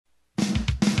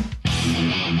This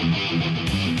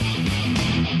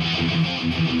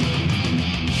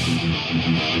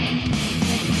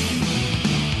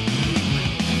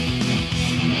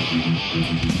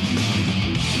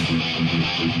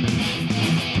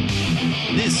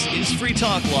is Free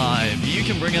Talk Live. You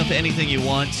can bring up anything you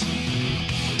want.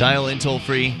 Dial in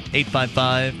toll-free,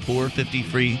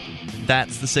 855-450-FREE.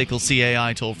 That's the SACL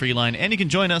CAI toll-free line. And you can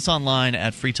join us online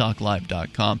at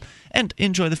freetalklive.com and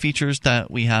enjoy the features that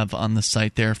we have on the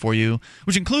site there for you,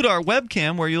 which include our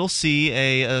webcam, where you'll see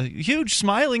a huge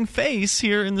smiling face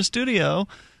here in the studio.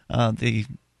 The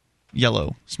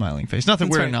yellow smiling face. Not that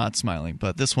we're not smiling,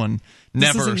 but this one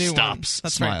never stops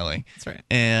smiling. That's right.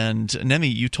 And Nemi,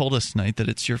 you told us tonight that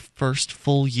it's your first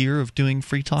full year of doing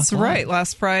Free Talk Live. That's right.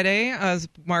 Last Friday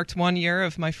marked 1 year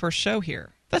of my first show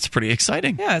here. That's pretty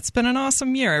exciting. Yeah, it's been an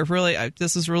awesome year.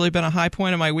 This has really been a high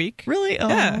point of my week. Really? Oh,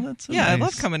 yeah. That's so nice. I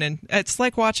love coming in. It's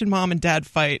like watching Mom and Dad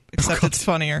fight, except it's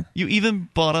funnier. You even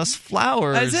bought us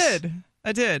flowers. I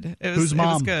did. Who's Mom?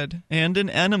 It was good. And an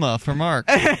enema for Mark.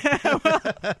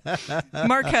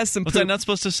 Mark has some Was I not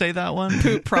supposed to say that one?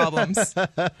 poop problems.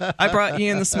 I brought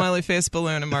Ian the smiley face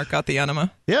balloon, and Mark got the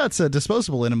enema. Yeah, it's a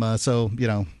disposable enema, so,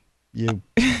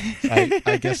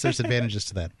 I guess there's advantages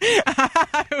to that.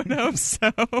 I don't hope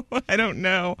so. I don't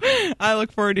know. I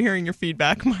look forward to hearing your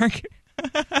feedback, Mark.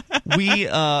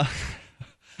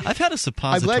 I've had a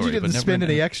suppository. I'm glad you didn't spend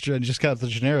any extra and just got the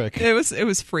generic. It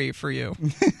was free for you.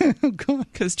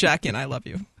 Because Jackie and I love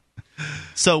you.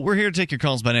 So we're here to take your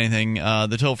calls about anything.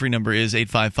 The toll-free number is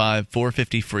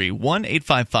 855-450-FREE,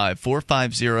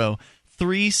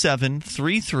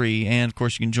 1-855-450-3733. And, of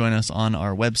course, you can join us on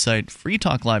our website,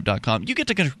 freetalklive.com. You get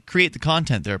to create the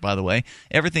content there, by the way.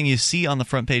 Everything you see on the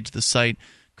front page of the site,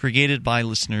 created by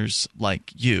listeners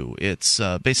like you. It's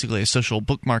basically a social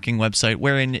bookmarking website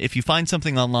wherein if you find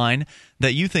something online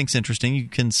that you think's interesting, you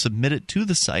can submit it to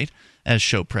the site as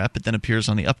show prep. It then appears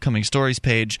on the upcoming stories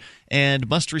page and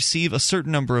must receive a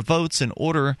certain number of votes in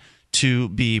order to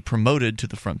be promoted to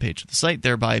the front page of the site,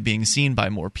 thereby being seen by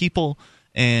more people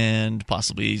and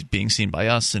possibly being seen by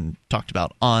us and talked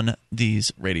about on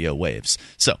these radio waves.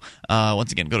 So,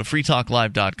 once again, go to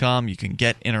freetalklive.com. You can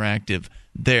get interactive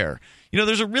there.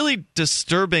 There's a really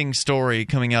disturbing story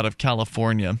coming out of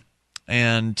California,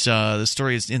 and the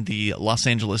story is in the Los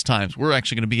Angeles Times. We're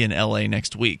actually going to be in L.A.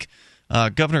 next week.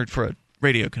 Governor for a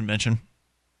radio convention.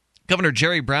 Governor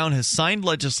Jerry Brown has signed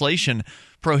legislation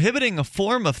prohibiting a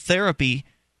form of therapy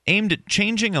aimed at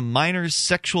changing a minor's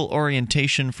sexual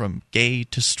orientation from gay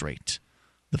to straight.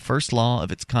 The first law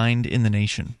of its kind in the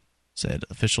nation, said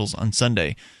officials on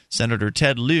Sunday. Senator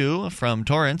Ted Lieu from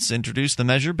Torrance introduced the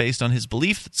measure based on his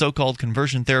belief that so-called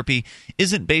conversion therapy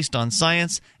isn't based on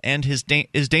science and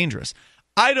is dangerous.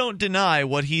 I don't deny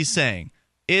what he's saying.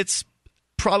 It's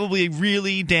probably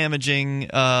really damaging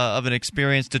of an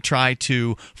experience to try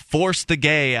to force the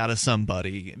gay out of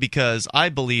somebody, because I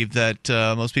believe that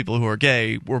most people who are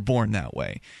gay were born that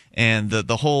way. And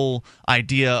the whole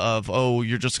idea of,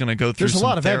 you're just going to go through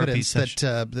some therapy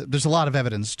session. There's a lot of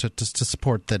evidence to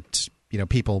support that,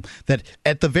 people, that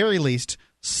at the very least,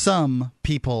 some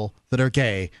people that are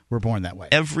gay were born that way.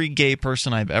 Every gay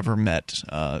person I've ever met,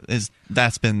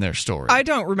 that's been their story. I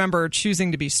don't remember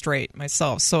choosing to be straight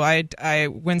myself. So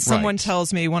when someone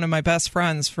tells me one of my best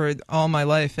friends for all my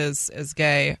life is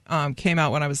gay, came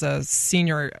out when I was a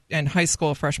senior in high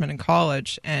school, freshman in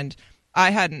college, and I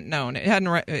hadn't known.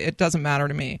 It doesn't matter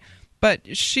to me.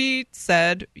 But she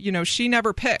said, she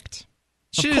never picked.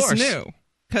 She just knew.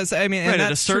 Because and that's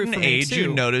at a certain age,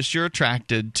 you notice you're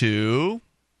attracted to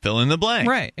fill in the blank.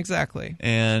 Right, exactly.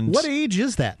 And what age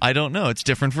is that? I don't know. It's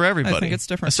different for everybody. I think it's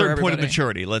different for everybody. A certain point of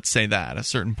maturity, let's say that. A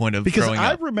certain point of growing up. Because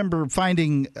I remember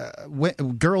finding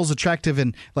girls attractive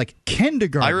in,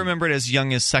 kindergarten. I remember it as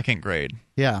young as second grade.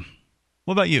 Yeah.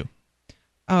 What about you?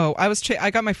 Oh,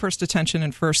 I got my first attention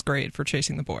in first grade for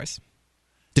chasing the boys.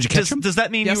 Did you catch them? Does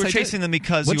that mean you were chasing them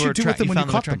because you were attracted? What did you do with them when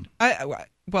you caught them?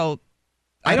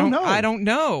 I don't know. I don't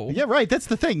know. Yeah, right. That's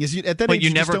the thing. Is at that but age, you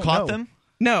just never don't caught know. them?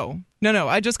 No.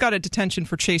 I just got a detention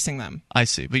for chasing them. I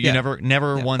see. But you never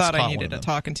once thought caught I needed one of them. a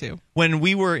talking to. When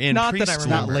we were in Not preschool, that I remember.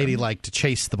 It's not ladylike to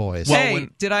chase the boys. Well,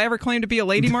 did I ever claim to be a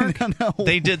lady, Mark? No.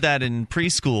 They did that in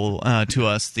preschool to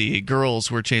us. The girls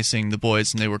were chasing the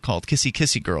boys, and they were called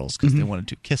kissy girls because they wanted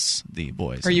to kiss the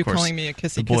boys. Are you calling me a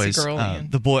kissy girl?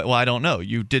 The boy. Well, I don't know.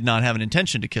 You did not have an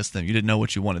intention to kiss them. You didn't know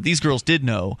what you wanted. These girls did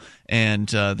know, and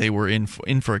they were in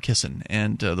for a kissing,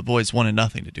 and the boys wanted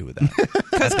nothing to do with that.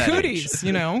 Because cooties,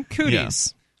 cooties. Yeah.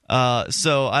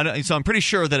 So I'm pretty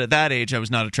sure that at that age I was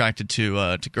not attracted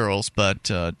to girls, but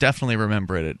definitely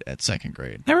remember it at second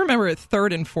grade. I remember it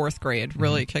third and fourth grade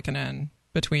really kicking in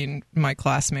between my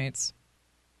classmates.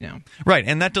 Yeah. Right,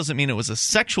 and that doesn't mean it was a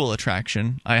sexual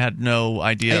attraction. I had no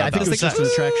idea. I think it was just an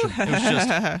attraction. It was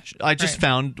just, I just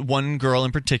found one girl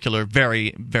in particular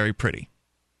very, very pretty.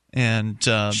 And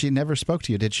she never spoke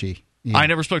to you, did she? Yeah. I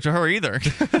never spoke to her either.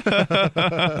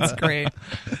 That's great.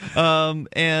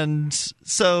 And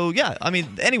so, yeah, I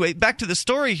mean, anyway, back to the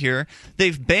story here.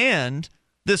 They've banned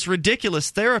this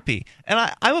ridiculous therapy,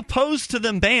 and I'm opposed to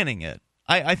them banning it.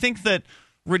 I think that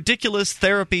ridiculous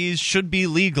therapies should be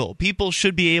legal. People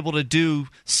should be able to do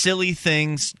silly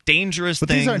things, dangerous things.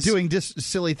 But these aren't doing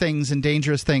silly things and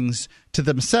dangerous things to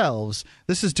themselves.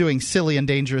 This is doing silly and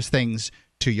dangerous things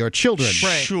to your children.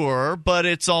 Right. Sure, but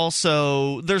it's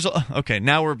also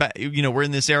now we're back, we're in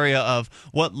this area of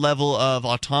what level of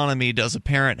autonomy does a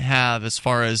parent have as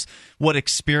far as what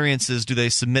experiences do they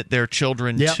submit their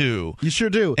children to. You sure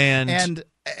do. And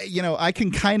I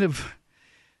can kind of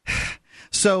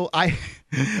so I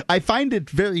find it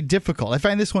very difficult. I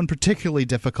find this one particularly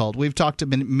difficult. We've talked on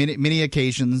many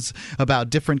occasions about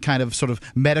different kind of sort of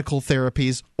medical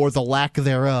therapies or the lack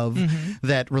thereof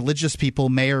that religious people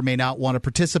may or may not want to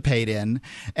participate in,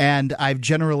 and I've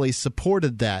generally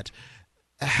supported that.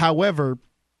 However,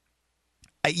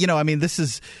 this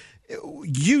is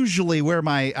usually where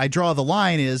I draw the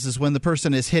line is when the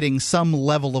person is hitting some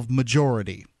level of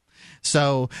majority.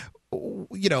 So,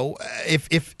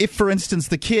 if for instance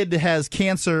the kid has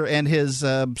cancer and his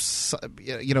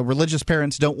religious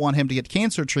parents don't want him to get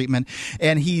cancer treatment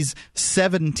and he's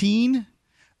 17,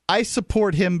 I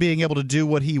support him being able to do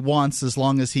what he wants as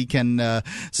long as he can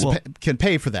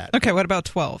pay for that. Okay, what about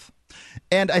 12?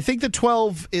 And I think that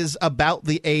 12 is about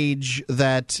the age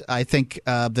that I think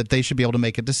that they should be able to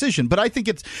make a decision. But I think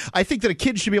that a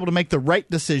kid should be able to make the right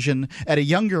decision at a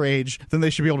younger age than they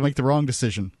should be able to make the wrong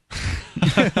decision.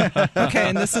 Okay,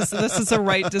 and this is a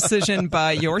right decision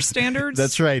by your standards?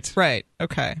 That's right. Right.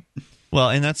 Okay. Well,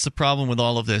 and that's the problem with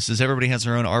all of this is everybody has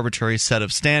their own arbitrary set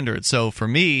of standards. So for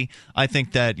me, I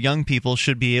think that young people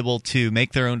should be able to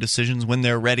make their own decisions when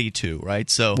they're ready to, right?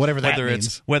 So whatever that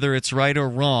means. Whether it's right or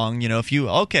wrong, if you,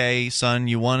 okay, son,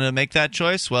 you want to make that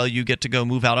choice, well, you get to go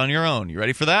move out on your own. You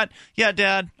ready for that? Yeah,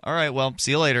 Dad. All right, well,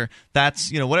 see you later.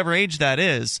 That's, whatever age that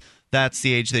is, that's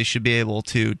the age they should be able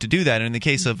to do that. And in the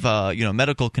case of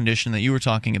medical condition that you were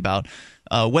talking about,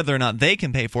 whether or not they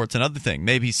can pay for it's another thing.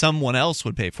 Maybe someone else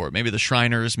would pay for it. Maybe the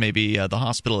Shriners, maybe the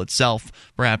hospital itself,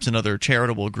 perhaps another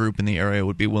charitable group in the area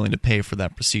would be willing to pay for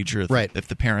that procedure if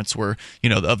the parents were,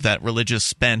 of that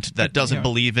religious bent that doesn't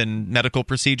believe in medical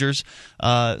procedures.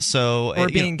 Or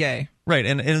being gay. Right,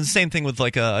 and the same thing with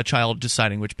like a child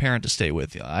deciding which parent to stay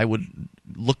with. I would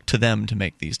look to them to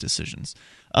make these decisions.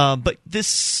 But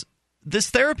this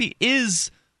therapy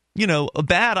is, a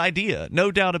bad idea,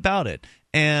 no doubt about it.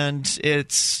 And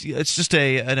it's just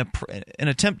an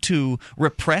attempt to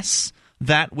repress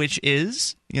that which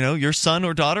is, your son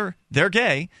or daughter, they're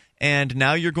gay, and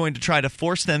now you're going to try to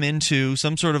force them into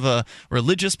some sort of a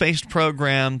religious-based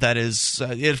program that is,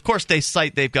 of course,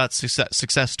 they've got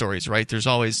success stories, right? There's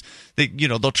always,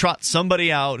 they'll trot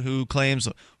somebody out who claims,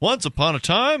 once upon a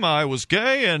time I was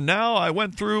gay, and now I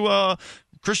went through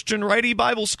Christian righty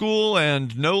Bible school,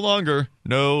 and no longer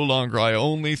I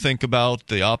only think about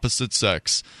the opposite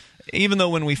sex. Even though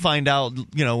when we find out,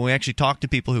 when we actually talk to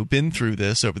people who've been through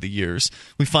this over the years,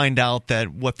 we find out that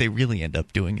what they really end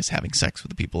up doing is having sex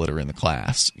with the people that are in the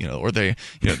class, or they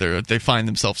find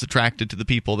themselves attracted to the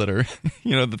people that are,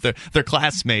 that they're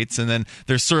classmates, and then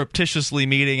they're surreptitiously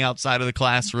meeting outside of the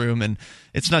classroom, and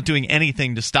it's not doing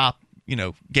anything to stop,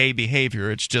 gay behavior.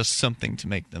 It's just something to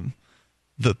make the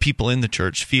people in the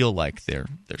church feel like they're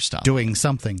stopping doing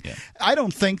something. Yeah. I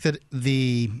don't think that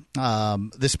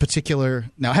this particular,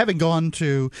 now having gone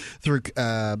through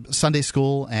Sunday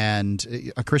school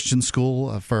and a Christian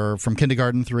school from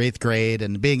kindergarten through 8th grade,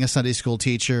 and being a Sunday school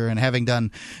teacher, and having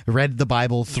read the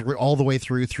Bible all the way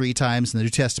through 3 times and the New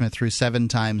Testament through 7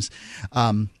 times,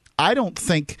 I don't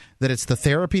think that it's the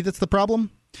therapy that's the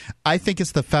problem. I think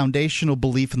it's the foundational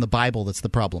belief in the Bible that's the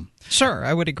problem. Sure,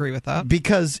 I would agree with that.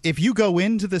 Because if you go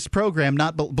into this program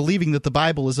not believing that the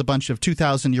Bible is a bunch of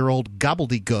 2,000-year-old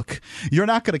gobbledygook, you're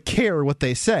not going to care what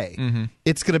they say. Mm-hmm.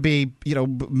 It's going to be,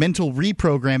 mental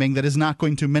reprogramming that is not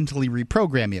going to mentally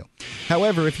reprogram you.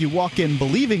 However, if you walk in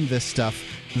believing this stuff,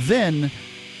 then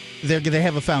they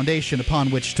have a foundation upon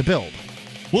which to build.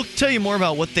 We'll tell you more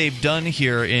about what they've done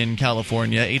here in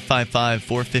California.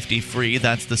 855-450-FREE.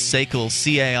 That's the SACL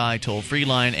CAI toll-free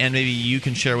line. And maybe you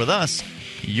can share with us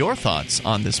your thoughts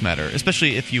on this matter,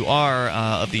 especially if you are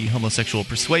of the homosexual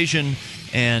persuasion,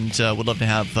 and would love to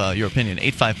have your opinion.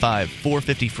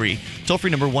 855-450-FREE.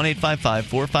 Toll-free number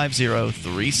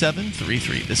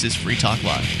 1-855-450-3733. This is Free Talk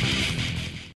Live.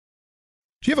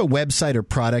 you have a website or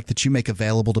product that you make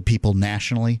available to people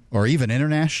nationally or even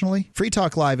internationally? Free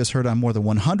Talk Live is heard on more than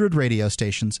 100 radio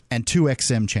stations and 2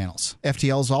 XM channels.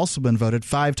 FTL has also been voted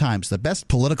 5 times the best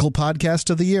political podcast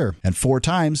of the year and 4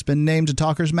 times been named to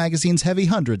Talkers Magazine's Heavy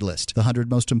 100 list, the 100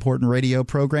 most important radio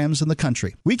programs in the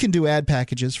country. We can do ad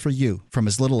packages for you from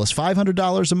as little as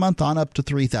 $500 a month on up to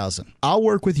 $3,000. I'll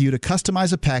work with you to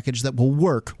customize a package that will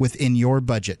work within your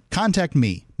budget. Contact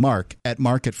me, Mark, at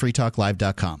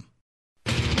mark@freetalklive.com.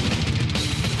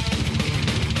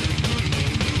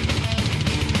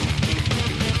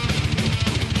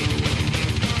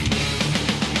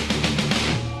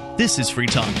 This is Free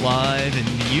Talk Live, and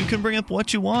you can bring up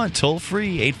what you want. Toll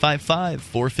free,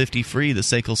 855-450-FREE, the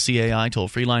SACL CAI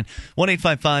toll-free line,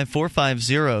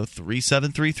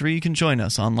 1-855-450-3733. You can join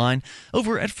us online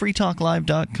over at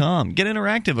freetalklive.com. Get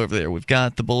interactive over there. We've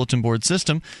got the bulletin board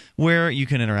system where you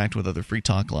can interact with other Free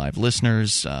Talk Live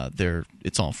listeners.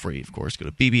 It's all free, of course. Go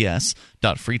to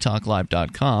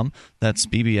bbs.freetalklive.com. That's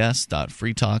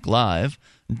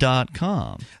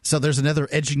bbs.freetalklive.com. So there's another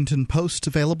Edgington Post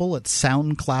available at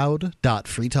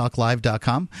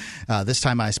soundcloud.freetalklive.com. This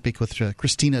time I speak with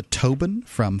Christina Tobin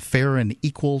from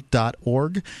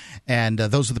fairandequal.org, and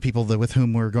those are the people with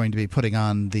whom we're going to be putting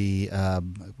on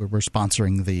we're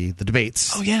sponsoring the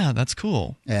debates. Oh yeah, that's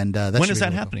cool. And when is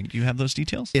that happening? Do you have those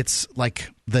details? It's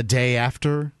like the day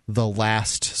after the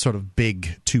last sort of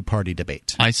big 2-party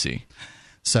debate. I see.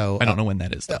 So I don't know when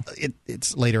that is, though.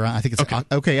 It's later on. I think it's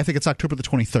okay. I think it's October the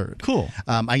 23rd. Cool.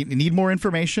 I need more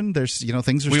information. There's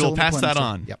things are. We still will pass that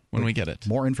on when we get it.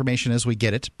 More information as we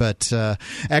get it. But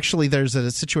actually, there's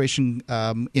a situation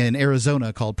in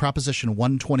Arizona called Proposition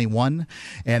 121,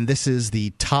 and this is the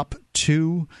top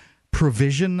 2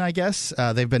 provision, I guess.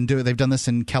 They've done this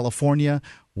in California,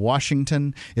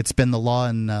 Washington. It's been the law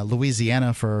in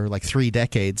Louisiana for like 3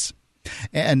 decades.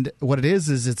 And what it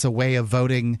is it's a way of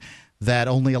voting that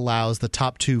only allows the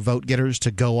top 2 vote getters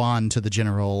to go on to the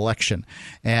general election.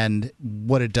 And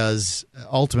what it does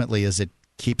ultimately is it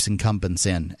keeps incumbents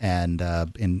in and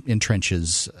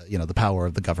entrenches the power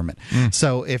of the government.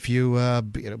 So if you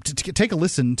take a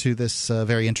listen to this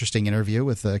very interesting interview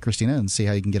with Christina and see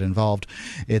how you can get involved,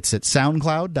 it's at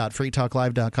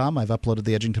soundcloud.freetalklive.com. I've uploaded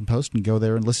the Edgington Post, and go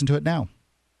there and listen to it now.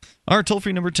 Our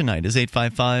toll-free number tonight is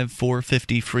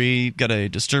 855-450-FREE. Got a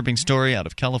disturbing story out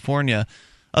of California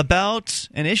about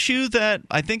an issue that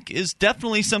I think is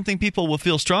definitely something people will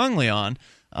feel strongly on,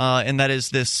 and that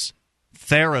is this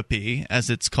therapy, as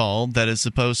it's called, that is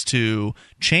supposed to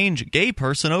change a gay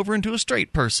person over into a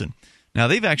straight person. Now,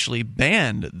 they've actually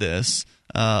banned this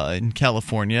in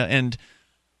California, and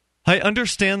I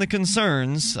understand the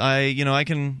concerns. I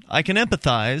can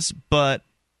empathize, but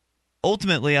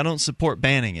ultimately, I don't support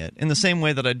banning it in the same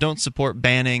way that I don't support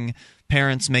banning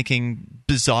parents making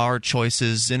bizarre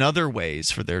choices in other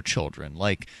ways for their children,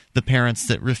 like the parents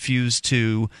that refuse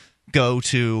to go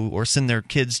to or send their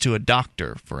kids to a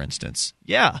doctor, for instance.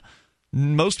 Yeah,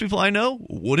 most people I know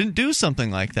wouldn't do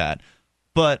something like that.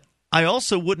 But I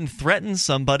also wouldn't threaten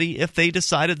somebody if they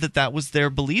decided that was their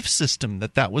belief system,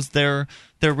 that was their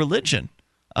religion.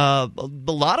 A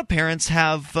lot of parents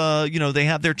have, they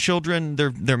have their children,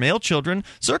 their male children,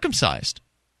 circumcised.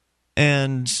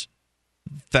 And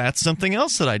that's something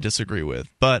else that I disagree with.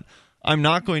 But I'm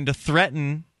not going to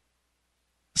threaten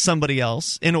somebody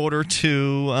else in order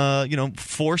to,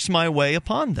 force my way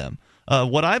upon them.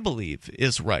 What I believe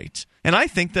is right. And I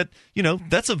think that,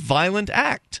 that's a violent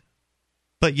act.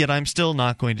 But yet I'm still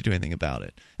not going to do anything about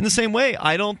it. In the same way,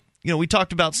 I don't. We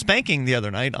talked about spanking the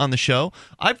other night on the show.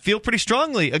 I feel pretty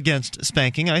strongly against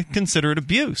spanking. I consider it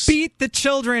abuse. Beat the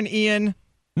children, Ian.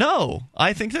 No,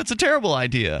 I think that's a terrible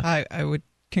idea. I would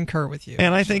concur with you.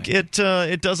 And actually, I think it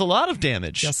does a lot of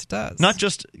damage. Yes, it does. Not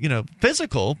just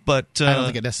physical, but I don't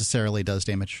think it necessarily does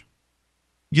damage.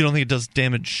 You don't think it does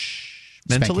damage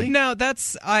mentally? Spanking. No,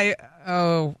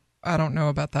 I don't know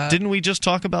about that. Didn't we just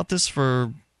talk about this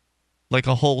for like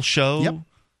a whole show? Yep.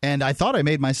 And I thought I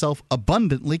made myself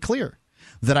abundantly clear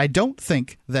that I don't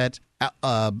think that,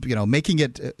 making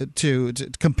it to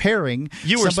comparing.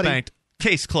 You were spanked.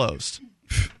 Case closed.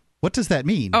 What does that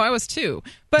mean? Oh, I was too.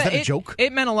 But is that a joke?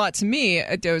 It meant a lot to me.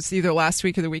 It was either last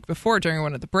week or the week before during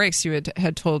one of the breaks. You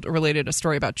had related a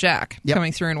story about Jack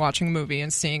coming through and watching a movie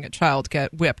and seeing a child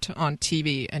get whipped on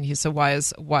TV. And he said, why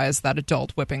is that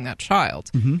adult whipping that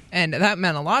child? Mm-hmm. And that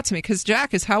meant a lot to me because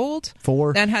Jack is how old?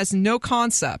 4. And has no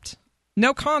concept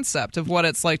of what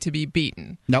it's like to be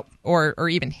beaten. Nope. Or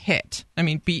even hit. I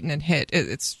mean, beaten and hit.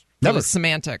 It's never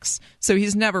semantics. So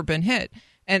he's never been hit.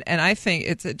 And I think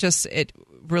it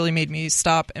really made me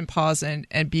stop and pause and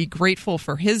be grateful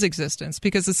for his existence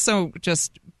because it's so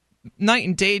just night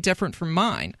and day different from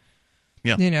mine.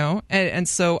 Yeah. And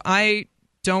so I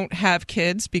don't have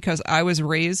kids because I was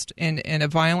raised in a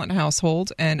violent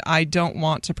household, and I don't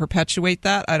want to perpetuate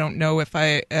that. I don't know if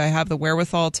I have the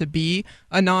wherewithal to be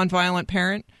a nonviolent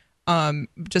parent.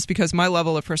 Just because my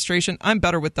level of frustration, I'm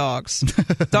better with dogs.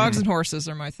 Dogs and horses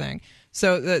are my thing.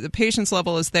 So the patience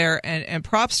level is there, and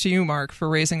props to you, Mark, for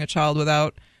raising a child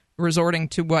without resorting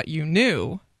to what you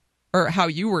knew or how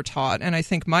you were taught. And I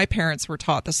think my parents were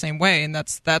taught the same way, and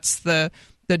that's the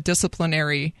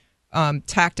disciplinary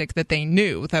tactic that they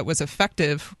knew that was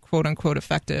effective, quote unquote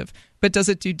effective. But does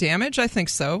it do damage? I think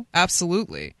so.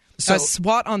 Absolutely. So, a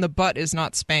swat on the butt is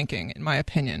not spanking, in my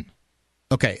opinion.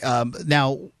 Okay.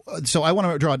 Now, so I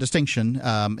want to draw a distinction,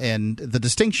 and the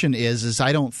distinction is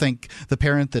I don't think the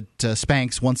parent that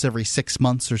spanks once every 6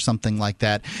 months or something like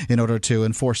that in order to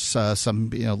enforce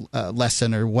some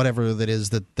lesson or whatever that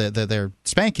is that they're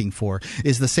spanking for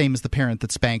is the same as the parent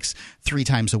that spanks 3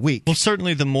 times a week. Well,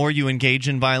 certainly the more you engage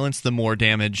in violence, the more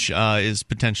damage is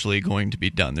potentially going to be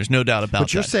done. There's no doubt about that.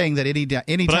 But you're saying that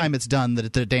any time it's done,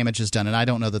 that the damage is done, and I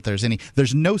don't know that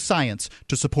there's no science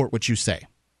to support what you say.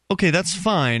 Okay, that's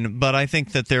fine, but I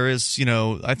think that there is,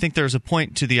 I think there's a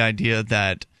point to the idea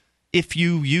that if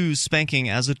you use spanking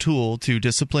as a tool to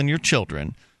discipline your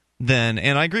children, then,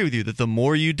 and I agree with you that the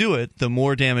more you do it, the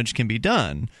more damage can be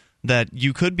done. That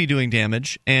you could be doing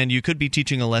damage, and you could be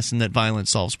teaching a lesson that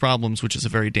violence solves problems, which is a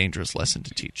very dangerous lesson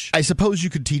to teach. I suppose you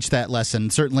could teach that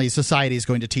lesson. Certainly, society is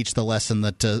going to teach the lesson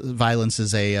that violence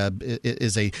is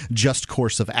a just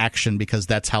course of action because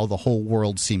that's how the whole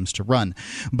world seems to run.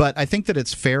 But I think that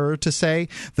it's fairer to say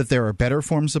that there are better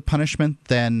forms of punishment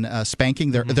than spanking.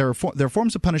 There are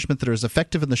forms of punishment that are as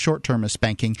effective in the short term as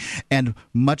spanking, and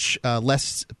much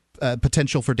less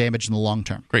potential for damage in the long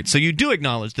term. Great. So you do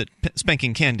acknowledge that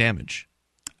spanking can damage.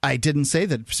 I didn't say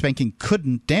that spanking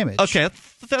couldn't damage. Okay,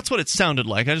 that's what it sounded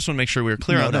like. I just want to make sure we were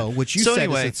clear on that. No, what you said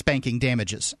is that spanking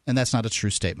damages, and that's not a true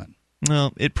statement.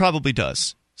 Well, it probably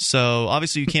does. So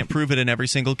obviously you can't prove it in every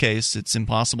single case. It's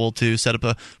impossible to set up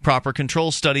a proper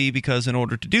control study because in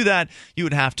order to do that, you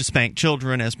would have to spank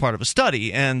children as part of a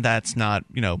study, and that's not,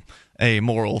 a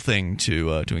moral thing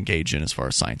to engage in as far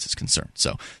as science is concerned.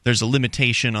 So there's a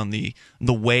limitation on the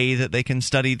way that they can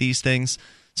study these things.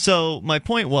 So my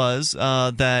point was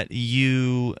that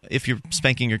if you're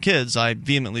spanking your kids, I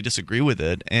vehemently disagree with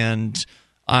it, and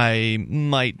I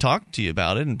might talk to you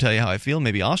about it and tell you how I feel,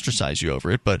 maybe ostracize you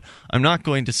over it, but I'm not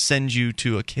going to send you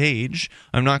to a cage.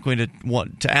 I'm not going to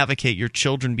want to advocate your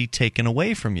children be taken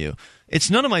away from you. It's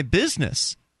none of my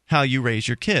business how you raise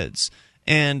your kids.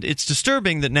 And it's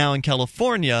disturbing that now in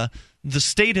California, the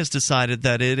state has decided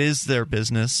that it is their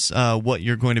business what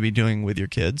you're going to be doing with your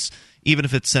kids, even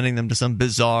if it's sending them to some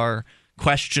bizarre,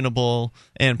 questionable,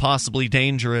 and possibly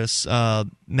dangerous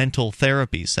mental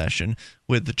therapy session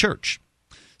with the church.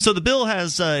 So the bill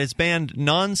has banned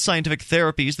non-scientific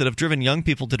therapies that have driven young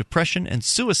people to depression and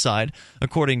suicide,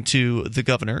 according to the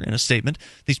governor in a statement.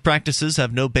 These practices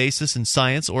have no basis in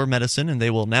science or medicine, and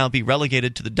they will now be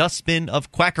relegated to the dustbin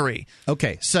of quackery.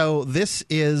 Okay, so this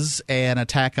is an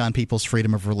attack on people's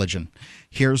freedom of religion.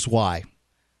 Here's why.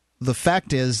 The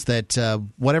fact is that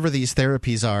whatever these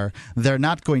therapies are, they're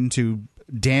not going to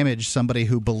damage somebody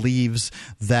who believes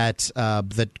that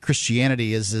that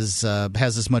Christianity has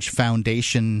as much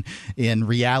foundation in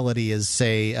reality as,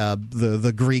 say,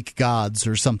 the Greek gods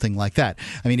or something like that.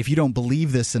 I mean, if you don't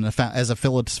believe this as a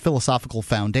philosophical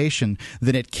foundation,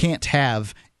 then it can't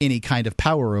have any kind of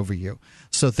power over you.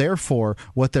 So therefore,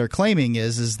 what they're claiming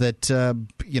is that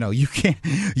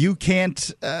you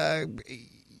can't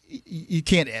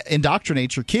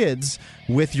indoctrinate your kids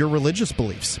with your religious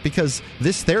beliefs because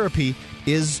this therapy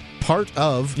is part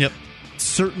of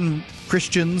certain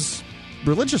Christians'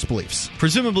 religious beliefs.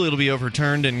 Presumably it'll be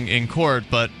overturned in court,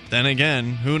 but then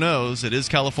again, who knows? It is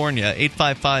California.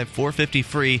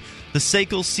 855-450-FREE. The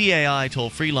SACL CAI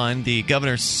toll-free line, the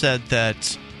governor said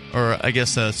that, or I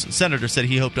guess a senator said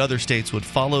he hoped other states would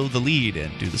follow the lead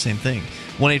and do the same thing.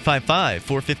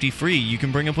 1-855-450-FREE. You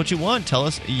can bring up what you want. Tell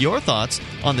us your thoughts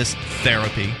on this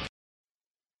therapy.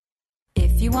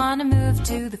 If you want to move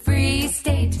to the free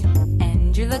state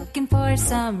and you're looking for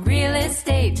some real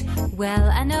estate, well,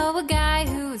 I know a guy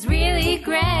who's really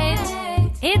great.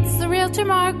 It's the realtor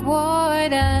Mark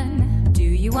Warden. Do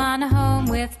you want a home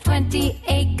with 20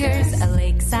 acres, a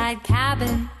lakeside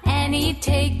cabin, any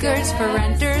takers for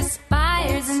renters,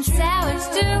 buyers, and sellers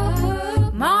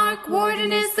too? Mark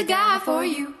Warden is the guy for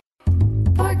you.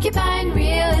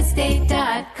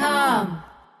 PorcupineRealEstate.com.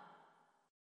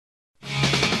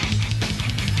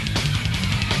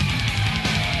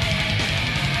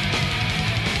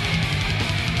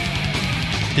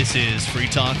 This is Free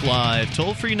Talk Live.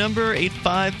 Toll-free number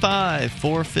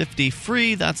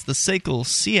 855-450-FREE. That's the SACL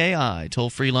CAI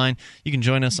toll-free line. You can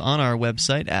join us on our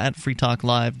website at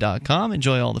freetalklive.com.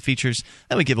 Enjoy all the features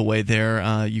that we give away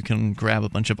there. You can grab a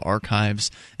bunch of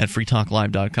archives at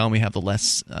freetalklive.com. We have the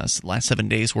last 7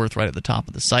 days worth right at the top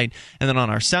of the site. And then on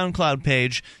our SoundCloud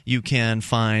page, you can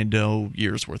find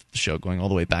years worth of the show going all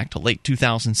the way back to late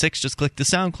 2006. Just click the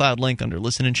SoundCloud link under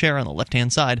Listen and Share on the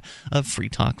left-hand side of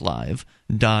freetalklive.com.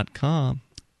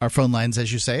 Our phone lines,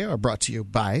 as you say, are brought to you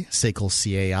by SACL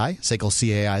CAI. SACL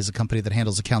CAI is a company that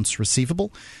handles accounts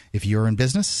receivable. If you're in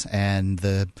business and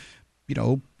the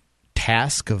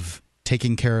task of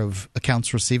taking care of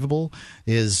accounts receivable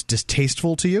is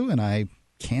distasteful to you, and I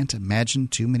can't imagine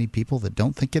too many people that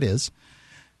don't think it is,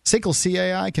 SACL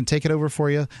CAI can take it over for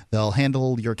you. They'll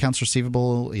handle your accounts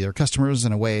receivable, your customers,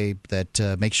 in a way that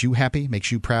makes you happy,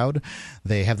 makes you proud.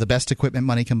 They have the best equipment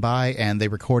money can buy, and they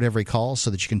record every call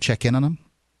so that you can check in on them.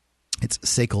 It's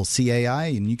SACL CAI,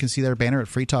 and you can see their banner at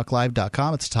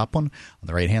freetalklive.com. It's the top one on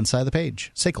the right-hand side of the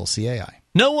page, SACL CAI.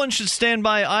 No one should stand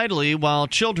by idly while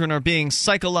children are being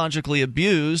psychologically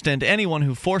abused, and anyone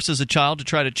who forces a child to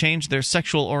try to change their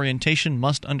sexual orientation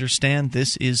must understand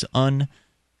this is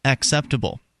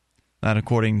unacceptable. That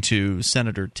according to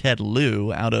Senator Ted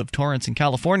Lieu out of Torrance in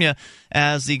California,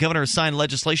 as the governor signed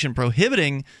legislation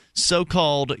prohibiting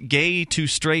so-called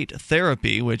gay-to-straight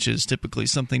therapy, which is typically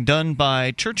something done by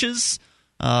churches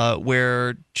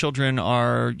where children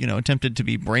are, attempted to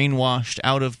be brainwashed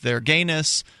out of their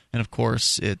gayness. And, of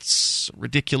course, it's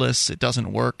ridiculous. It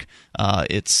doesn't work.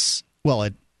 It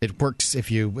works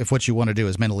if what you want to do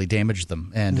is mentally damage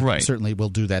them, and it certainly will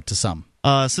do that to some.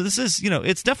 So this is,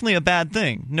 it's definitely a bad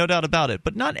thing, no doubt about it.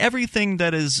 But not everything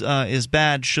that is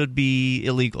bad should be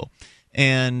illegal,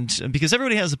 and because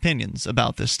everybody has opinions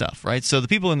about this stuff, right? So the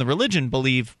people in the religion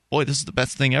believe, boy, this is the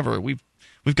best thing ever. We've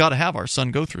got to have our son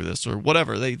go through this, or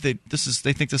whatever. They think this is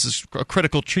a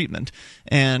critical treatment,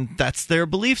 and that's their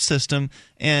belief system.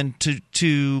 And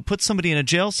to put somebody in a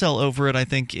jail cell over it, I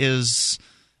think is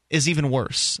even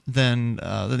worse than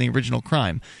the original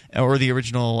crime or the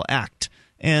original act.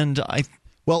 And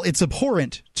it's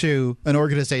abhorrent to an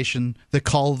organization that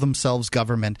call themselves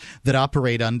government that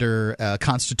operate under a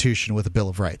constitution with a Bill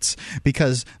of Rights,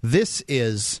 because this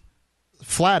is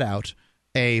flat out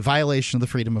a violation of the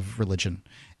freedom of religion.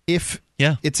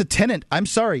 It's a tenet. I'm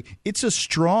sorry. It's a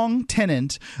strong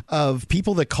tenet of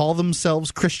people that call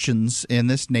themselves Christians in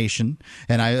this nation,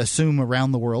 and I assume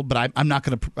around the world. But I'm not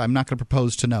going to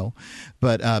propose to know.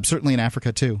 But certainly in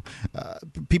Africa too,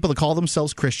 people that call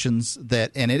themselves Christians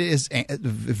and it is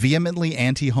vehemently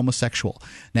anti-homosexual.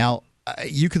 Now,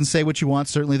 you can say what you want.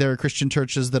 Certainly there are Christian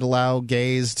churches that allow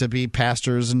gays to be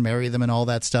pastors and marry them and all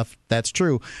that stuff. That's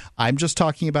true. I'm just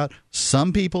talking about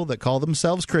some people that call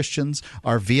themselves Christians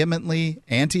are vehemently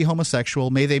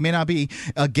anti-homosexual. They may not be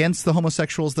against the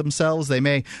homosexuals themselves. They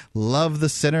may love the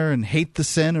sinner and hate the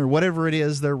sin, or whatever it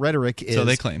is their rhetoric is. So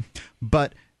they claim.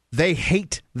 But they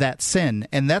hate that sin,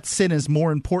 and that sin is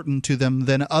more important to them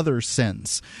than other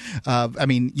sins.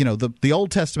 The Old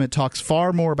Testament talks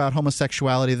far more about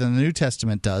homosexuality than the New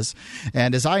Testament does.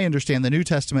 And as I understand, the New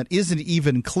Testament isn't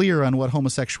even clear on what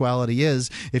homosexuality is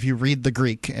if you read the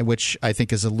Greek, which I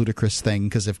think is a ludicrous thing,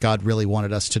 because if God really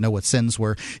wanted us to know what sins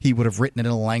were, he would have written it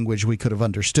in a language we could have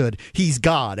understood. He's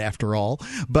God, after all.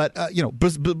 But,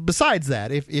 besides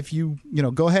that, if you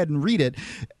go ahead and read it,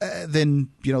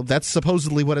 then, that's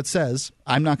supposedly what it says.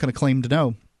 I'm not going to claim to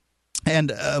know.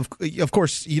 And, of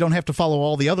course, you don't have to follow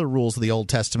all the other rules of the Old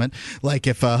Testament, like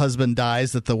if a husband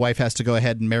dies that the wife has to go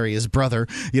ahead and marry his brother.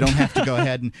 You don't have to go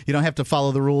ahead and you don't have to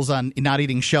follow the rules on not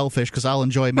eating shellfish, because I'll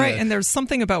enjoy Right, and there's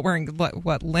something about wearing,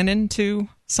 linen too?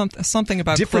 Something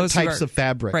about different types of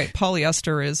fabric. Right,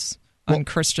 polyester is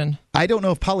unchristian. I don't know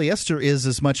if polyester is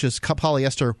as much as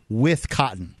polyester with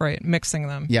cotton. Right, mixing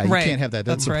them. Yeah, you can't have that.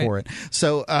 That's abhorrent. Right.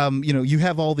 So, you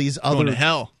have all these other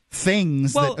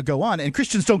things that go on, and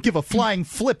Christians don't give a flying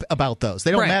flip about those.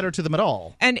 They don't matter to them at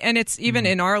all. And it's even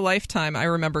in our lifetime. I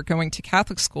remember going to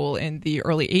Catholic school in the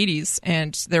early 80s,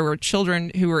 and there were children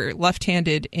who were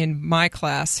left-handed in my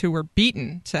class who were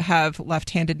beaten to have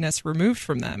left-handedness removed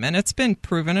from them. And it's been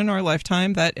proven in our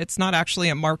lifetime that it's not actually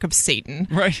a mark of Satan.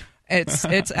 Right.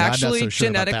 It's actually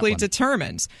genetically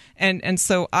determined. And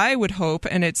so I would hope,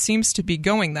 and it seems to be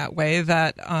going that way,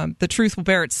 that the truth will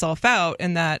bear itself out,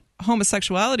 and that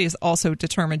homosexuality is also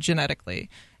determined genetically.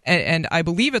 And I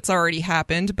believe it's already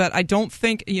happened, but I don't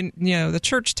think, the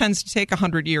church tends to take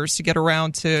 100 years to get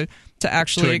around to to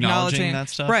actually acknowledging that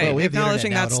stuff. Right, well, we have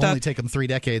acknowledging that It'll stuff. only take them 3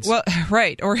 decades. Well,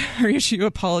 right, or issue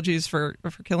apologies for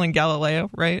killing Galileo,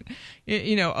 right?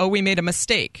 We made a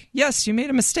mistake. Yes, you made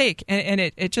a mistake, and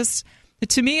it just,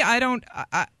 to me,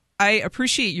 I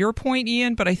appreciate your point,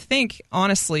 Ian, but I think,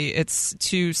 honestly, it's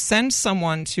to send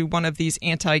someone to one of these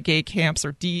anti-gay camps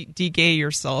or de-gay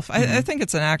yourself. I think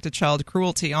it's an act of child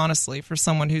cruelty, honestly, for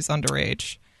someone who's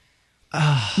underage.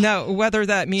 Now, whether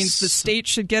that means the state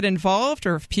should get involved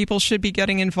or if people should be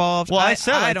getting involved, well, I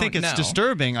don't think it's know.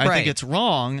 disturbing. I think it's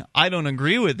wrong. I don't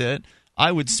agree with it.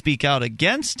 I would speak out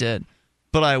against it,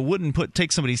 but I wouldn't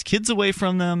take somebody's kids away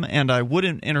from them, and I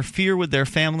wouldn't interfere with their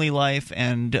family life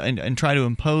and try to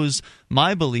impose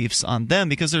my beliefs on them,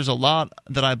 because there's a lot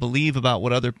that I believe about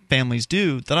what other families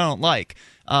do that I don't like.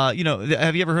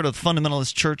 Have you ever heard of the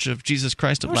Fundamentalist Church of Jesus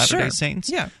Christ of Latter-day Saints?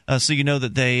 Yeah. So you know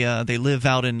that they live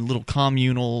out in little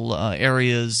communal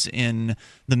areas in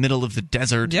the middle of the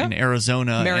desert in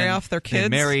Arizona. Marry off their kids. They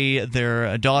marry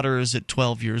their daughters at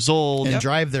 12 years old. And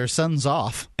drive their sons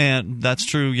off. And that's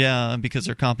true, because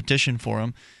they're competition for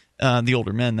them. The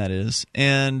older men, that is.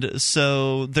 And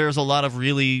so there's a lot of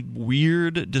really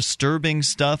weird, disturbing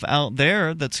stuff out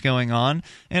there that's going on.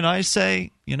 And I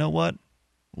say, you know what?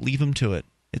 Leave them to it.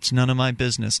 It's none of my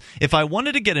business. If I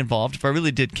wanted to get involved, if I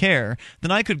really did care,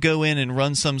 then I could go in and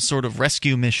run some sort of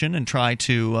rescue mission and try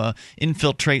to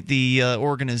infiltrate the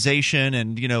organization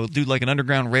and, do like an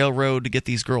underground railroad to get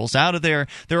these girls out of there.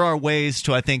 There are ways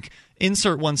to, I think,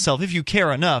 insert oneself, if you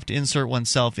care enough, to insert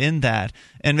oneself in that.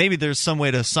 And maybe there's some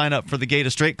way to sign up for the gay to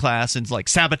straight class and like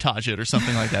sabotage it or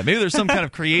something like that. Maybe there's some kind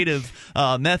of creative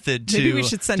method to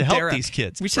help these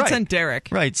kids. We should send Derek.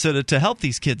 Right, so to help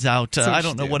these kids out, I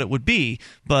don't know what it would be,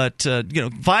 but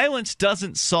violence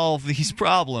doesn't solve these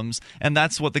problems, and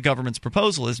that's what the government's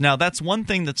proposal is. Now, that's one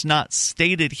thing that's not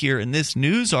stated here in this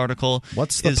news article.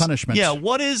 What's the punishment? Yeah,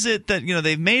 what is it that,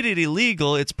 they've made it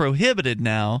illegal, it's prohibited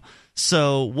now.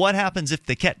 So what happens if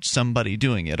they catch somebody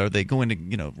doing it? Are they going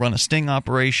to, run a sting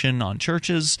operation on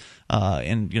churches? Hey,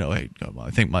 I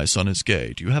think my son is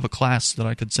gay. Do you have a class that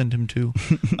I could send him to?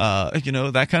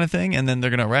 That kind of thing. And then they're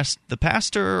going to arrest the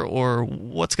pastor, or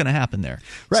what's going to happen there?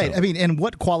 Right. So, and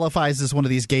what qualifies as one of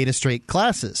these gay to straight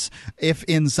classes? If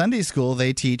in Sunday school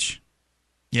they teach,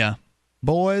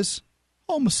 boys,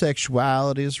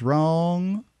 homosexuality is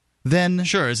wrong, then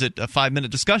sure. Is it a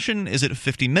 5-minute discussion? Is it a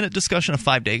 50-minute discussion? A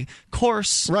 5-day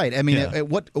course? Right. At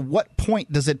what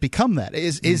point does it become that?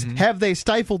 Have they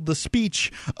stifled the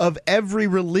speech of every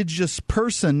religious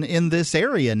person in this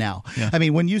area now? Yeah.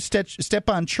 When you step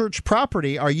on church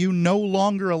property, are you no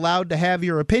longer allowed to have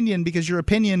your opinion because your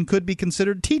opinion could be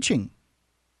considered teaching?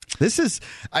 This is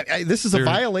a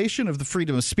violation of the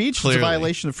freedom of speech. Clearly. It's a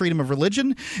violation of freedom of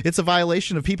religion. It's a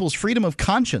violation of people's freedom of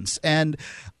conscience. And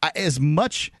as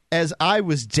much as I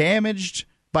was damaged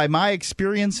by my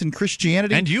experience in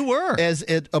Christianity, and you were, as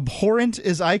abhorrent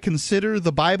as I consider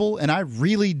the Bible, and I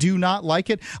really do not like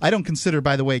it. I don't consider,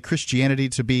 by the way, Christianity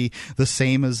to be the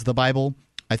same as the Bible.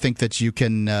 I think that you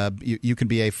can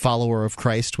be a follower of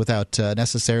Christ without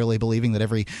necessarily believing that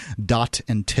every dot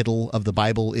and tittle of the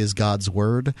Bible is God's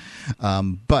word.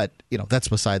 But that's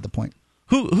beside the point.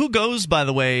 Who goes, by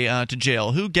the way, to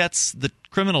jail? Who gets the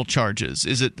criminal charges?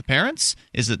 Is it the parents?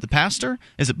 Is it the pastor?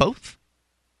 Is it both?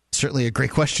 Certainly a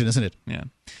great question, isn't it? Yeah.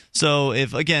 So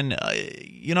if again,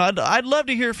 I'd love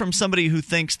to hear from somebody who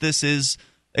thinks this is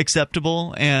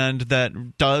acceptable and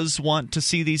that does want to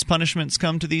see these punishments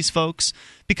come to these folks,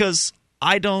 because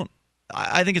I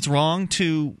think it's wrong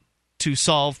to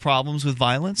solve problems with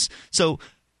violence. So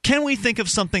can we think of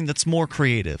something that's more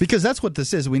creative? Because that's what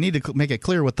this is. We need to make it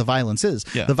clear what the violence is.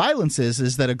 Yeah. The violence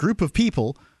is that a group of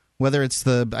people, whether it's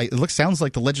sounds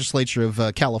like the legislature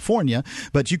of California,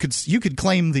 but you could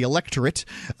claim the electorate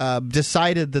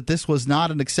decided that this was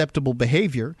not an acceptable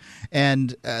behavior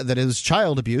and that it was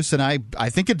child abuse, and I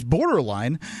think it's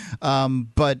borderline.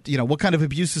 But what kind of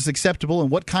abuse is acceptable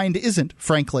and what kind isn't?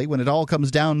 Frankly, when it all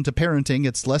comes down to parenting,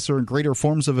 it's lesser and greater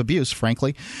forms of abuse.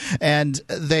 Frankly, and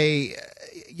they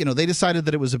decided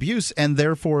that it was abuse, and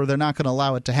therefore they're not going to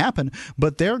allow it to happen.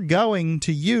 But they're going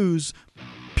to use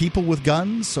people with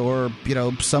guns or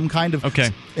some kind of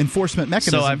enforcement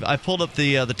mechanism. So I pulled up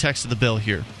the text of the bill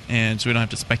here, and so we don't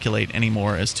have to speculate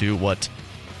anymore as to what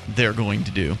they're going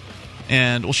to do.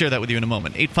 And we'll share that with you in a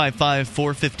moment.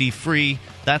 855-450-FREE.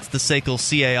 That's the SACL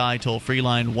CAI toll-free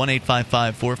line,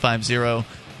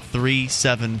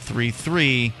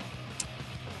 1-855-450-3733.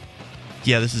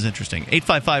 Yeah, this is interesting.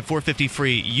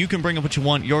 855-450-FREE. You can bring up what you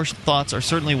want. Your thoughts are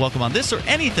certainly welcome on this or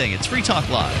anything. It's Free Talk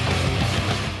Live.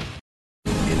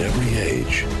 In every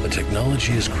age, the technology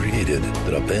technology is created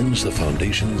that upends the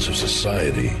foundations of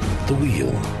society. The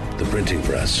wheel, the printing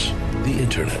press, the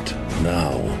internet.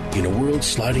 Now, in a world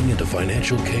sliding into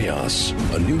financial chaos,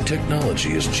 a new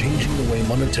technology is changing the way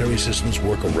monetary systems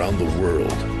work around the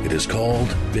world. It is called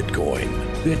Bitcoin.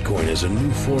 Bitcoin is a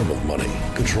new form of money,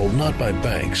 controlled not by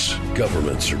banks,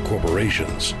 governments, or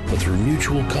corporations, but through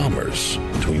mutual commerce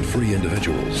between free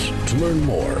individuals. To learn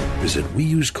more, visit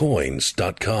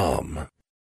weusecoins.com.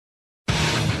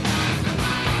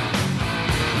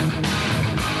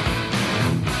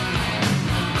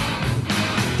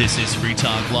 This is Free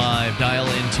Talk Live. Dial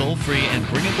in toll-free and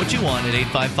bring up what you want at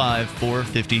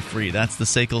 855-450-FREE. That's the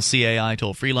SACL CAI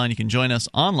toll-free line. You can join us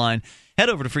online. Head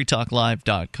over to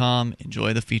freetalklive.com.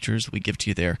 Enjoy the features we give to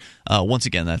you there. Once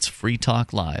again, that's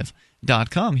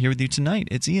freetalklive.com. Here with you tonight,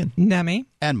 it's Ian. Nemi.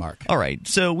 And Mark. All right,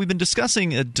 so we've been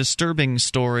discussing a disturbing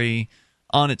story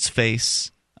on its face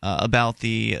about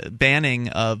the banning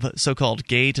of so-called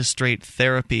gay-to-straight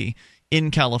therapy in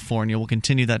California. We'll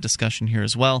continue that discussion here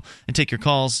as well and take your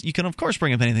calls. You can, of course,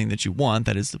 bring up anything that you want.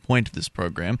 That is the point of this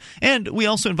program. And we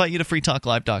also invite you to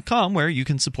freetalklive.com, where you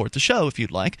can support the show if you'd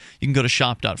like. You can go to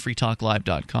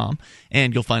shop.freetalklive.com,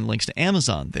 and you'll find links to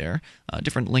Amazon there,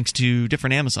 different links to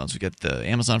different Amazons. We got the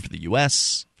Amazon for the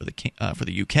U.S., for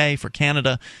the UK, for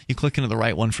Canada. You click into the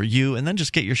right one for you, and then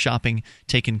just get your shopping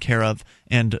taken care of,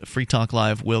 and Free Talk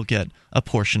Live will get a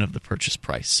portion of the purchase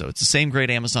price. So it's the same great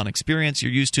Amazon experience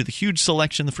you're used to, the huge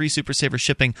selection, the free Super Saver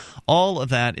shipping. All of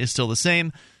that is still the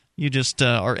same. You just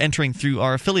are entering through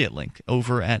our affiliate link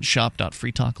over at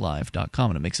shop.freetalklive.com,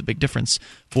 and it makes a big difference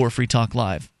for Free Talk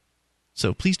Live.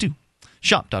 So please do.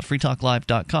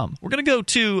 Shop.freetalklive.com. We're going to go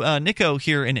to Nico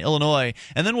here in Illinois,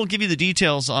 and then we'll give you the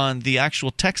details on the actual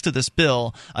text of this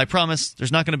bill. I promise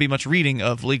there's not going to be much reading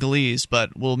of legalese,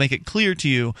 but we'll make it clear to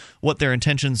you what their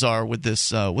intentions are with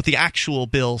this, what the actual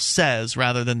bill says,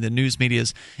 rather than the news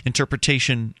media's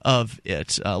interpretation of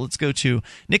it. Let's go to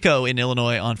Nico in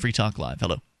Illinois on Free Talk Live.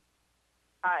 Hello.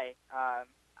 Hi.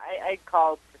 I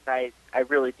called because I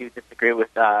really do disagree with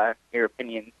your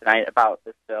opinion tonight about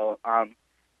this bill.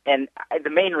 And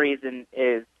the main reason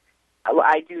is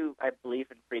I believe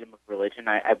in freedom of religion.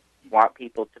 I want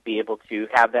people to be able to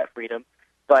have that freedom.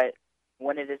 But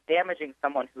when it is damaging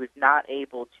someone who is not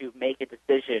able to make a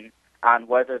decision on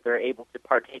whether they're able to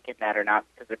partake in that or not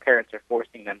because their parents are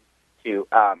forcing them to,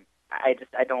 I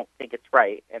don't think it's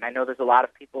right. And I know there's a lot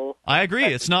of people. I agree.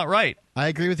 It's not right. I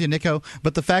agree with you, Nico.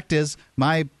 But the fact is,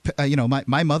 my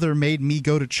mother made me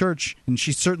go to church, and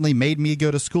she certainly made me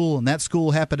go to school, and that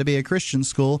school happened to be a Christian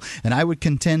school. And I would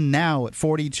contend now, at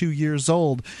 42 years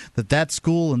old, that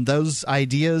school and those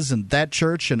ideas and that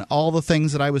church and all the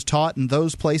things that I was taught in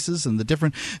those places and the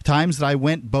different times that I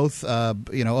went, both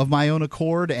of my own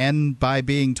accord and by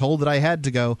being told that I had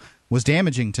to go, was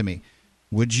damaging to me.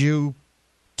 Would you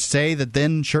say that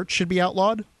then church should be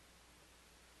outlawed?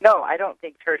 No, I don't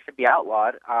think church should be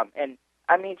outlawed. And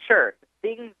I mean, sure,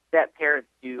 things that parents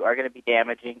do are going to be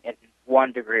damaging in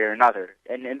one degree or another.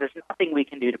 And there's nothing we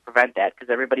can do to prevent that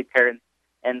because everybody parents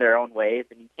in their own ways,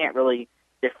 and you can't really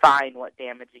define what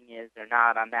damaging is or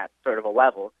not on that sort of a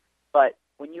level. But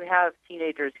when you have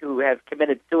teenagers who have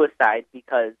committed suicide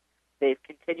because they've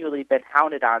continually been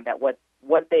hounded on that what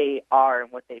they are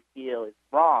and what they feel is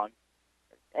wrong,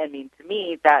 I mean, to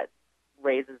me, that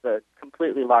raises a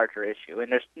completely larger issue. And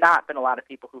there's not been a lot of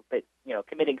people who've been,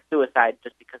 committing suicide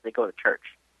just because they go to church.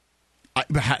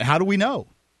 How do we know?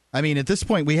 I mean, at this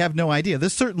point, we have no idea.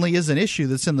 This certainly is an issue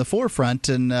that's in the forefront,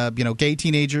 and gay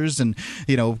teenagers and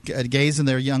gays in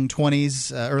their young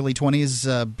 20s, early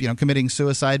 20s, committing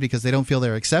suicide because they don't feel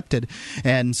they're accepted,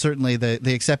 and certainly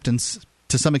the acceptance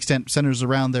to some extent centers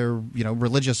around their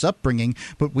religious upbringing,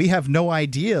 but we have no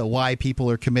idea why people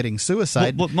are committing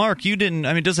suicide. Well, Mark, you didn't.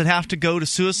 I mean, does it have to go to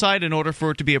suicide in order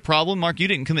for it to be a problem? Mark, you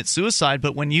didn't commit suicide,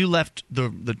 but when you left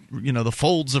the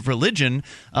folds of religion,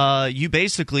 you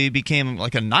basically became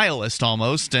like a nihilist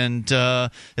almost, and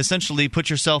essentially put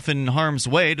yourself in harm's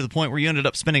way to the point where you ended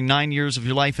up spending 9 years of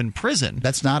your life in prison.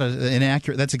 That's not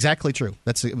inaccurate. That's exactly true.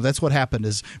 That's what happened.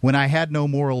 Is when I had no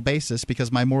moral basis,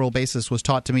 because my moral basis was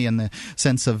taught to me in the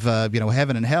sense of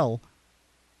heaven and hell.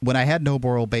 When I had no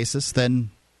moral basis, then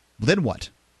what?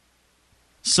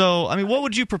 So, I mean, what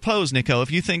would you propose, Nico, if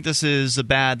you think this is a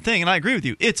bad thing? And I agree with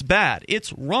you. It's bad.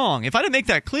 It's wrong. If I didn't make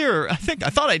that clear, I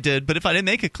thought I did, but if I didn't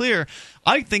make it clear,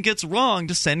 I think it's wrong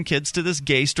to send kids to this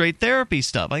gay-straight therapy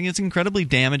stuff. I think it's incredibly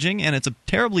damaging, and it's a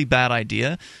terribly bad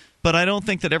idea, but I don't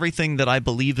think that everything that I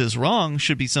believe is wrong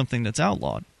should be something that's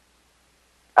outlawed.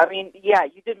 I mean, yeah,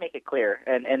 you did make it clear,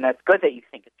 and that's good that you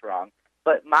think it's wrong.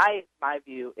 But my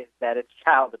view is that it's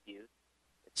child abuse.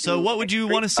 So what would you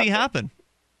want to see happen?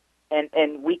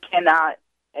 And we cannot,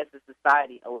 as a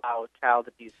society, allow child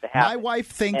abuse to happen. My wife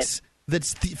thinks that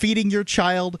feeding your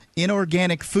child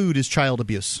inorganic food is child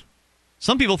abuse.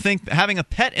 Some people think having a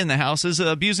pet in the house is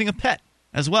abusing a pet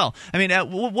as well. I mean,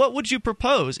 what would you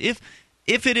propose? If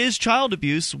it is child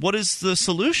abuse, what is the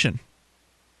solution?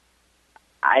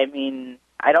 I mean,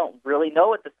 I don't really know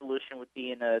what the solution would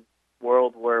be in a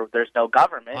world where there's no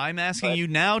government. I'm asking you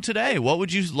now today. What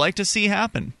would you like to see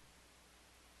happen?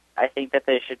 I think that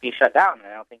they should be shut down.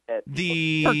 I don't think that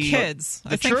for kids.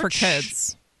 I think for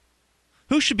kids.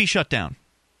 Who should be shut down?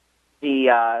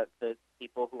 The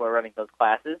people who are running those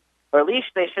classes, or at least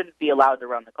they shouldn't be allowed to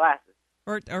run the classes.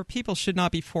 Or people should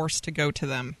not be forced to go to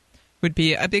them. Would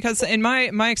be because in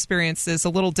my experience is a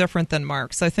little different than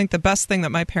Mark's. I think the best thing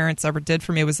that my parents ever did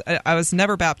for me was I was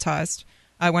never baptized.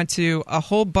 I went to a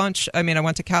whole bunch. I mean, I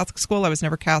went to Catholic school. I was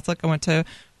never Catholic. I went to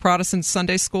Protestant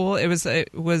Sunday school. It was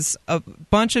a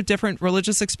bunch of different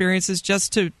religious experiences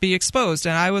just to be exposed,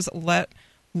 and I was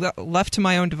left to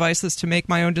my own devices to make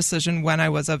my own decision when I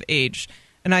was of age.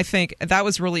 And I think that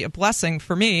was really a blessing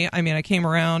for me. I mean, I came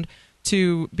around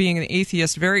to being an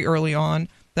atheist very early on,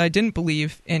 that I didn't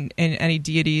believe in any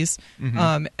deities.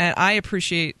 And I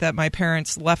appreciate that my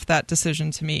parents left that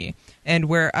decision to me. And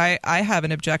where I have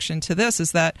an objection to this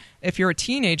is that if you're a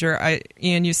teenager,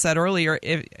 Ian, you said earlier,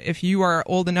 if you are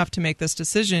old enough to make this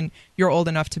decision, you're old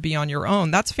enough to be on your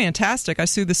own. That's fantastic. I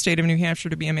sued the state of New Hampshire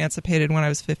to be emancipated when I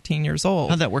was 15 years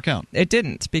old. How'd that work out? It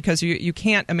didn't, because you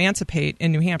can't emancipate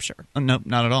in New Hampshire. No,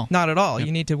 not at all. Not at all. Yep.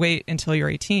 You need to wait until you're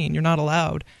 18. You're not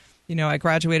allowed. You know, I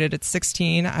graduated at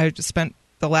 16. I just spent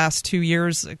the last 2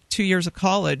 years of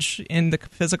college in the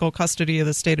physical custody of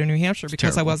the state of New Hampshire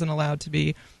because I wasn't allowed to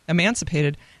be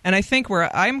emancipated. And I think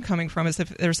where I'm coming from is if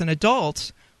there's an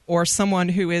adult or someone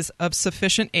who is of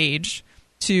sufficient age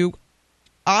to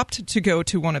opt to go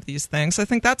to one of these things, I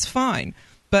think that's fine.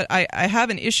 But I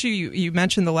have an issue. You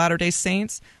mentioned the Latter-day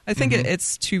Saints. I think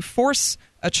it's to force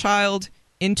a child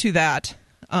into that,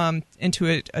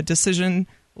 into a decision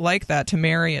like that to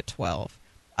marry at 12.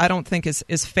 I don't think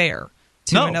is fair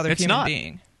to another human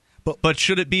being. But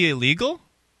should it be illegal?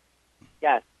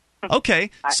 Yes. Okay,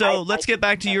 so let's get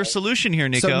back to your solution here,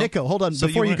 Nico. So, Nico, hold on.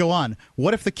 Before you go on,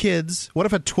 what if a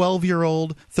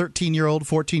 12-year-old, 13-year-old,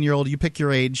 14-year-old, you pick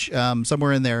your age,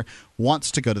 somewhere in there,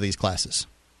 wants to go to these classes?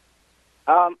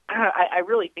 I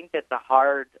really think that's a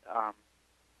hard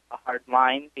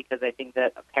line, because I think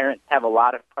that parents have a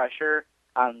lot of pressure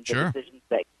on the decisions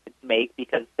that kids make,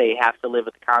 because they have to live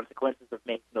with the consequences of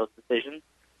making those decisions.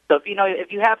 So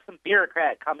if you have some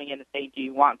bureaucrat coming in and saying, "Do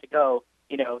you want to go?"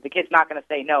 The kid's not going to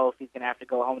say no if he's going to have to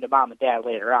go home to mom and dad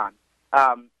later on.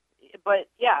 But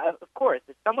yeah, of course,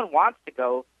 if someone wants to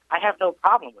go, I have no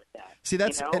problem with that. See,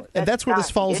 that's where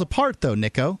this falls apart, though,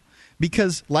 Nico.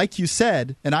 Because, like you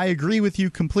said, and I agree with you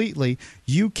completely,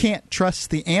 you can't trust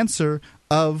the answer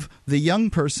of the young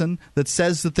person that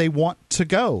says that they want to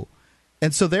go.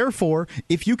 And so, therefore,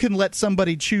 if you can let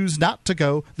somebody choose not to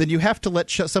go, then you have to let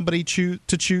somebody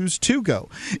choose to go.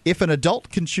 If an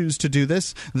adult can choose to do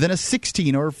this, then a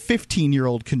 16 or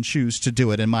 15-year-old can choose to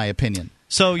do it, in my opinion.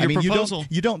 So proposal,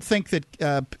 you don't think that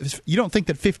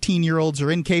 15-year-olds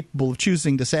are incapable of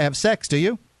choosing to have sex, do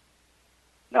you?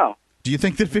 No. Do you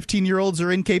think that 15-year-olds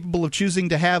are incapable of choosing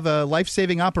to have a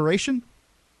life-saving operation?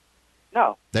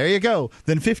 No. There you go.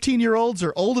 Then 15-year-olds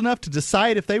are old enough to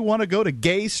decide if they want to go to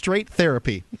gay straight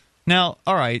therapy. Now,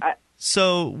 all right.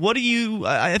 So what do you –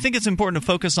 I think it's important to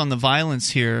focus on the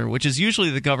violence here, which is usually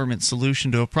the government's solution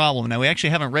to a problem. Now, we actually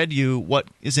haven't read you what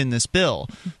is in this bill,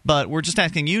 but we're just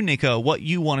asking you, Nico, what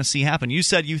you want to see happen. You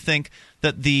said you think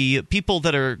that the people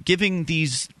that are giving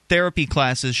these therapy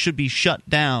classes should be shut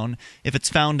down if it's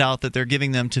found out that they're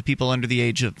giving them to people under the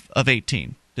age of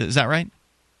 18. Is that right?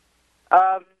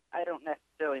 I don't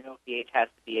necessarily know if the age has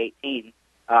to be 18,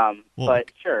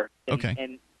 but sure. Okay.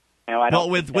 And I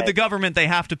don't with the government, they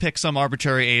have to pick some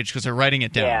arbitrary age because they're writing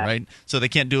it down, right? So they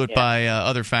can't do it by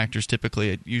other factors. Typically,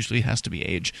 it usually has to be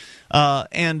age.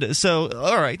 And so,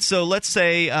 all right. So let's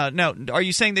say now, are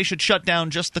you saying they should shut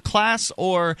down just the class,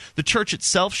 or the church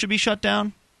itself should be shut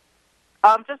down?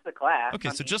 Just the class. Okay,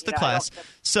 so just the class.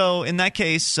 So in that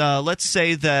case, let's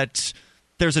say that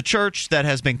there's a church that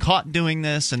has been caught doing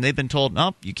this, and they've been told,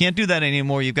 "No, you can't do that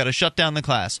anymore. You've got to shut down the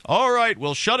class." All right,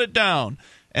 we'll shut it down.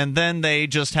 And then they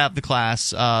just have the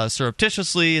class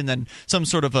surreptitiously, and then some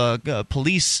sort of a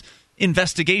police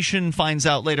investigation finds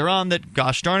out later on that,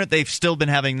 gosh darn it, they've still been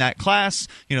having that class.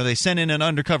 They sent in an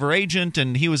undercover agent,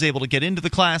 and he was able to get into the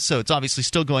class, so it's obviously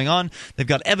still going on. They've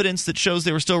got evidence that shows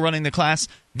they were still running the class.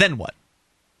 Then what?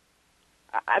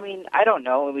 I mean, I don't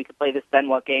know. We could play this then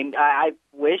what game. I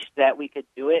wish that we could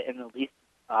do it and at least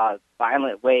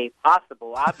violent way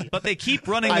possible, obviously. But they keep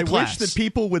running the class. I wish that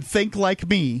people would think like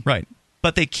me. Right.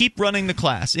 But they keep running the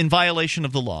class in violation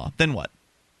of the law. Then what?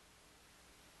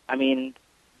 I mean,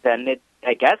 then it,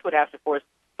 I guess, would have to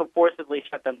forcibly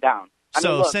shut them down.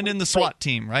 So send in the SWAT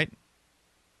team, right?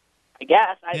 I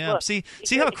guess. Look, see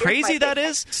how crazy that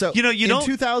is? So you in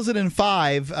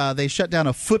 2005, they shut down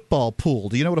a football pool.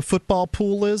 Do you know what a football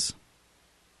pool is?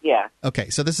 Yeah. Okay,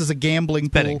 so this is a gambling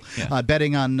pool,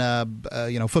 betting on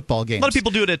football games. A lot of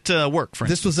people do it at work, for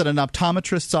instance. This was at an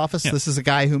optometrist's office. Yeah. This is a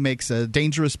guy who makes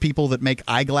dangerous people that make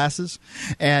eyeglasses.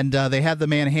 And they had the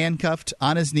man handcuffed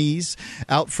on his knees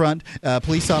out front.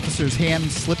 Police officer's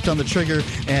hand slipped on the trigger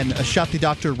and shot the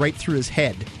doctor right through his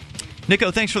head.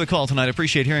 Nico, thanks for the call tonight. I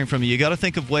appreciate hearing from you. You got to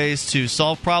think of ways to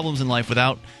solve problems in life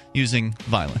without using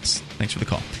violence. Thanks for the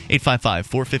call.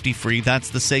 855-450-FREE.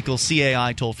 That's the SACL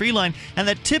CAI toll-free line, and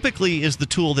that typically is the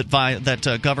tool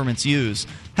that governments use.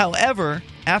 However,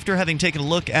 after having taken a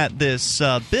look at this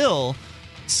bill,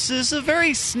 this is a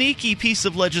very sneaky piece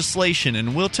of legislation,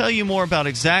 and we'll tell you more about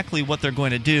exactly what they're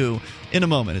going to do in a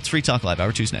moment. It's Free Talk Live.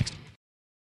 Hour 2's next.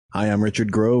 Hi, I'm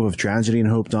Richard Grove of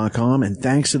TragedyandHope.com, and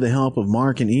thanks to the help of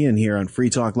Mark and Ian here on Free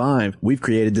Talk Live, we've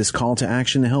created this call to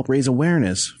action to help raise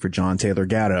awareness for John Taylor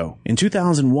Gatto. In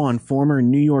 2001, former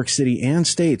New York City and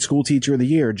State School Teacher of the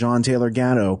Year John Taylor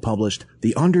Gatto published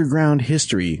The Underground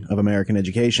History of American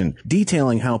Education,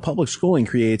 detailing how public schooling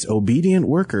creates obedient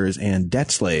workers and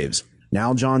debt slaves.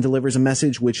 Now John delivers a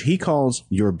message which he calls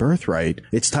Your Birthright.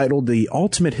 It's titled The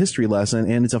Ultimate History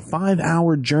Lesson, and it's a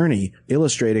 5-hour journey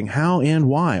illustrating how and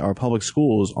why our public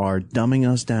schools are dumbing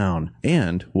us down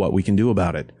and what we can do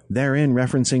about it. Therein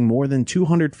referencing more than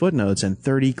 200 footnotes and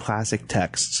 30 classic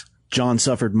texts. John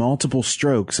suffered multiple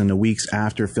strokes in the weeks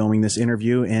after filming this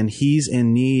interview, and he's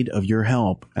in need of your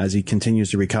help as he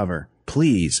continues to recover.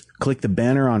 Please click the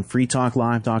banner on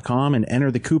freetalklive.com and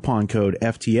enter the coupon code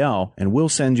FTL, and we'll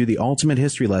send you the Ultimate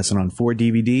History Lesson on 4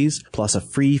 DVDs plus a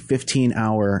free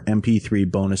 15-hour MP3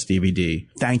 bonus DVD.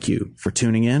 Thank you for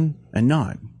tuning in and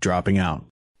not dropping out.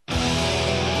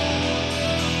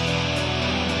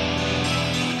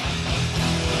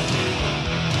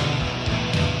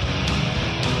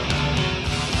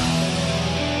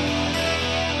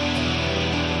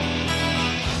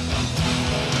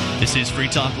 This is Free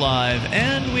Talk Live,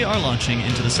 and we are launching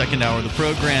into the second hour of the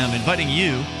program, inviting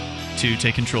you to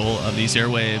take control of these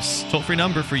airwaves. Toll-free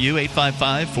number for you,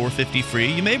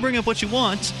 855-450-FREE. You may bring up what you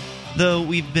want, though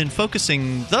we've been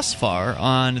focusing thus far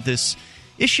on this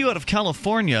issue out of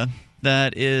California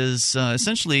that is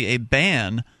essentially a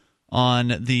ban on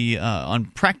the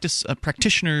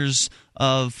practitioners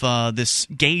of this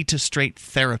gay to straight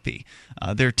therapy.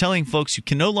 They're telling folks you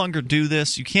can no longer do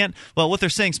this. You can't. Well, what they're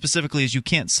saying specifically is you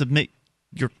can't submit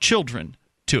your children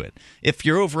to it. If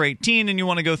you're over 18 and you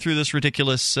want to go through this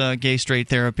ridiculous gay straight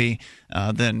therapy,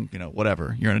 then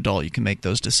whatever. You're an adult. You can make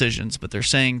those decisions. But they're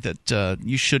saying that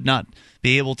you should not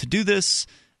be able to do this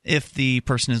if the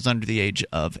person is under the age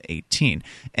of 18.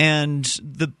 And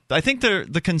I think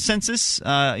the consensus,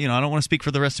 I don't want to speak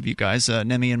for the rest of you guys,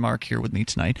 Nemi and Mark here with me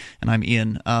tonight, and I'm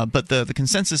Ian, but the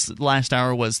consensus last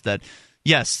hour was that,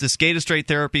 yes, this gay to straight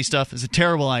therapy stuff is a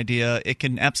terrible idea. It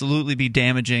can absolutely be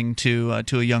damaging to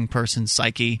a young person's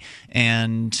psyche,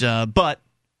 and but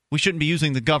we shouldn't be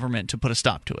using the government to put a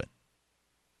stop to it.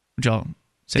 Would y'all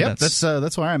say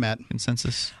that's where I'm at.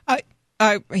 Consensus?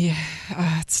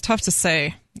 It's tough to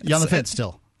say. You're on the fence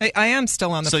still. I am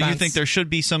still on the fence. So you think there should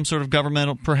be some sort of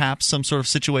governmental, perhaps some sort of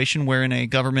situation wherein a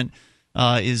government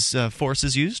force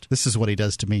is used? This is what he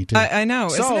does to me, too. I know.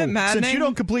 So, isn't it maddening? Since you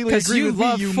don't completely agree with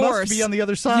me, you must be on the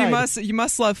other side. You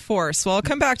must love force. Well, I'll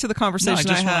come back to the conversation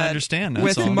I had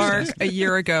with Mark a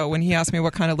year ago when he asked me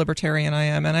what kind of libertarian I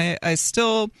am. And I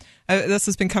still... this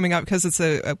has been coming up because it's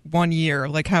a 1 year.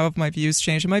 Like, how have my views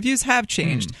changed? And my views have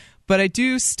changed. But I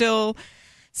do still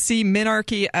see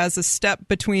minarchy as a step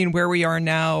between where we are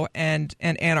now and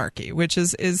anarchy, which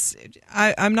is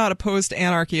I'm not opposed to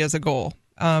anarchy as a goal.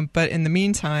 But in the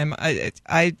meantime,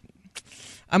 I'm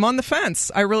on the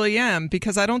fence. I really am,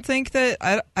 because I don't think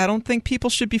people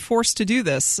should be forced to do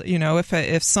this.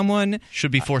 If someone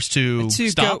should be forced to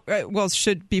stop,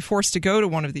 should be forced to go to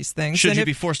one of these things. Should you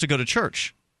be forced to go to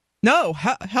church? No,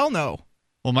 hell no.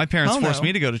 Well, my parents forced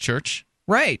me to go to church.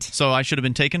 Right. So I should have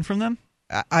been taken from them?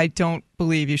 I don't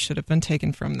believe you should have been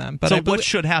taken from them. But so what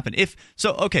should happen?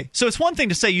 So it's one thing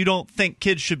to say you don't think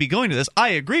kids should be going to this. I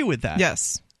agree with that.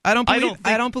 Yes. I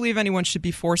don't believe anyone should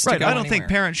be forced to go I don't think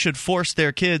parents should force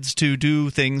their kids to do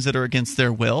things that are against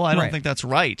their will. I don't think that's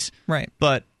right. Right.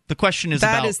 But The question is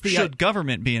should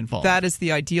government be involved? That is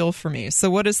the ideal for me. So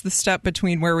what is the step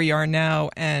between where we are now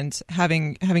and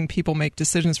having people make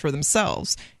decisions for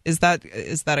themselves? Is that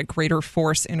a greater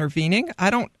force intervening? I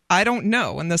don't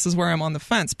know, and this is where I'm on the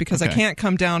fence, because I can't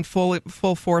come down full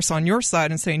force on your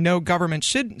side and say no, government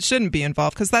shouldn't be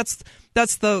involved, because that's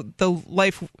the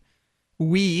life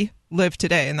we live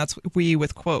today, and that's we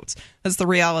with quotes. That's the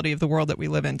reality of the world that we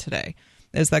live in today,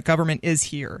 is that government is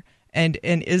here. And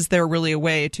is there really a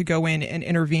way to go in and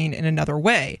intervene in another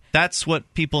way? That's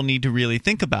what people need to really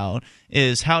think about,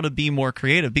 is how to be more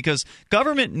creative, because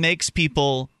government makes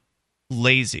people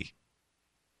lazy.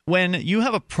 When you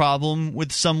have a problem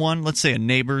with someone, let's say a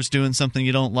neighbor's doing something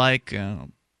you don't like,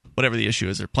 whatever the issue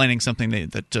is, they're planting something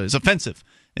that is offensive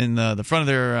in the front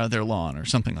of their lawn or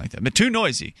something like that, but too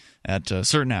noisy at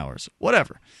certain hours,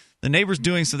 whatever. The neighbor's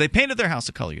doing so, they painted their house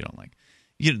a color you don't like.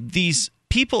 These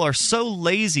people are so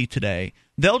lazy today,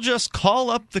 they'll just call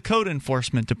up the code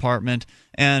enforcement department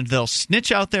and they'll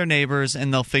snitch out their neighbors,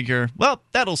 and they'll figure, well,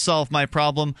 that'll solve my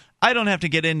problem. I don't have to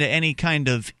get into any kind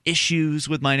of issues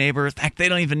with my neighbor. In fact, they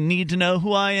don't even need to know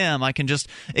who I am. I can just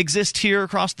exist here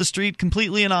across the street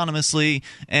completely anonymously,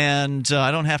 and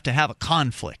I don't have to have a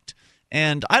conflict.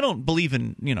 And I don't believe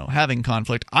in, having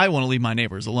conflict. I want to leave my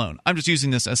neighbors alone. I'm just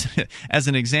using this as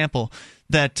an example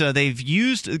that they've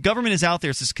used. The government is out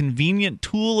there as this convenient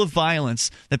tool of violence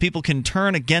that people can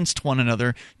turn against one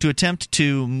another to attempt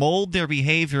to mold their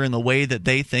behavior in the way that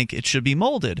they think it should be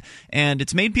molded. And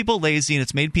it's made people lazy, and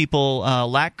it's made people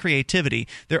lack creativity.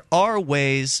 There are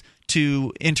ways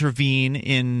to intervene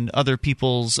in other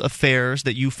people's affairs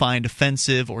that you find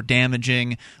offensive or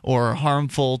damaging or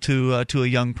harmful to a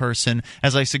young person,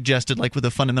 as I suggested, like with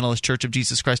the Fundamentalist Church of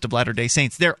Jesus Christ of Latter-day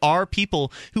Saints. There are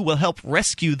people who will help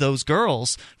rescue those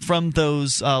girls from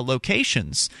those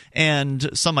locations, and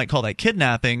some might call that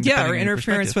kidnapping. Yeah, or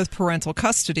interference with parental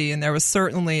custody, and there was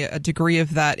certainly a degree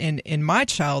of that in my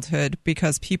childhood,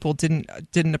 because people didn't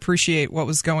appreciate what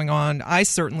was going on. I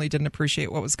certainly didn't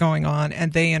appreciate what was going on,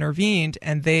 and they intervened.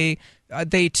 And they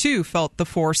too felt the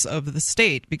force of the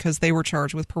state, because they were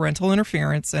charged with parental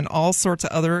interference and all sorts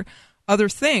of other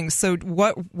things. So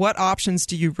what options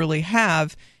do you really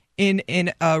have in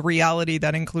a reality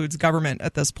that includes government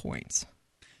at this point?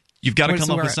 You've got to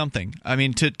come up with something. I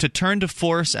mean, to turn to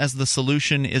force as the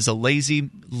solution is a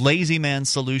lazy man's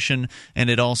solution, and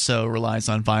it also relies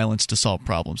on violence to solve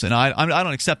problems. And I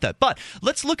don't accept that. But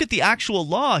let's look at the actual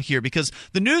law here, because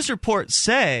the news reports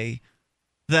say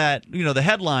that, the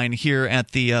headline here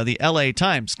at the LA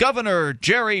Times, Governor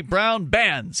Jerry Brown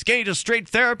bans gay to straight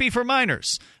therapy for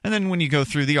minors. And then when you go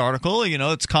through the article,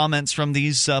 it's comments from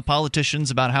these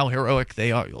politicians about how heroic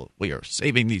they are. We are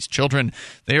saving these children.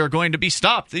 They are going to be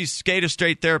stopped, these gay to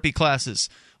straight therapy classes.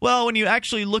 Well, when you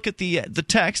actually look at the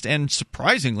text, and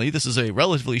surprisingly, this is a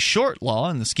relatively short law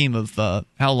in the scheme of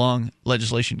how long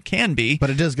legislation can be. But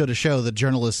it does go to show that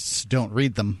journalists don't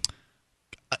read them.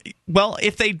 Well,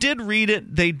 if they did read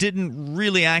it, they didn't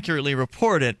really accurately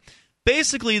report it.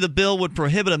 Basically, the bill would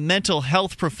prohibit a mental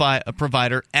health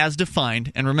provider as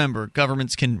defined. And remember,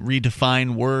 governments can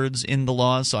redefine words in the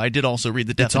laws, so I did also read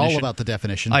the definition. It's all about the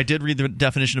definition. I did read the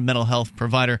definition of mental health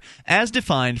provider as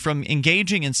defined from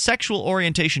engaging in sexual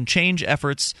orientation change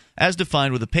efforts as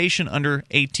defined with a patient under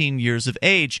 18 years of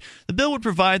age. The bill would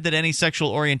provide that any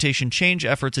sexual orientation change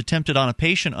efforts attempted on a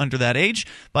patient under that age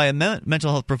by a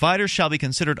mental health provider shall be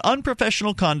considered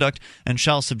unprofessional conduct and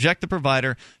shall subject the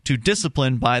provider to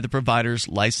discipline by the provider's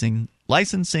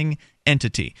licensing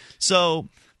entity. So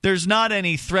there's not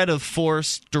any threat of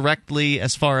force directly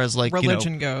as far as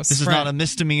religion goes. This is not a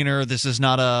misdemeanor. This is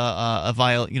not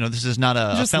this is not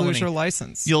a just felony. Lose your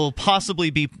license. You'll possibly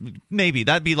be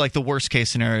that'd be like the worst case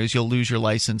scenarios. You'll lose your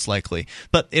license likely,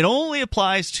 but it only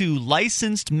applies to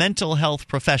licensed mental health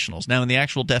professionals. Now, in the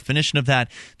actual definition of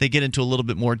that, they get into a little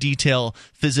bit more detail: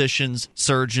 physicians,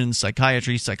 surgeons,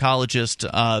 psychiatry, psychologists,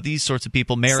 these sorts of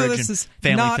people, marriage and family therapists. So this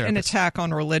is not an attack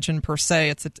on religion per se.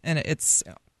 It's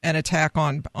an attack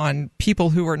on people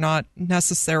who are not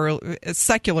necessarily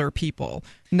secular people,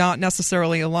 not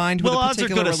necessarily aligned with a particular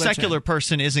religion. Odds are good a secular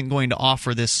person isn't going to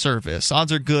offer this service.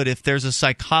 Odds are good if there's a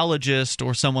psychologist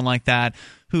or someone like that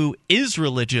who is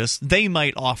religious, they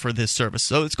might offer this service.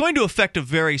 So it's going to affect a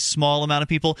very small amount of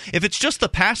people. If it's just the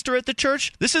pastor at the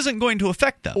church, this isn't going to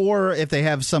affect them. Or if they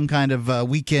have some kind of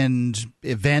weekend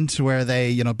event where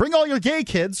they, bring all your gay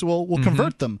kids, we'll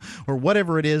convert them, or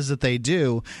whatever it is that they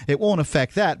do, it won't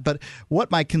affect that. But what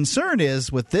my concern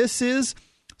is with this is,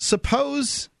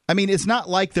 suppose, it's not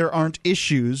like there aren't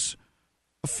issues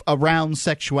around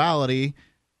sexuality,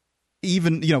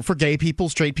 even, for gay people,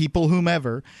 straight people,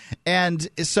 whomever. And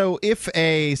so if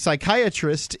a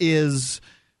psychiatrist is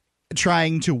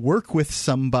trying to work with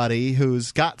somebody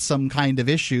who's got some kind of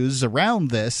issues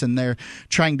around this, and they're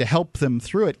trying to help them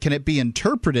through it, can it be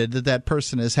interpreted that that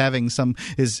person is having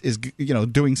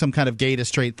doing some kind of gay to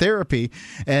straight therapy?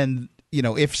 And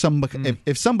if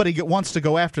somebody wants to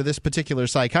go after this particular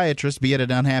psychiatrist, be it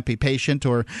an unhappy patient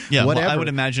or whatever, well, I would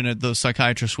imagine that those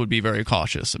psychiatrists would be very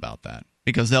cautious about that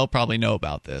because they'll probably know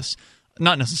about this.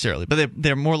 Not necessarily, but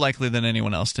they're more likely than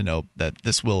anyone else to know that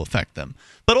this will affect them.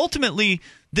 But ultimately,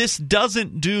 this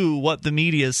doesn't do what the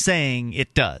media is saying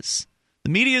it does.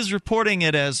 The media is reporting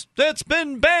it as, it's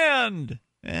been banned!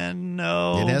 And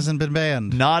no. It hasn't been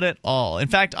banned. Not at all. In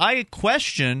fact, I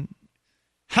question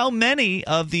how many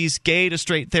of these gay to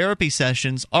straight therapy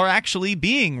sessions are actually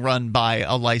being run by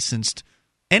a licensed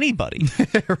anybody.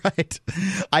 Right.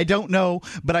 I don't know,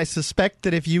 but I suspect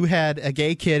that if you had a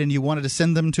gay kid and you wanted to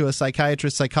send them to a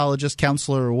psychiatrist, psychologist,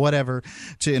 counselor, or whatever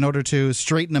in order to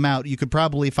straighten them out, you could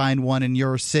probably find one in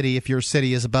your city if your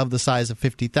city is above the size of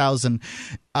 50,000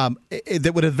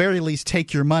 that would at the very least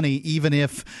take your money, even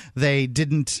if they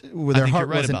didn't, their heart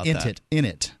wasn't in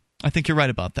it. I think you're right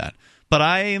about that. But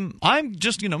I'm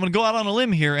just, I'm going to go out on a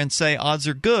limb here and say odds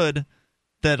are good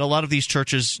that a lot of these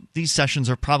churches, these sessions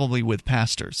are probably with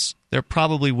pastors. They're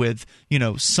probably with,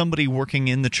 somebody working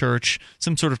in the church,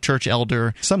 some sort of church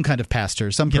elder. Some kind of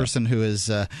pastor, some person who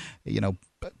is,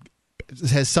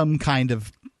 has some kind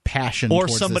of passion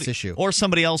towards this issue. Or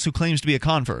somebody else who claims to be a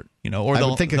convert. Or I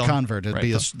would think a convert would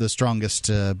be the strongest,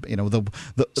 someone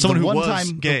who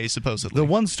was gay, supposedly. The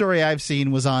one story I've seen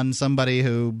was on somebody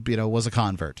who, was a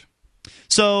convert.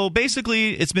 So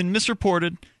basically, it's been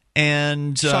misreported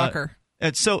and... Shocker.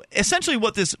 And so essentially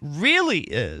what this really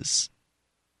is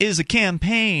a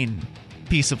campaign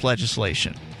piece of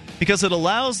legislation because it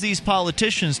allows these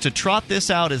politicians to trot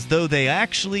this out as though they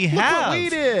actually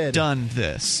have done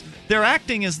this. They're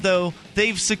acting as though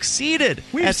they've succeeded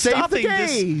at stopping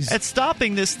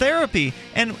this therapy.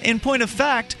 And in point of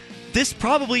fact, this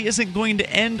probably isn't going to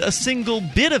end a single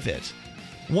bit of it.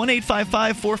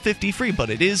 1-855-450-FREE, but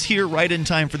it is here right in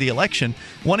time for the election.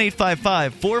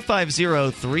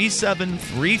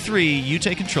 1-855-450-3733. You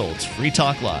take control. It's Free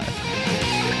Talk Live.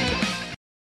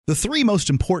 The three most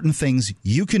important things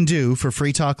you can do for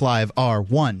Free Talk Live are: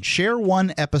 1, share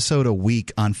one episode a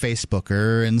week on Facebook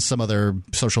or in some other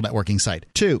social networking site.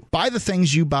 2, buy the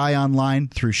things you buy online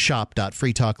through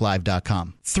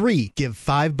shop.freetalklive.com. 3, give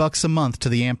 $5 a month to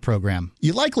the AMP program.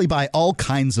 You likely buy all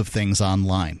kinds of things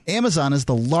online. Amazon is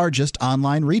the largest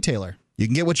online retailer. You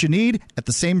can get what you need at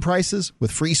the same prices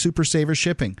with free Super Saver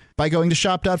shipping by going to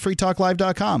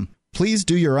shop.freetalklive.com. Please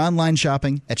do your online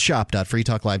shopping at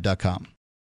shop.freetalklive.com.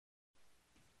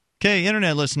 Okay,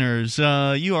 Internet listeners,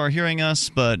 you are hearing us,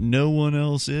 but no one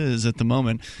else is at the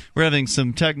moment. We're having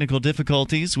some technical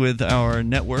difficulties with our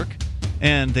network,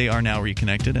 and they are now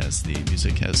reconnected as the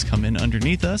music has come in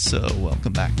underneath us. So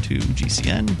welcome back to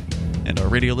GCN and our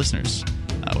radio listeners.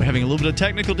 We're having a little bit of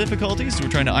technical difficulties. We're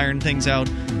trying to iron things out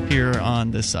here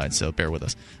on this side, so bear with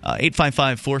us.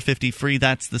 855-450-FREE,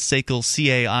 that's the SACL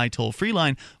CAI toll-free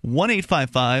line,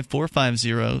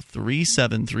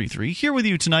 1-855-450-3733. Here with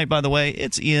you tonight, by the way,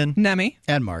 it's Ian. Nemi.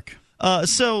 And Mark.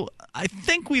 So I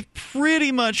think we've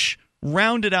pretty much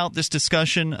rounded out this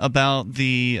discussion about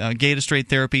the gay to straight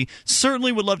therapy.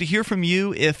 Certainly would love to hear from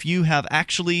you if you have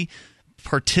actually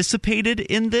participated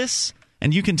in this,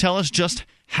 and you can tell us just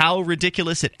how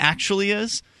ridiculous it actually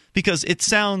is, because it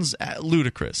sounds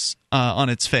ludicrous on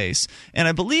its face. And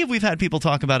I believe we've had people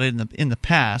talk about it in the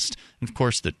past, and of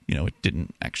course that it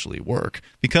didn't actually work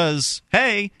because,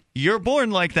 hey, you're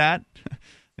born like that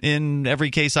in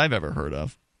every case I've ever heard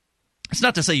of. It's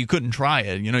not to say you couldn't try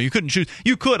it. You couldn't choose.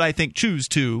 You could, I think, choose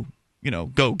to,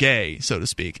 go gay, so to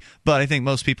speak. But I think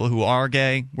most people who are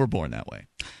gay were born that way.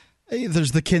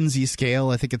 There's the Kinsey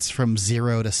scale. I think it's from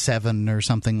 0 to 7 or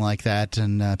something like that,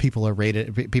 and people are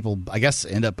rated. People, I guess,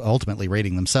 end up ultimately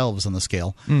rating themselves on the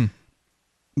scale.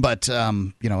 But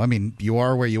you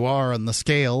are where you are on the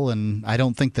scale, and I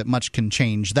don't think that much can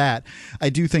change that. I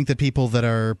do think that people that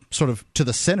are sort of to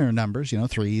the center numbers,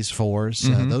 3s,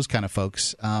 4s, those kind of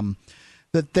folks,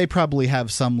 that they probably have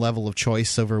some level of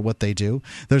choice over what they do.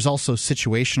 There's also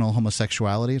situational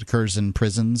homosexuality. It occurs in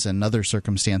prisons and other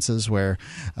circumstances where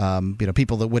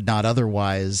people that would not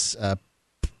otherwise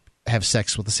have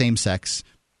sex with the same sex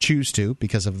choose to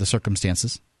because of the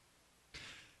circumstances.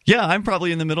 Yeah, I'm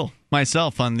probably in the middle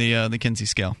myself on the Kinsey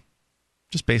scale,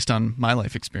 just based on my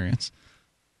life experience.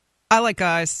 I like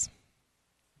guys.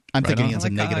 I'm thinking it's a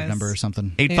negative number or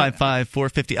something.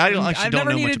 855-450. I don't actually I've don't never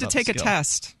know much needed about to take the a scale.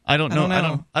 test. I don't know.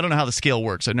 I don't know how the scale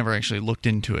works. I've never actually looked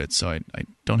into it, so I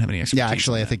don't have any expertise. Yeah,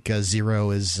 actually, I think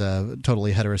 0 is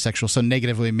totally heterosexual. So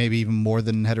negatively, maybe even more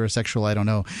than heterosexual. I don't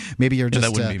know. Maybe you're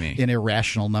just an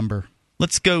irrational number.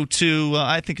 Let's go to,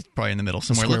 I think it's probably in the middle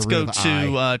somewhere. Let's go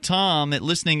to Tom,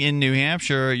 listening in New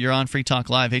Hampshire. You're on Free Talk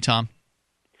Live. Hey, Tom.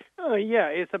 Yeah,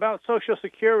 it's about Social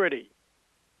Security.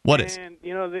 What is? And,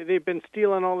 they've been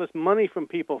stealing all this money from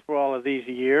people for all of these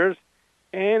years.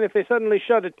 And if they suddenly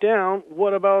shut it down,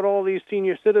 what about all these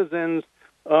senior citizens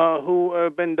who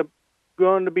have been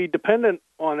going to be dependent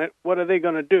on it? What are they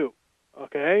going to do?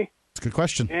 Okay? That's a good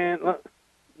question. And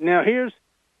now here's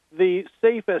the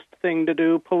safest thing to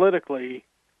do politically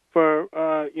for,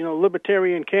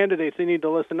 libertarian candidates. They need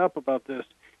to listen up about this.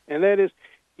 And that is,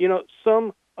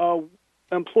 some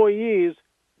employees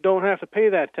don't have to pay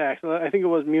that tax. I think it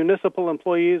was municipal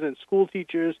employees and school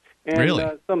teachers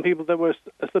and some people that were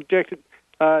subjected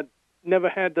never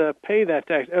had to pay that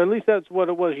tax. Or at least that's what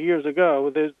it was years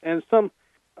ago. And some,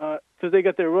 because they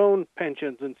got their own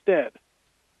pensions instead.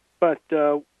 But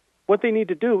what they need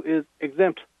to do is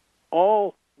exempt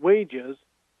all wages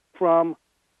from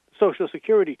Social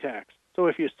Security tax. So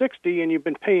if you're 60 and you've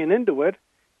been paying into it,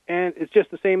 and it's just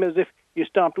the same as if you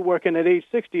stopped working at age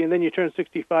 60 and then you turn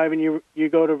 65 and you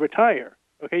go to retire.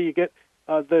 Okay, you get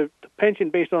the pension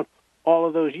based on all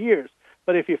of those years.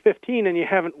 But if you're 15 and you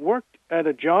haven't worked at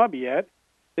a job yet,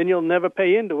 then you'll never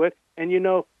pay into it, and you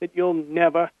know that you'll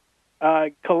never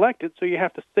collect it, so you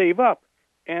have to save up.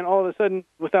 And all of a sudden,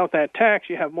 without that tax,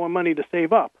 you have more money to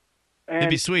save up. And it'd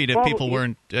be sweet if people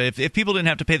weren't. If people didn't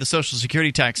have to pay the Social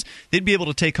Security tax, they'd be able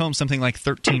to take home something like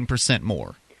 13%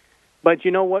 more. But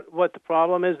you know what the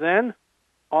problem is then?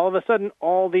 All of a sudden,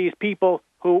 all these people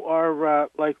who are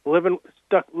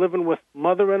stuck living with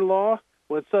mother-in-law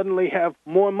would suddenly have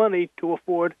more money to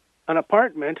afford an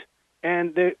apartment,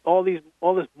 and all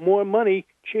this more money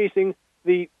chasing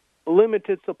the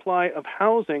limited supply of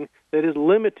housing that is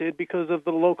limited because of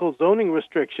the local zoning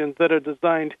restrictions that are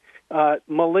designed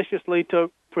maliciously to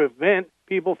prevent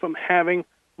people from having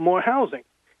more housing.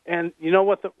 And you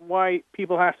know why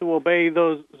people have to obey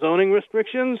those zoning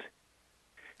restrictions?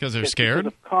 Because they're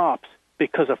scared?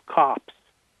 Because of cops.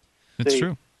 It's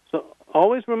true. So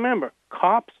always remember,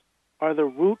 cops are the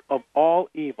root of all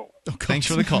evil. Thanks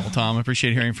for the call, Tom. I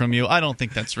appreciate hearing from you. I don't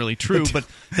think that's really true, but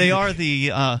they are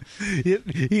the...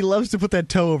 He loves to put that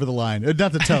toe over the line.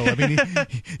 Not the toe. I mean,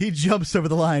 he jumps over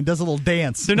the line, does a little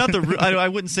dance. They're not the... I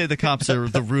wouldn't say the cops are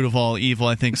the root of all evil.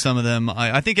 I think some of them...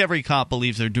 I think every cop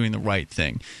believes they're doing the right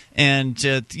thing. And,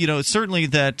 certainly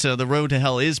that the road to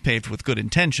hell is paved with good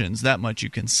intentions. That much you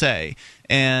can say.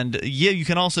 And, you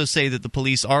can also say that the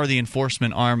police are the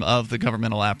enforcement arm of the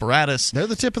governmental apparatus. They're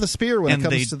the tip of the spear when it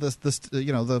comes to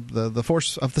the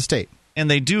force of the state. And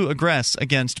they do aggress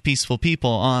against peaceful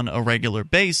people on a regular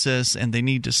basis, and they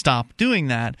need to stop doing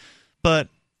that. But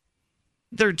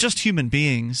they're just human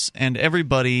beings, and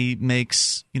everybody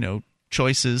makes,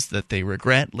 choices that they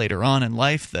regret later on in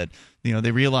life that,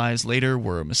 they realize later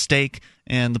were a mistake.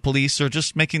 And the police are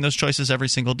just making those choices every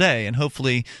single day. And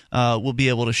hopefully we'll be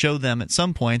able to show them at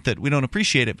some point that we don't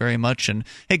appreciate it very much. And,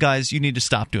 hey, guys, you need to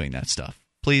stop doing that stuff.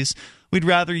 Please. We'd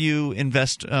rather you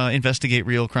investigate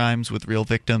real crimes with real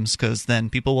victims, because then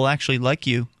people will actually like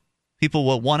you. People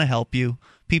will want to help you.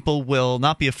 People will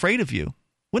not be afraid of you.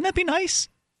 Wouldn't that be nice?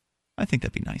 I think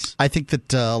that'd be nice. I think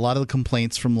that a lot of the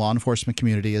complaints from law enforcement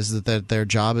community is that their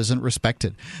job isn't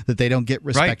respected, that they don't get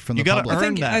respect from the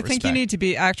public. I think you need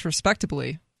to act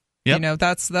respectably. Yep.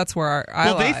 That's where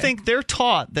I lie. They think they're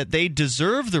taught that they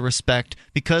deserve the respect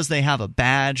because they have a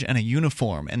badge and a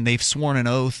uniform, and they've sworn an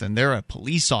oath, and they're a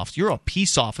police officer. You're a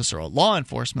peace officer, a law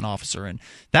enforcement officer, and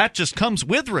that just comes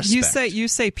with respect. You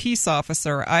say peace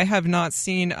officer. I have not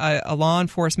seen a law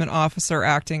enforcement officer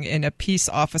acting in a peace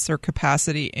officer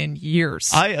capacity in years.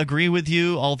 I agree with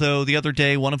you, although the other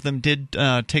day one of them did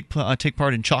take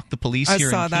part in Chalk the Police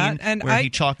here in Keene, where he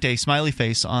chalked a smiley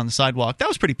face on the sidewalk. That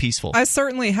was pretty peaceful. I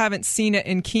certainly haven't seen it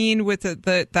in Keene with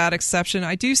that exception.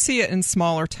 I do see it in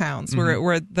smaller towns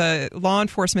where the law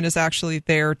enforcement is actually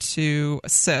there to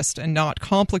assist and not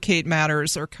complicate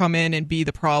matters or come in and be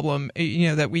the problem.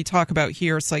 That we talk about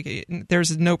here. It's like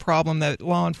there's no problem that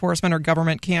law enforcement or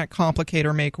government can't complicate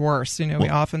or make worse. We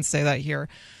often say that here,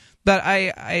 but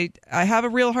I have a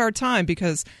real hard time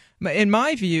because, in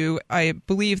my view, I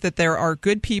believe that there are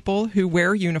good people who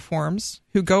wear uniforms,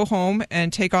 who go home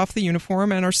and take off the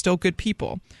uniform and are still good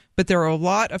people. But there are a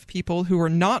lot of people who are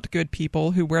not good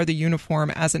people who wear the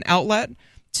uniform as an outlet.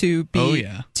 to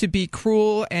be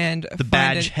cruel and the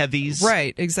badge heavies.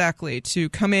 Right, exactly. To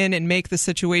come in and make the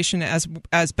situation as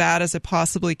bad as it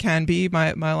possibly can be.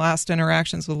 My last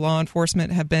interactions with law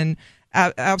enforcement have been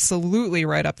absolutely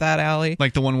right up that alley.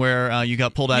 Like the one where you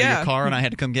got pulled out of your car and I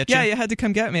had to come get you? Yeah, you had to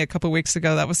come get me a couple of weeks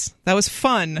ago. That was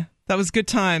fun. That was good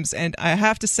times. And I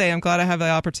have to say, I'm glad I have the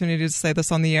opportunity to say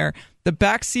this on the air. The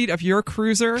backseat of your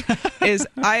cruiser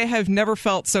I have never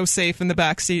felt so safe in the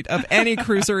backseat of any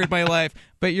cruiser in my life.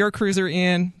 But your cruiser,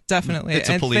 Ian, definitely.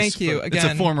 Thank you again.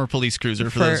 It's a former police cruiser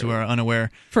for those who are unaware.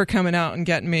 For coming out and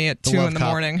getting me at 2 in the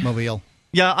morning. Mobile.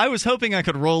 Yeah, I was hoping I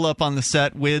could roll up on the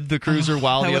set with the cruiser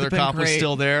while the other cop was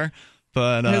still there.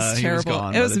 But it was terrible. He was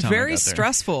gone. It was very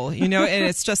stressful, and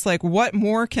it's just like, what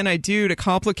more can I do to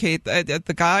complicate?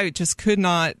 The guy just could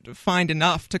not find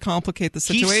enough to complicate the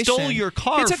situation. He stole your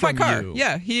car He took from my car. you.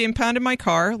 Yeah, he impounded my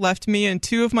car, left me and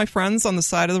 2 of my friends on the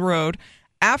side of the road.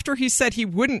 After he said he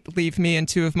wouldn't leave me and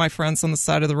 2 of my friends on the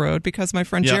side of the road because my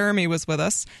friend Jeremy was with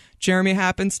us. Jeremy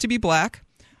happens to be black.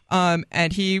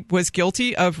 And he was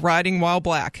guilty of riding while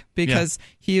black because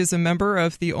he is a member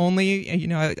of the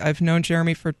only, I've known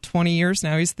Jeremy for 20 years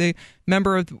now. He's the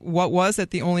member of what was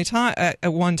at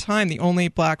one time the only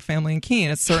black family in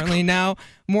Keene. It's certainly now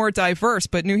more diverse,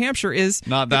 but New Hampshire is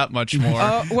not that much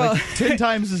more. Well, 10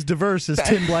 times as diverse as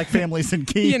 10 black families in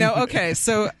Keene. Okay,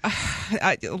 so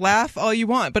laugh all you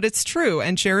want, but it's true.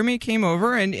 And Jeremy came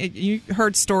over, and you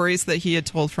heard stories that he had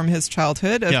told from his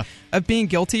childhood of being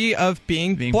guilty of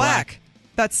being black.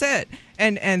 That's it.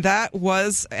 And that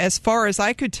was, as far as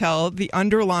I could tell, the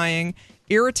underlying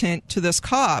irritant to this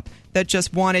cop that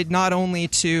just wanted not only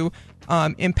to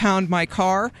impound my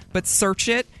car, but search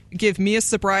it, give me a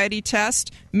sobriety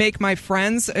test, make my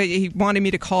friends. He wanted me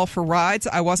to call for rides.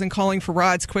 I wasn't calling for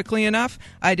rides quickly enough.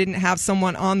 I didn't have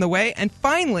someone on the way. And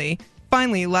finally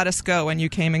let us go, and you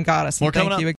came and got us. More coming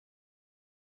thank you up.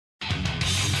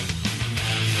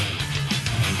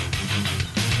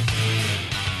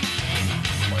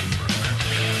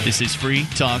 This is Free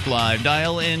Talk Live.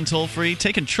 Dial in toll-free.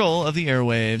 Take control of the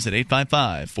airwaves at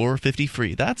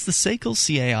 855-450-FREE. That's the SACL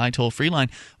CAI toll-free line,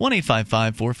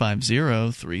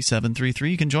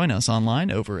 1-855-450-3733. You can join us online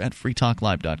over at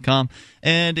freetalklive.com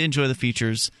and enjoy the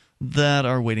features that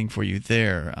are waiting for you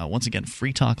there. Once again,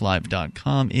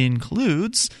 freetalklive.com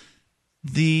includes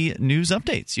the news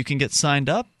updates. You can get signed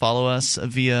up, follow us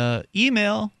via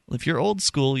email. If you're old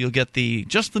school, you'll get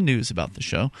just the news about the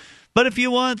show. But if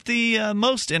you want the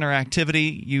most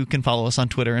interactivity, you can follow us on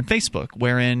Twitter and Facebook,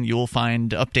 wherein you'll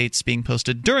find updates being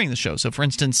posted during the show. So, for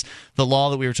instance, the law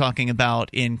that we were talking about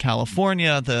in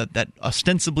California that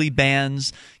ostensibly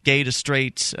bans gay to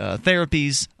straight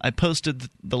therapies, I posted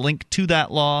the link to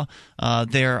that law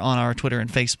there on our Twitter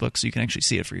and Facebook, so you can actually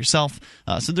see it for yourself.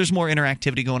 So there's more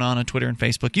interactivity going on Twitter and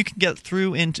Facebook. You can get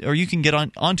through you can get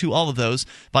onto all of those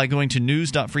by going to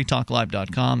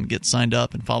news.freetalklive.com, get signed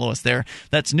up, and follow us there.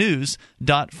 That's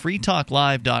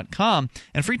news.freetalklive.com.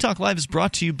 And Free Talk Live is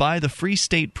brought to you by the Free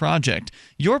State Project.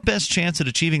 Your best chance at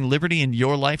achieving liberty in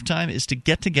your lifetime is to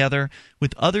get together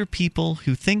with other people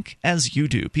who think as you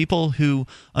do, people who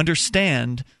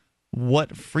understand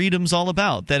what freedom's all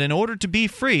about, that in order to be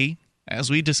free,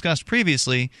 as we discussed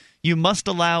previously, you must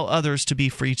allow others to be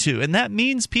free too. And that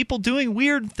means people doing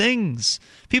weird things,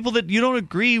 people that you don't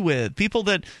agree with, people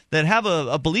that have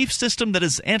a belief system that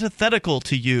is antithetical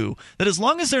to you, that as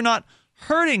long as they're not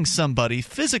hurting somebody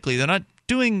physically, they're not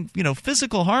doing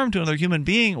physical harm to another human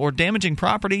being or damaging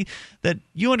property, that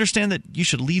you understand that you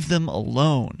should leave them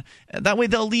alone. That way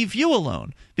they'll leave you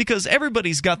alone, because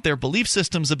everybody's got their belief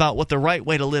systems about what the right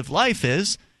way to live life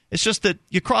is. It's just that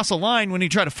you cross a line when you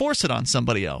try to force it on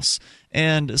somebody else.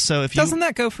 And so if Doesn't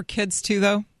that go for kids too,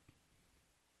 though?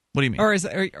 What do you mean? Or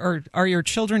are your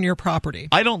children your property?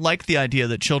 I don't like the idea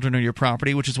that children are your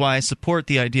property, which is why I support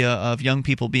the idea of young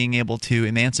people being able to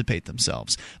emancipate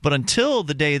themselves. But until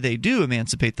the day they do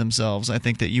emancipate themselves, I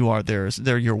think that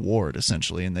they're your ward,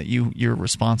 essentially, and that you're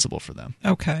responsible for them.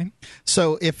 Okay.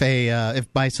 So if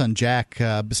my son Jack,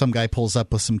 some guy pulls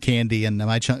up with some candy, and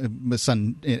my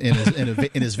son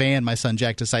in his van, my son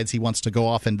Jack decides he wants to go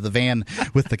off into the van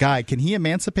with the guy, can he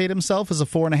emancipate himself as a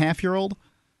 4.5-year-old?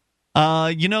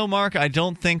 Mark, I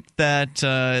don't think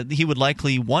that he would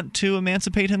likely want to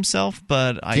emancipate himself,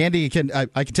 but I can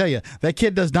tell you, that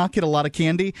kid does not get a lot of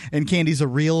candy, and candy's a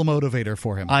real motivator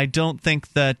for him. I don't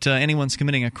think that anyone's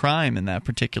committing a crime in that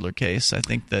particular case. I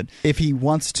think that if he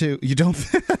wants to, you don't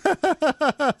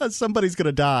somebody's going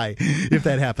to die if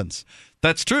that happens.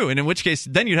 That's true, and in which case,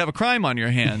 then you'd have a crime on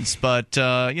your hands. But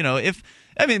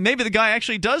maybe the guy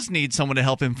actually does need someone to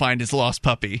help him find his lost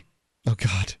puppy. Oh,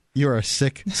 God. You're a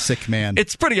sick, sick man.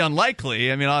 It's pretty unlikely.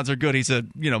 I mean, odds are good he's a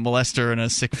molester and a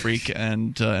sick freak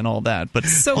and all that. But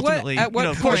so ultimately,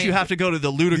 of course, you have to go to the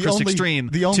ludicrous extreme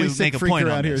the only to sick make a freak point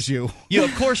around on here this. is you.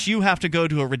 Of course, you have to go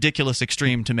to a ridiculous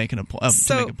extreme to make to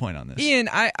make a point on this. Ian,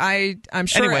 I'm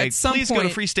sure anyway, at some please point, go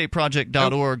to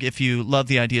freestateproject.org if you love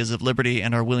the ideas of liberty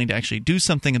and are willing to actually do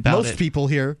something about it. Most people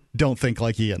here don't think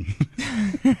like Ian.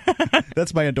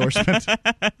 That's my endorsement.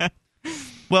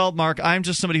 Well, Mark, I'm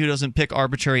just somebody who doesn't pick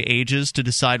arbitrary ages to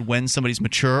decide when somebody's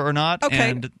mature or not. Okay.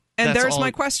 And there's my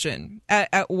question.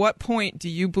 At what point do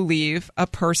you believe a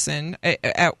person,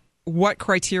 at what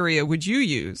criteria would you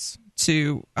use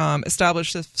to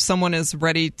establish if someone is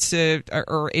ready to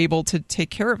or able to take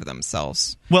care of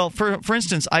themselves? Well, for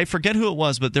instance, I forget who it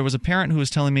was, but there was a parent who was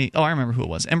telling me, I remember who it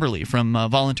was, Emberly from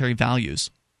Voluntary Values.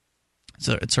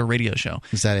 So it's her radio show.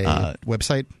 Is that a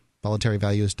website?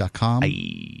 voluntaryvalues.com?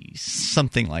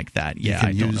 Something like that. Yeah,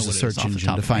 you can use the search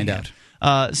engine to find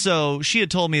out. So she had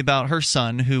told me about her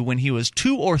son who, when he was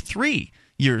 2 or 3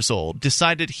 years old,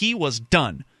 decided he was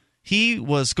done. He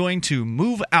was going to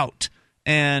move out.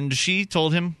 And she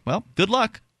told him, well, good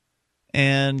luck,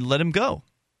 and let him go.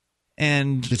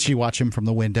 And did she watch him from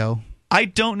the window? I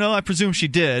don't know. I presume she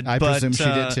did. I presume she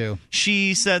did too.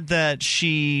 She said that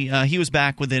he was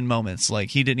back within moments. Like,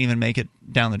 he didn't even make it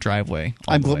down the driveway.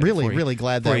 I'm really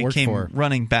glad that worked came for her.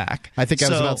 Running back. I think I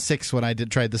was about 6 when I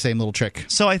tried the same little trick.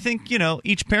 So I think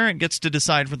each parent gets to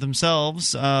decide for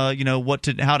themselves, how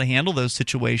to handle those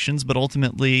situations. But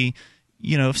ultimately,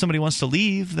 if somebody wants to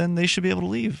leave, then they should be able to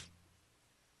leave.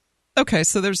 Okay,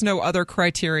 so there's no other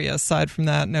criteria aside from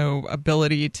that. No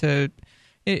ability to.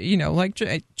 Like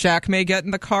Jack may get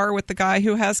in the car with the guy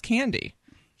who has candy.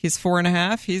 He's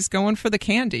 4.5. He's going for the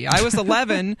candy. I was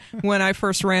 11 when I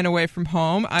first ran away from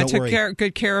home. I took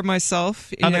good care of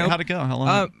myself. How'd it go? How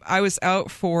long? I was out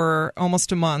for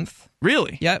almost a month.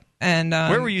 Really? Yep. And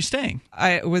where were you staying?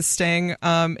 I was staying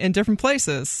in different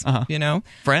places.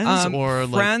 Friends or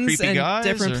friends creepy and guys?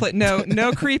 Different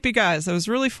no creepy guys. I was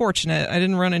really fortunate. I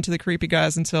didn't run into the creepy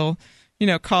guys until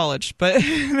college, but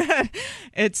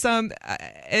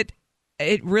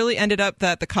it really ended up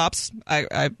that the cops.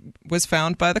 I was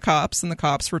found by the cops, and the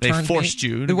cops returned me. They forced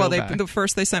you to go back.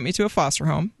 First they sent me to a foster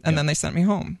home, and then they sent me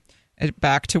home,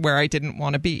 back to where I didn't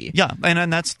want to be. Yeah,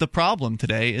 and that's the problem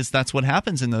today. Is that's what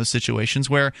happens in those situations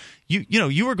where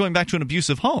you were going back to an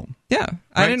abusive home. Yeah, right?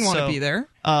 I didn't want to be there.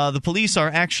 The police are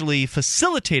actually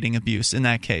facilitating abuse in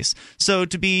that case. So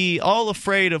to be all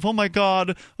afraid of, oh my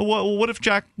God, what if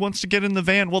Jack wants to get in the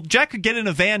van? Well, Jack could get in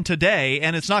a van today,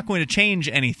 and it's not going to change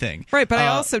anything. Right, but I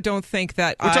also don't think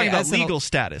that we're talking about legal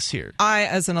status here. I,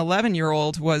 as an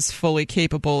 11-year-old, was fully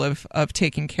capable of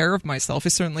taking care of myself. I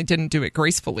certainly didn't do it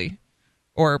gracefully.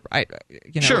 Or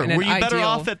sure. Were you better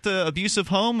off at the abusive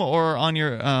home or on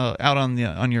your out on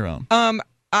your own?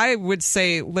 I would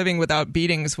say living without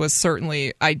beatings was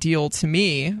certainly ideal to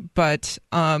me, but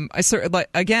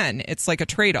again, it's like a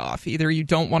trade-off. Either you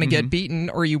don't want to get beaten,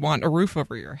 or you want a roof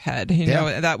over your head.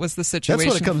 That was the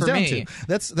situation. That's what it comes down to.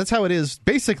 That's how it is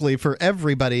basically for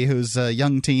everybody who's a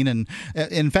young teen, and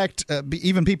in fact,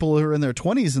 even people who are in their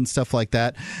 20s and stuff like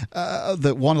that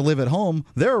that want to live at home.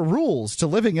 There are rules to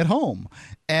living at home,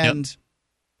 and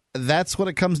that's what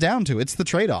it comes down to. It's the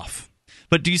trade-off.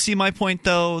 But do you see my point,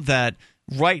 though, that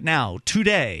right now,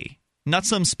 today, not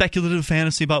some speculative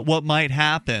fantasy about what might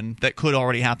happen that could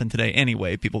already happen today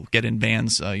anyway. People get in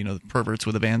vans, the perverts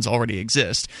with the vans already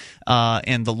exist,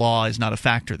 and the law is not a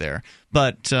factor there.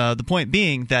 But the point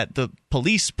being that the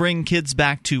police bring kids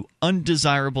back to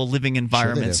undesirable living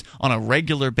environments on a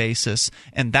regular basis,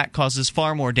 and that causes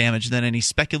far more damage than any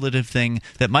speculative thing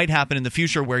that might happen in the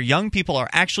future where young people are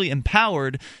actually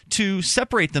empowered to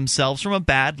separate themselves from a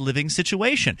bad living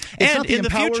situation. It's not the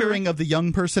empowering of the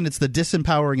young person, it's the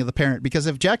disempowering of the parent, because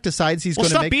if Jack decides he's going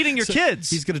to stop beating your kids.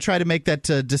 He's going to try to make that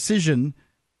decision.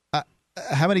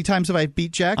 How many times have I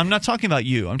beat Jack? I'm not talking about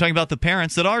you. I'm talking about the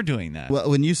parents that are doing that. Well,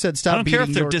 when you said stop beating your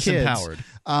kids, I don't care if they're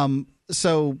disempowered.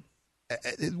 So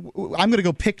I'm going to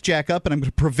go pick Jack up, and I'm going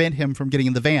to prevent him from getting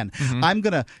in the van. Mm-hmm. I'm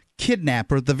going to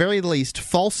kidnap, or at the very least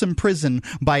false imprison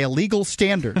by a legal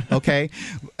standard, okay?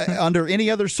 Under any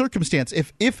other circumstance.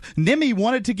 If Nimmy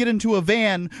wanted to get into a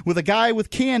van with a guy with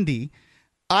candy,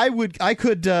 I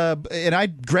could, and I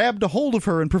grabbed a hold of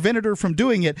her and prevented her from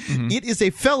doing it. Mm-hmm. It is a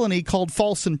felony called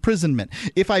false imprisonment.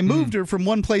 If I moved her from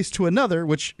one place to another,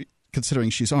 which, considering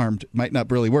she's armed, might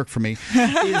not really work for me.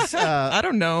 Is I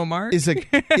don't know, Mark. Is a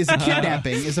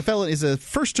kidnapping is a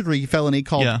first degree felony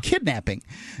called kidnapping.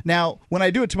 Now, when I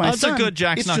do it to my son, odds are good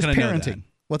Jack's it's not just going to know parenting. that.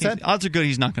 What's that? Odds are good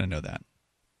he's not going to know that.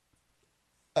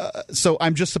 So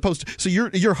I'm just supposed to. So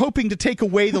you're hoping to take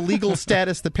away the legal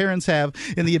status that parents have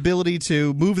in the ability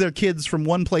to move their kids from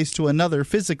one place to another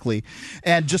physically,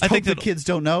 and just hope the kids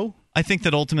don't know. I think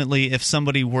that ultimately, if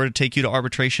somebody were to take you to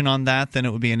arbitration on that, then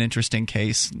it would be an interesting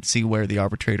case and see where the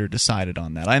arbitrator decided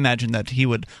on that. I imagine that he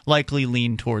would likely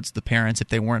lean towards the parents if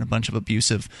they weren't a bunch of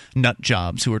abusive nut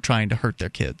jobs who were trying to hurt their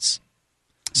kids.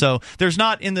 So there's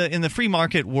not in the free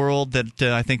market world that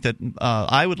I think that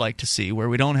I would like to see, where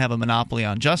we don't have a monopoly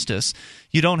on justice.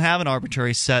 You don't have an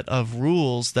arbitrary set of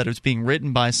rules that is being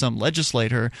written by some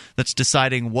legislator that's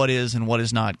deciding what is and what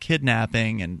is not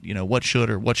kidnapping, and what should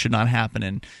or what should not happen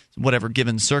in whatever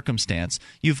given circumstance.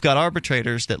 You've got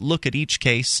arbitrators that look at each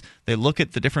case, they look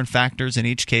at the different factors in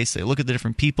each case, they look at the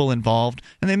different people involved,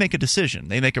 and they make a decision.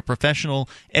 They make a professional,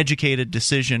 educated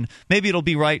decision. Maybe it'll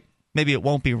be right, maybe it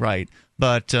won't be right,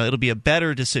 but it'll be a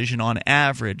better decision on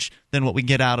average than what we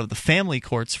get out of the family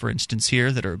courts, for instance,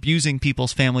 here, that are abusing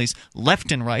people's families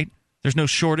left and right. There's no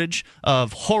shortage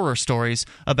of horror stories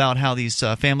about how these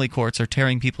family courts are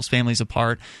tearing people's families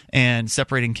apart and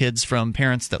separating kids from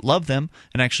parents that love them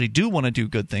and actually do want to do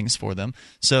good things for them.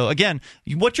 So again,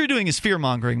 what you're doing is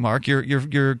fear-mongering, Mark.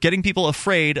 You're getting people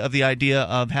afraid of the idea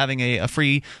of having a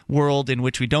free world in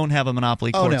which we don't have a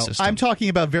monopoly court system. I'm talking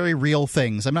about very real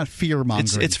things. I'm not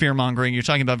fear-mongering. It's fear-mongering. You're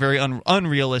talking about very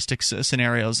unrealistic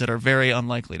scenarios that are very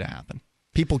unlikely to happen.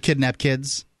 People kidnap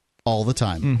kids all the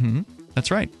time. Mm-hmm. That's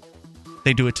right.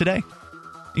 They do it today.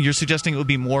 You're suggesting it would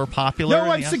be more popular?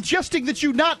 No, I'm suggesting that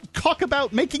you not talk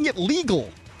about making it legal.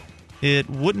 It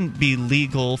wouldn't be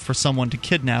legal for someone to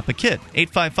kidnap a kid.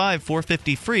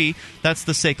 855-450-FREE, that's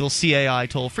the SACL CAI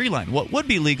toll-free line. What would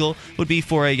be legal would be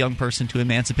for a young person to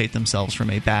emancipate themselves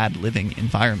from a bad living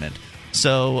environment.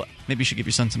 So maybe you should give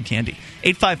your son some candy.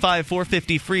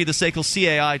 855-450-FREE, the SACL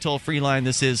CAI toll-free line.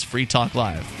 This is Free Talk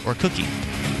Live, or Cookie.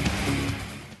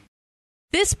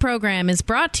 This program is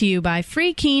brought to you by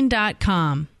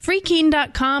FreeKeene.com.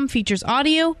 FreeKeene.com features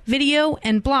audio, video,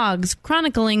 and blogs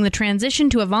chronicling the transition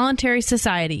to a voluntary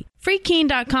society.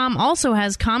 FreeKeene.com also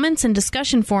has comments and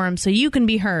discussion forums so you can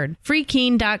be heard.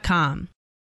 FreeKeene.com.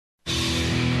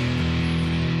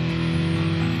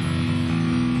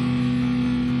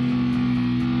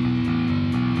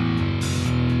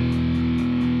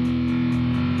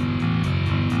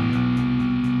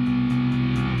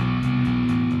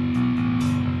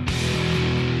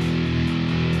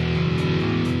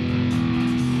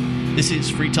 This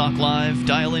is Free Talk Live.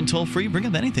 Dial in toll-free. Bring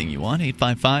up anything you want.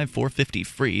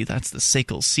 855-450-FREE. That's the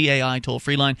SACL CAI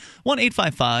toll-free line.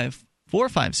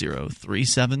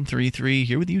 1-855-450-3733.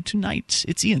 Here with you tonight,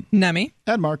 it's Ian. Nemi.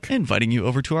 And Mark. Inviting you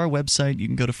over to our website. You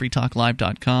can go to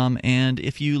freetalklive.com. And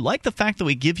if you like the fact that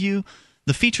we give you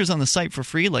the features on the site for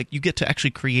free, like you get to actually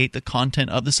create the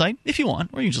content of the site if you want,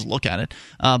 or you just look at it.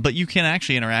 But you can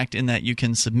actually interact in that you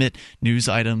can submit news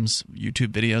items, YouTube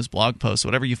videos, blog posts,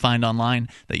 whatever you find online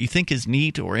that you think is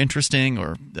neat or interesting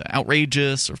or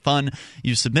outrageous or fun.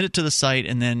 You submit it to the site,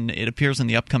 and then it appears on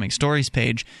the upcoming stories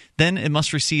page. Then it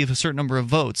must receive a certain number of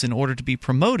votes in order to be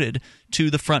promoted to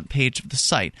the front page of the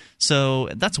site. So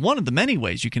that's one of the many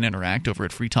ways you can interact over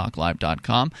at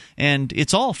freetalklive.com, and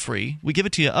it's all free. We give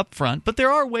it to you up front, but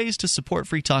there are ways to support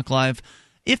Free Talk Live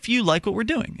if you like what we're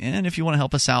doing, and if you want to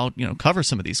help us out, cover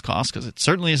some of these costs, because it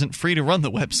certainly isn't free to run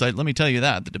the website. Let me tell you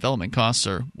that. The development costs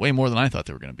are way more than I thought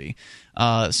they were going to be.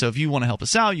 So if you want to help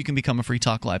us out, you can become a Free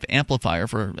Talk Live amplifier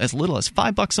for as little as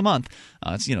 $5 a month.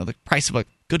 It's the price of a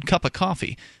good cup of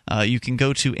coffee. You can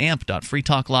go to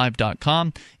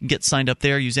amp.freetalklive.com and get signed up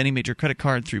there. Use any major credit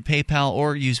card through PayPal,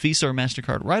 or use Visa or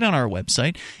MasterCard right on our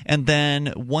website. And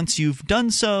then once you've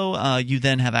done so, you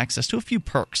then have access to a few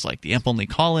perks, like the AMP-only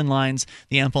call-in lines,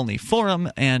 the AMP-only forum,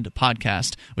 and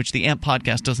podcast, which the AMP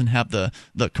podcast doesn't have the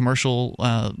commercial,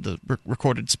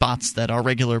 recorded spots that our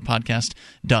regular podcast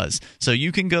does. So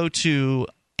you can go to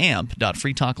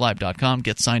amp.freetalklive.com,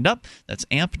 get signed up. That's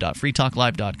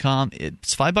amp.freetalklive.com.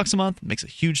 It's $5 a month. It makes a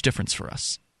huge difference for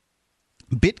us.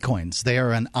 Bitcoins, they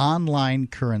are an online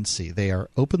currency. They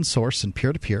are open source and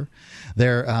peer-to-peer.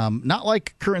 They're not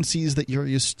like currencies that you're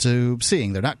used to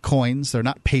seeing. They're not coins. They're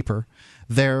not paper.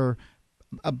 They're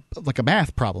like a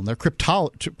math problem. They're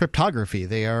cryptography.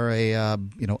 They are a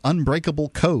unbreakable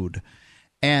code.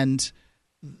 And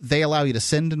they allow you to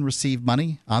send and receive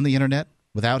money on the internet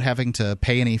without having to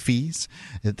pay any fees.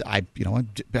 I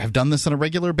have done this on a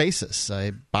regular basis.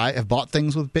 I have bought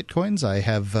things with bitcoins. I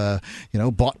have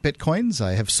bought bitcoins.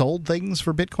 I have sold things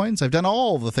for bitcoins. I've done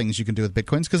all the things you can do with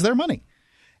bitcoins because they're money.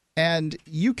 And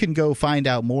you can go find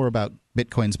out more about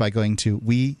bitcoins by going to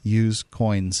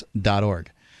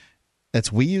weusecoins.org. That's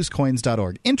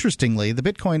weusecoins.org. Interestingly, the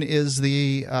Bitcoin is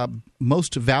the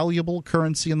most valuable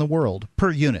currency in the world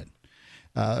per unit.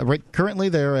 Currently,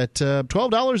 they're at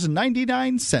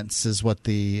 $12.99 is what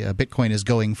the Bitcoin is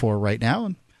going for right now.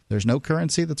 And there's no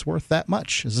currency that's worth that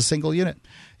much as a single unit.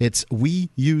 It's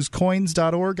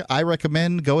weusecoins.org. I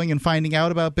recommend going and finding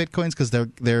out about Bitcoins because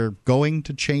they're going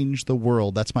to change the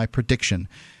world. That's my prediction.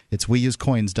 It's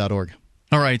weusecoins.org.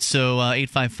 All right, so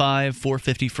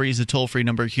 855-450-FREE is the toll-free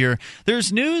number here.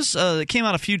 There's news that came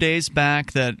out a few days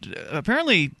back that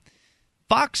apparently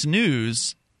Fox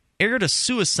News aired a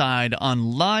suicide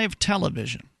on live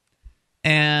television.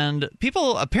 And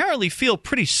people apparently feel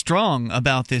pretty strong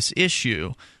about this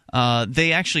issue.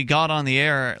 They actually got on the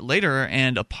air later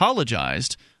and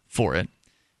apologized for it.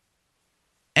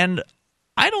 And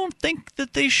I don't think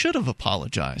that they should have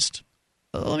apologized.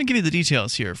 Let me give you the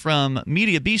details here. From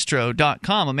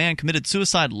MediaBistro.com, a man committed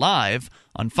suicide live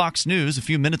on Fox News a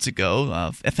few minutes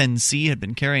ago. FNC had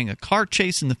been carrying a car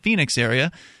chase in the Phoenix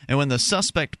area, and when the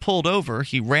suspect pulled over,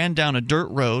 he ran down a dirt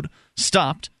road,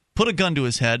 stopped, put a gun to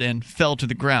his head, and fell to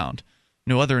the ground.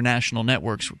 No other national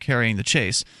networks were carrying the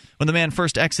chase. When the man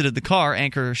first exited the car,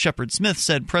 anchor Shepard Smith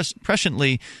said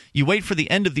presciently, "You wait for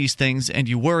the end of these things, and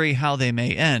you worry how they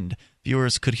may end."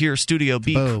 Viewers could hear Studio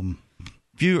B... Boom.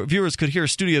 Viewers could hear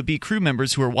Studio B crew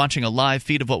members who were watching a live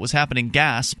feed of what was happening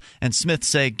gasp, and Smith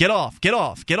say, "Get off, get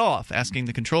off, get off," asking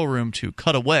the control room to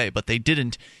cut away, but they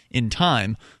didn't in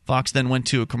time. Fox then went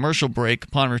to a commercial break.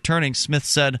 Upon returning, Smith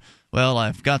said, "Well,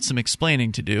 I've got some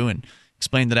explaining to do," and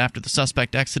explained that after the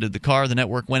suspect exited the car, the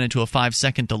network went into a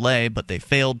 5-second delay, but they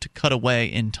failed to cut away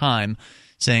in time,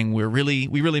 saying, we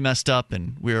really messed up,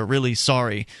 and we're really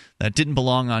sorry. That didn't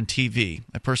belong on TV.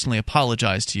 I personally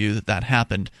apologize to you that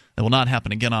happened. That will not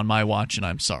happen again on my watch, and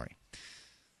I'm sorry.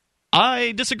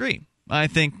 I disagree. I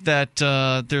think that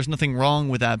there's nothing wrong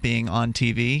with that being on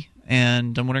TV,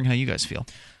 and I'm wondering how you guys feel.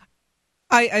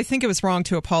 I think it was wrong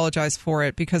to apologize for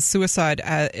it because suicide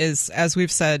is, as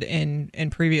we've said in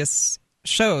previous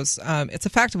shows, it's a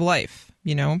fact of life,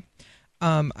 you know?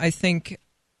 I think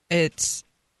it's...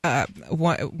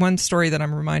 one story that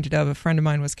I'm reminded of, a friend of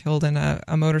mine was killed in a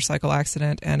motorcycle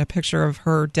accident, and a picture of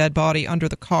her dead body under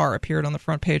the car appeared on the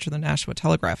front page of the Nashua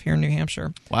Telegraph here in New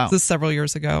Hampshire. Wow. This is several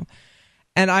years ago.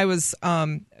 And I was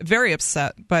very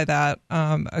upset by that.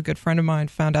 A good friend of mine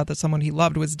found out that someone he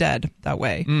loved was dead that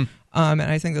way. And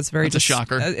I think that's a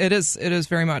shocker. It is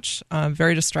very much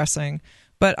very distressing.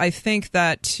 But I think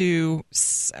that to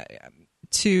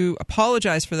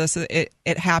apologize for this,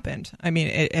 it happened. I mean,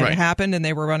 it right. happened, and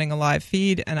they were running a live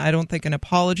feed, and I don't think an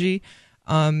apology,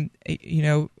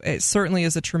 it certainly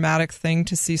is a traumatic thing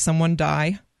to see someone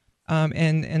die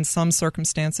in some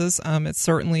circumstances. It's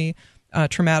certainly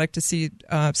traumatic to see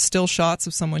still shots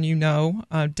of someone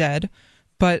dead,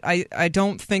 but I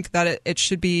don't think that it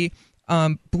should be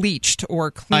bleached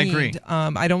or cleaned. I agree.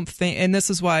 I don't think, and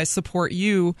this is why I support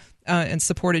you and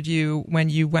supported you when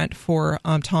you went for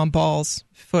Tom Ball's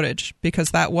footage, because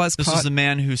that was This is the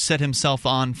man who set himself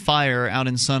on fire out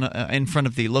in front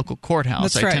of the local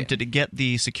courthouse. That's I right. attempted to get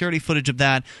the security footage of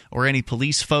that or any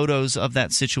police photos of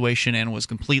that situation and was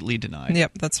completely denied.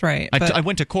 Yep, that's right. I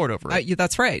went to court over it.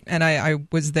 That's right, and I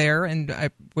was there, and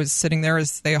I was sitting there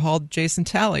as they hauled Jason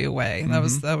Talley away.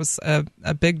 Mm-hmm. That was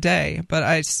a big day, but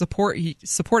I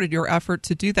supported your effort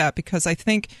to do that because I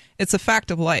think it's a fact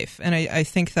of life, and I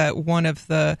think that one of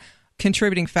the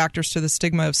contributing factors to the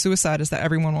stigma of suicide is that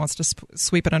everyone wants to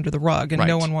sweep it under the rug, and right.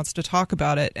 no one wants to talk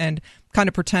about it and kind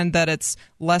of pretend that it's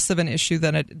less of an issue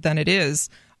than it is,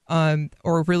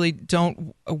 or really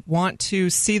don't want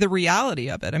to see the reality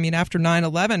of it. I mean, after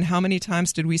 9/11, how many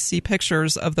times did we see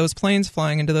pictures of those planes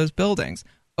flying into those buildings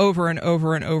over and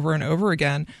over and over and over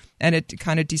again? And it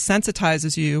kind of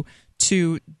desensitizes you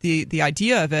to the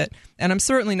idea of it. And I'm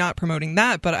certainly not promoting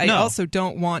that, but I also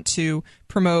don't want to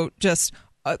promote just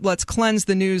let's cleanse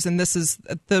the news and this is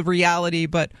the reality,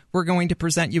 but we're going to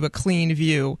present you a clean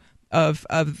view of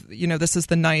this is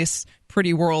the nice,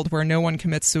 pretty world where no one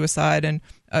commits suicide and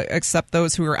except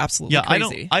those who are absolutely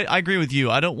crazy. I agree with you.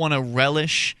 I don't want to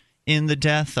relish in the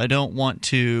death. I don't want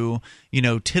to,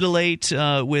 titillate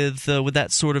with that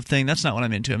sort of thing. That's not what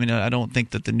I'm into. I mean, I don't think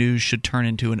that the news should turn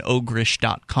into an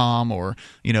ogrish.com or,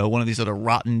 one of these other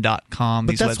rotten.com.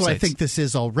 But that's websites. What I think this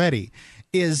is already,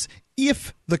 is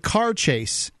if the car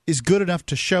chase is good enough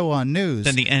to show on news.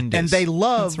 Then the end and is. they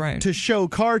love right. to show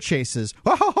car chases.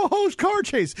 Oh, car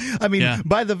chase! I mean,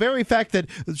 by the very fact that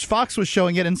Fox was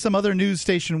showing it and some other news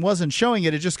station wasn't showing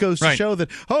it, it just goes to show that,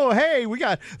 oh, hey,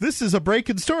 this is a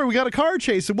breaking story. We got a car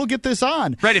chase, and we'll get this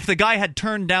on. Right. If the guy had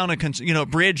turned down a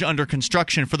bridge under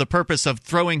construction for the purpose of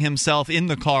throwing himself in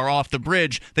the car off the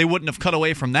bridge, they wouldn't have cut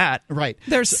away from that. Right.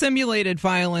 There's simulated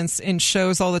violence in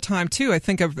shows all the time too. I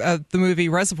think of the movie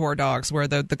Reservoir Dogs, where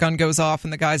the gun goes off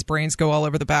and the guy's brains go all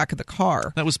over the back of the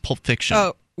car. That was Pulp Fiction.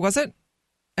 Oh, was it?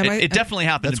 It definitely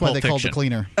happened. That's why they called the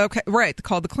cleaner. Okay, right. They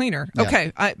called the cleaner. Yeah.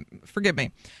 Okay, forgive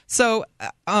me. So,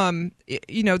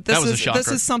 this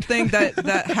is something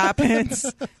that happens.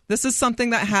 This is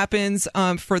something that happens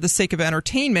for the sake of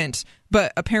entertainment.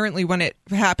 But apparently, when it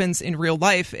happens in real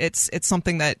life, it's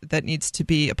something that needs to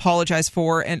be apologized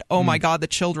for. And oh my God, the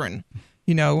children.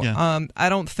 I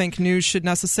don't think news should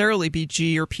necessarily be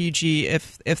G or PG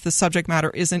if the subject matter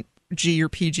isn't G or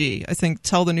PG. I think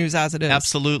tell the news as it is.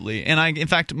 Absolutely. And in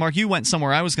fact, Mark, you went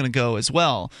somewhere I was going to go as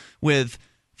well. With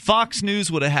Fox News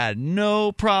would have had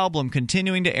no problem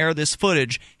continuing to air this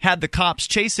footage had the cops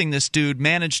chasing this dude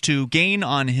managed to gain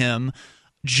on him,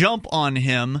 jump on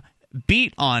him,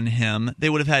 beat on him. They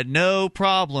would have had no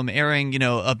problem airing,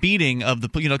 a beating of the,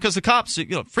 because the cops,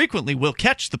 frequently will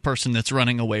catch the person that's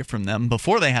running away from them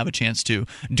before they have a chance to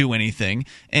do anything.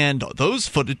 And those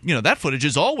footage, that footage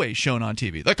is always shown on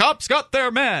TV. The cops got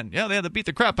their man. Yeah, they had to beat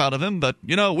the crap out of him, but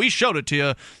we showed it to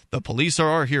you. The police are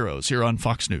our heroes here on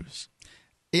Fox News.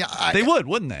 Yeah, they would,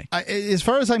 wouldn't they? As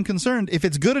far as I'm concerned, if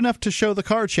it's good enough to show the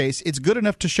car chase, it's good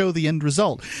enough to show the end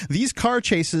result. These car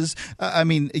chases, they're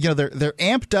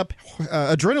amped up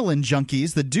adrenaline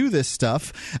junkies that do this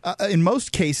stuff. In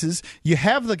most cases, you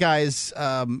have the guys,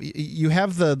 you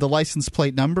have the license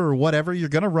plate number or whatever. You're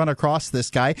going to run across this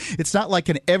guy. It's not like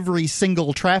in every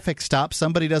single traffic stop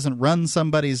somebody doesn't run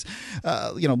somebody's,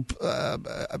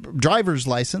 driver's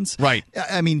license. Right.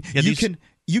 I mean,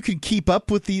 you can keep up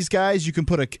with these guys. You can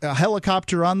put a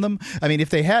helicopter on them. I mean, if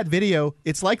they had video,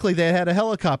 it's likely they had a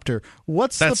helicopter.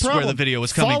 That's the problem? Where the video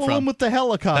was coming from. Follow them with the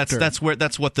helicopter. That's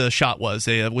what the shot was.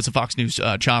 It was a Fox News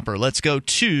chopper. Let's go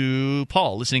to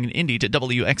Paul, listening in Indy to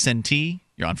WXNT.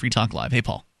 You're on Free Talk Live. Hey,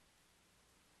 Paul.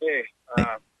 Hey,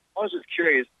 I was just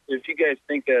curious if you guys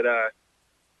think that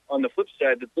on the flip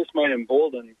side that this might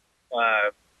embolden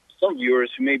some viewers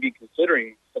who may be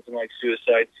considering something like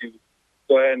suicide to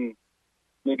go ahead and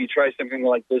maybe try something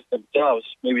like this themselves,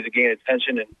 maybe to gain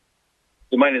attention, and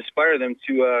it might inspire them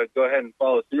to go ahead and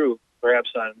follow through, perhaps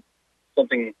on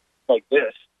something like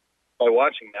this by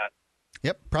watching that.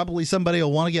 Yep, probably somebody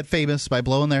will want to get famous by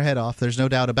blowing their head off. There's no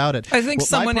doubt about it. I think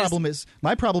my problem is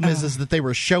that they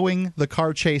were showing the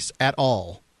car chase at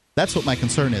all. That's what my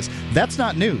concern is. That's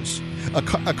not news.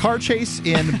 A car chase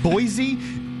in Boise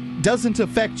doesn't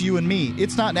affect you and me.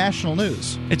 It's not national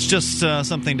news. It's just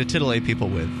something to titillate people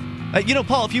with.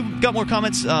 Paul, if you've got more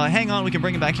comments, hang on. We can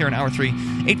bring it back here in Hour 3.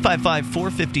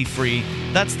 855-450-FREE.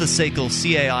 That's the SACL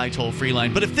CAI toll-free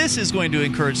line. But if this is going to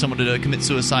encourage someone to commit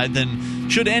suicide, then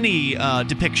should any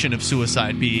depiction of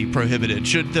suicide be prohibited?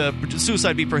 Should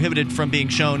suicide be prohibited from being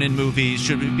shown in movies?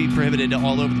 Should it be prohibited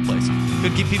all over the place?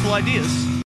 Could give people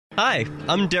ideas. Hi,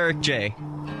 I'm Derek J.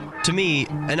 To me,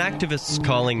 an activist's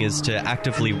calling is to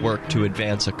actively work to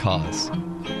advance a cause.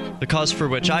 The cause for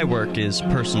which I work is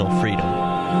personal freedom.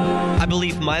 I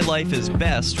believe my life is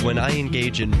best when I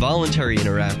engage in voluntary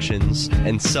interactions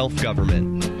and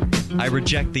self-government. I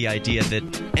reject the idea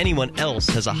that anyone else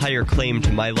has a higher claim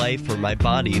to my life or my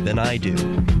body than I do.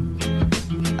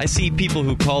 I see people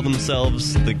who call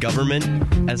themselves the government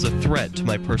as a threat to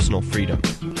my personal freedom.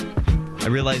 I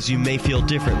realize you may feel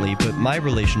differently, but my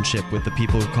relationship with the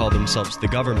people who call themselves the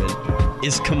government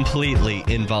is completely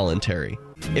involuntary.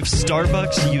 If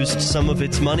Starbucks used some of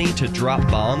its money to drop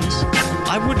bombs,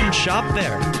 I wouldn't shop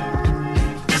there.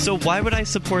 So why would I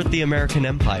support the American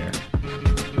empire?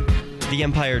 The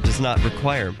empire does not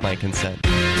require my consent.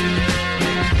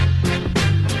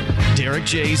 Derek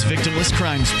J's Victimless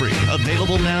Crime Spree.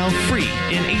 Available now, free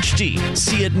in HD.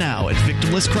 See it now at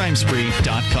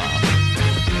victimlesscrimespree.com.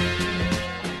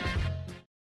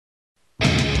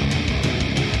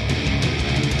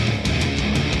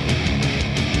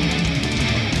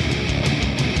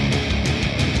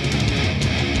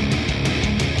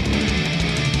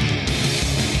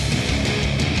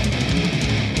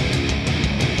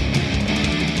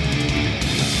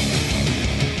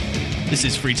 This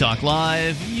is Free Talk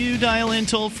Live. You dial in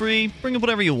toll-free, bring up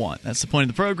whatever you want. That's the point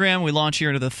of the program. We launch here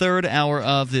into the third hour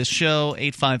of this show.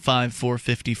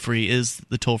 855-450-FREE is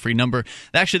the toll-free number.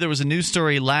 Actually, there was a news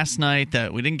story last night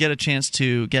that we didn't get a chance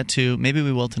to get to. Maybe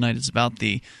we will tonight. It's about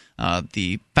the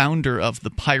the founder of the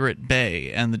Pirate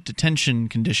Bay, and the detention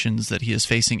conditions that he is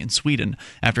facing in Sweden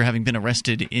after having been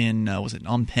arrested in, was it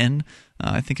Phnom Penh?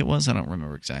 I think it was. I don't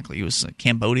remember exactly. It was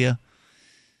Cambodia.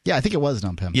 Yeah, I think it was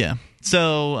Phnom Penh. Yeah.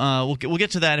 So we'll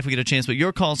get to that if we get a chance, but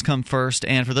your calls come first.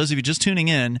 And for those of you just tuning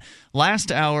in,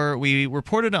 last hour we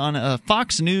reported on a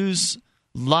Fox News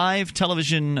live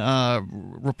television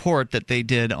report that they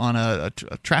did on a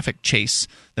traffic chase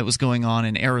that was going on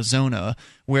in Arizona,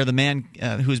 where the man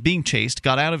who was being chased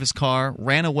got out of his car,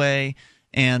 ran away,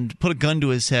 and put a gun to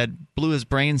his head, blew his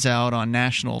brains out on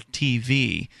national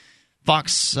TV.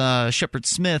 Fox Shepard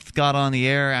Smith got on the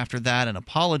air after that and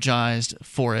apologized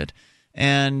for it.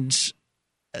 And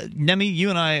Nemi, you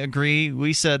and I agree.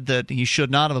 We said that he should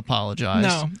not have apologized.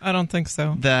 No, I don't think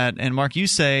so. And Mark, you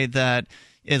say that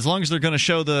as long as they're going to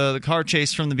show the car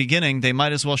chase from the beginning, they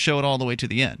might as well show it all the way to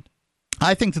the end.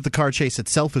 I think that the car chase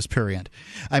itself is prurient.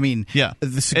 I mean, yeah.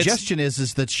 The suggestion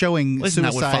is that showing isn't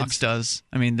suicides... that what Fox does?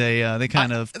 I mean, they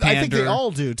kind of pander. I think they all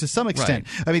do to some extent.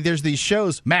 Right. I mean, there's these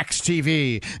shows, Max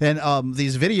TV, and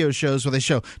these video shows where they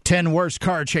show 10 worst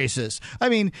car chases. I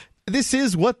mean, this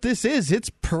is what this is.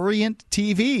 It's prurient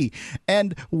TV.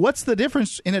 And what's the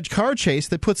difference in a car chase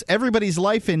that puts everybody's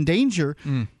life in danger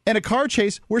and a car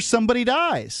chase where somebody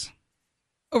dies?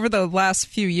 Over the last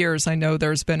few years, I know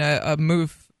there's been a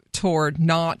move toward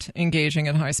not engaging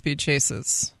in high-speed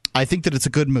chases. I think that it's a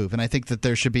good move, and I think that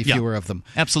there should be fewer of them.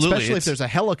 Absolutely. Especially if there's a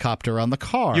helicopter on the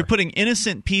car. You're putting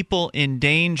innocent people in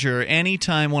danger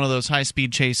anytime one of those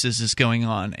high-speed chases is going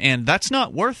on, and that's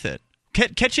not worth it.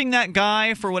 Catching that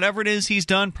guy for whatever it is he's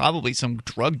done, probably some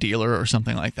drug dealer or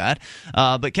something like that,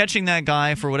 but catching that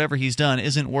guy for whatever he's done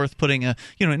isn't worth putting an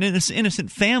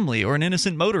innocent family or an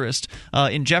innocent motorist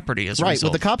in jeopardy as a result. Right.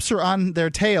 Well, the cops are on their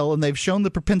tail, and they've shown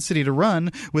the propensity to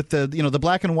run with the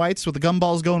black and whites with the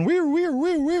gumballs going weir, weir,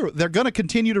 weir, weir. They're going to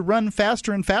continue to run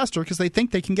faster and faster because they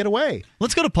think they can get away.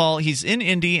 Let's go to Paul. He's in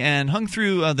Indy and hung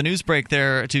through the news break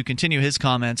there to continue his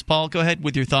comments. Paul, go ahead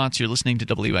with your thoughts. You're listening to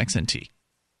WXNT.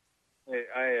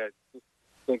 I just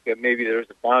think that maybe there's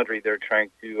a boundary they're trying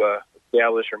to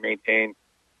establish or maintain.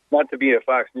 Not to be a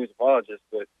Fox News apologist,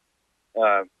 but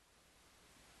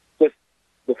just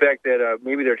the fact that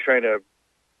maybe they're trying to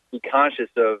be conscious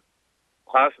of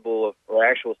possible or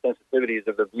actual sensitivities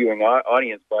of the viewing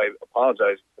audience by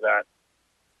apologizing for that.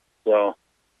 So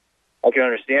I can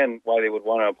understand why they would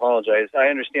want to apologize. I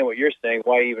understand what you're saying,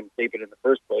 why even tape it in the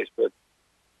first place, but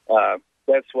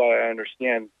that's why I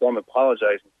understand them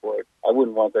apologizing for it. I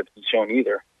wouldn't want that to be shown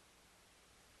either.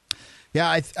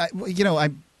 Yeah,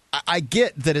 I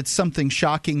get that it's something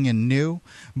shocking and new,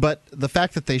 but the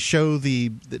fact that they show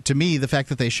the fact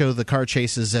that they show the car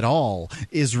chases at all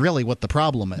is really what the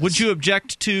problem is. Would you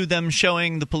object to them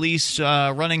showing the police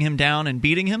running him down and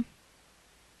beating him?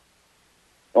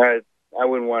 I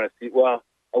wouldn't want to see. Well,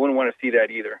 I wouldn't want to see that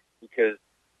either, because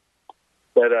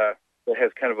that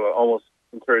has kind of almost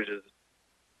encourages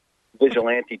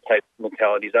vigilante type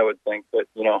mentalities, I would think, but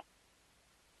Well,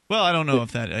 I don't know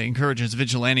if that encourages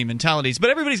vigilante mentalities, but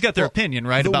everybody's got their opinion,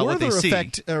 right, about what they see. The Werther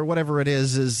effect, or whatever it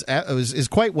is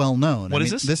quite well known. What is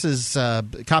this? This is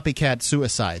copycat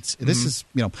suicides. Mm-hmm. This is,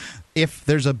 if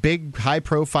there's a big,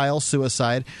 high-profile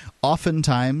suicide,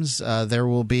 oftentimes there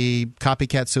will be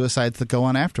copycat suicides that go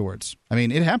on afterwards. I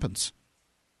mean, it happens.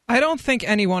 I don't think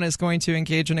anyone is going to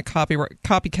engage in a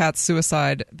copycat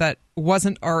suicide that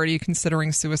wasn't already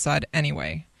considering suicide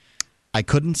anyway. I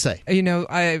couldn't say.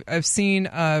 I've seen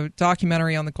a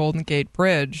documentary on the Golden Gate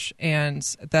Bridge, and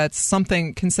that's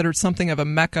considered something of a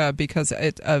mecca because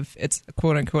of its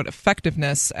quote unquote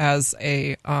effectiveness as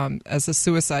a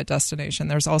suicide destination.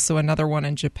 There's also another one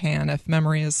in Japan, if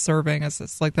memory is serving, as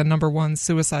it's like the #1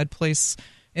 suicide place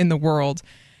in the world.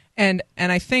 And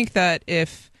I think that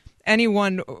if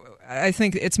anyone, I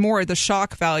think it's more the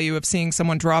shock value of seeing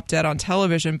someone drop dead on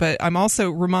television, but I'm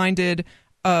also reminded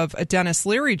of a Dennis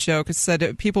Leary joke. It said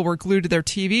that people were glued to their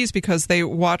TVs because they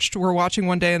were watching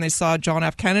one day and they saw John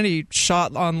F. Kennedy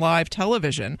shot on live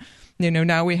television.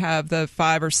 Now we have the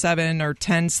 5 or 7 or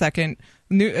 10 second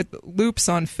loops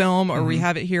on film, or we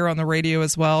have it here on the radio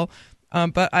as well.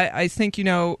 But I think,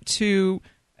 to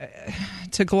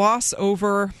gloss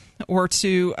over or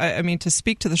to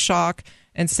speak to the shock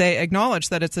and acknowledge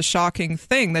that it's a shocking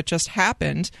thing that just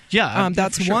happened. Yeah,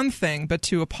 that's one thing, but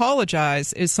to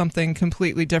apologize is something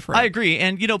completely different. I agree.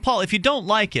 And, Paul, if you don't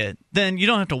like it, then you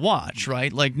don't have to watch,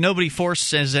 right? Like, nobody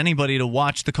forces anybody to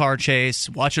watch the car chase,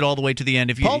 watch it all the way to the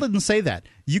end. Paul didn't say that.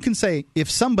 You can say if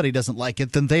somebody doesn't like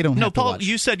it, then they don't have to watch. No, Paul,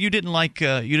 you said you didn't like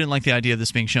the idea of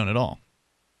this being shown at all.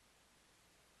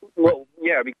 Well,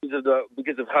 yeah, because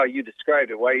of how you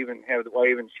described it. Why even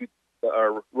shoot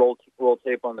or roll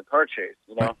tape on the car chase.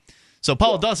 You know. Right. So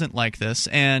Paul doesn't like this,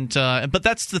 and but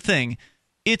that's the thing.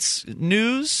 It's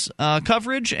news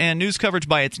coverage, and news coverage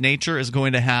by its nature is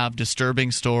going to have disturbing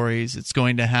stories. It's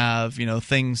going to have,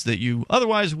 things that you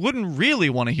otherwise wouldn't really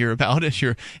want to hear about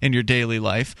in your daily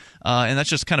life, and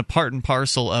that's just kind of part and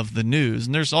parcel of the news.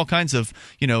 And there's all kinds of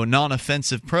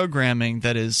non-offensive programming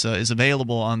that is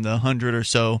available on the 100 or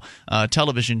so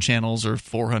television channels, or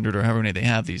 400 or however many they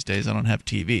have these days. I don't have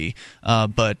TV,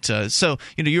 so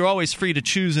you're always free to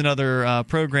choose another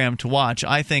program to watch.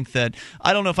 I think that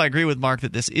I don't know if I agree with Mark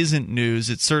that this isn't news.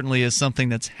 It certainly is something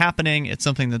that's happening. It's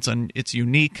something that's it's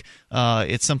unique.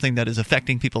 It's something that is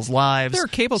affecting people's lives. There are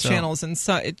cable channels and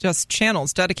just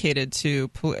channels dedicated to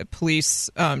police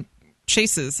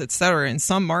chases, etc. in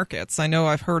some markets. I know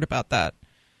I've heard about that.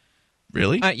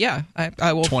 Really? Yeah,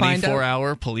 I will find out.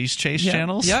 24-hour police chase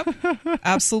channels? Yep,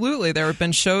 absolutely. There have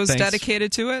been shows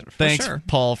dedicated to it, Thanks, sure.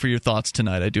 Paul, for your thoughts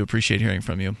tonight. I do appreciate hearing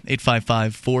from you.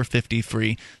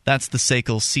 855-450-FREE. That's the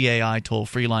SACL CAI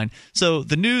toll-free line. So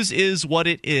the news is what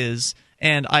it is,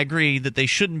 and I agree that they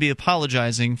shouldn't be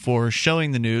apologizing for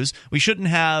showing the news. We shouldn't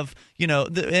have,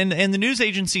 and the news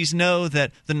agencies know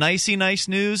that the nicey nice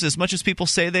news, as much as people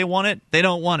say they want it, they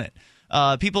don't want it.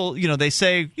 People, they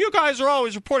say, you guys are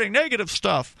always reporting negative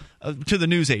stuff to the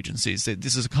news agencies.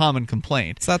 This is a common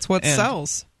complaint. So that's what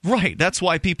sells. Right. That's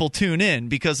why people tune in,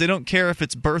 because they don't care if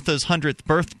it's Bertha's 100th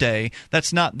birthday.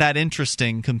 That's not that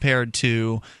interesting compared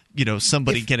to,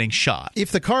 somebody getting shot.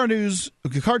 If the car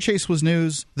chase was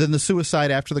news, then the suicide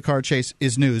after the car chase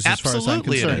is news. Absolutely, as far as I'm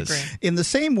concerned. it is. In the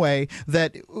same way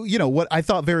that what I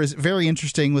thought very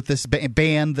interesting with this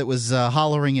band that was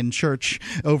hollering in church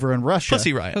over in Russia,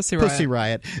 Pussy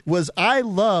Riot, was I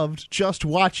loved just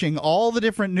watching all the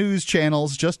different news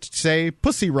channels just say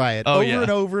Pussy Riot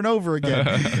and over and over again,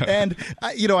 and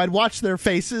I'd watch their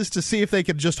faces to see if they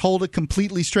could just hold it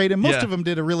completely straight, and most of them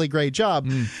did a really great job.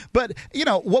 But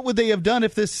what would they have done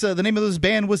if the name of this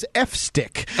band was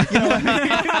F-Stick?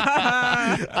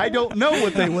 I don't know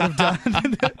what they would have done.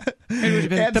 It would have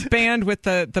been the band with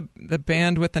the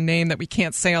band with the name that we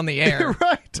can't say on the air.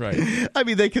 Right. I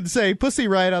mean, they can say Pussy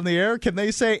Riot on the air. Can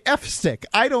they say F-Stick?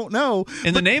 I don't know.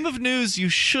 In the name of news, you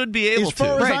should be able to. As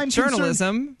far as I'm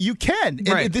journalism, you can.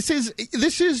 And this is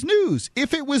news.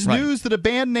 If it was news that a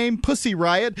band named Pussy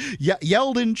Riot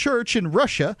yelled in church in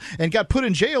Russia and got put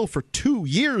in jail for 2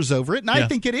 years over it, and I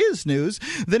think it is news,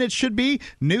 then it should be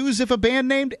news if a band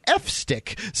named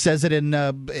F-Stick says it in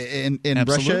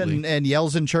Russia and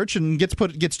yells in church and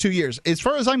gets 2 years. As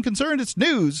far as I'm concerned, it's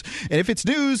news, and if it's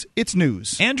news, it's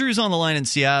news. Andrew's on the line in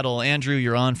Seattle. Andrew,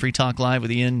 you're on Free Talk Live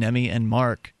with Ian, Nemi, and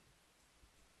Mark.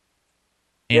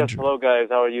 Andrew. Yes, hello guys.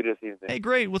 How are you this evening? Hey,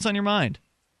 great. What's on your mind?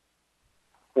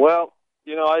 Well,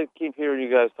 I keep hearing you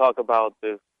guys talk about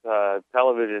this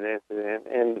television incident,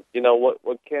 and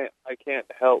I can't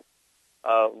help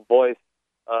voice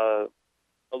a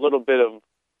little bit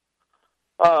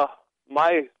of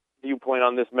my viewpoint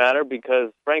on this matter,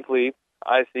 because frankly,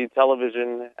 I see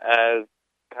television as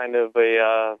kind of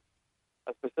a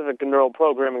specific neural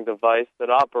programming device that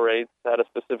operates at a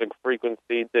specific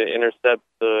frequency to intercept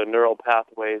the neural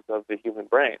pathways of the human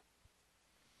brain.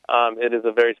 It is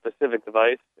a very specific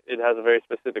device. It has a very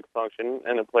specific function,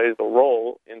 and it plays a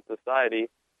role in society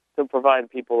to provide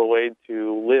people a way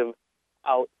to live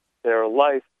out their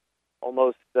life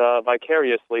almost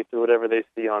vicariously through whatever they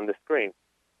see on the screen.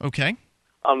 Okay.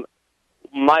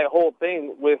 My whole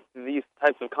thing with these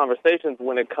types of conversations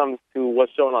when it comes to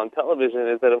what's shown on television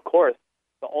is that, of course,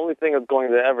 the only thing it's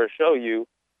going to ever show you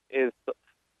is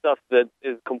stuff that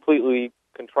is completely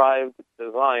contrived,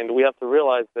 designed. We have to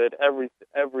realize that every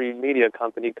media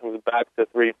company comes back to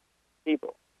three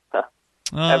people.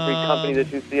 Every company that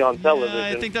you see on television.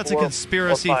 I think that's a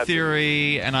conspiracy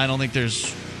theory, and I don't think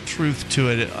there's truth to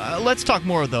it. Let's talk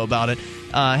more, though, about it.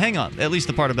 Hang on. At least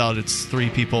the part about it's three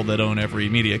people that own every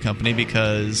media company,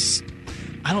 because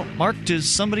Mark, does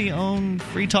somebody own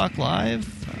Free Talk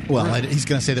Live? Well, he's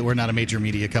going to say that we're not a major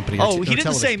media company. He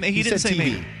didn't say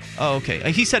TV. Oh,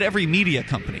 okay. He said every media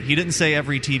company. He didn't say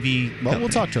every TV company. We'll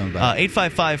talk to him about it.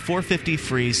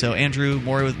 855-450-FREE. So, Andrew,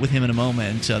 more with him in a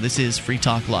moment. This is Free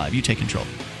Talk Live. You take control.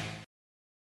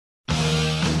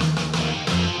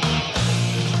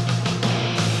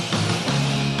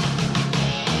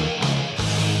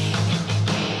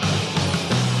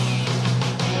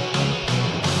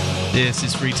 This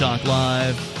is Free Talk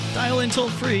Live. Dial in toll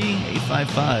free,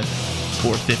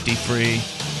 855-450-FREE,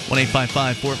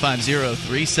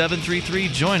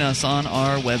 1-855-450-3733. Join us on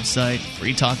our website,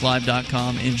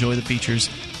 freetalklive.com. Enjoy the features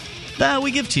that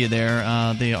we give to you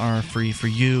there. They are free for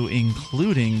you,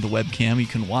 including the webcam. You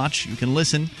can watch, you can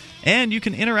listen, and you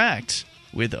can interact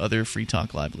with other Free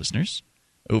Talk Live listeners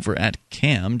over at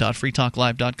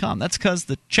cam.freetalklive.com. That's because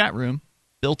the chat room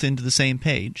built into the same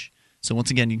page. So once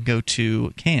again, you can go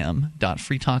to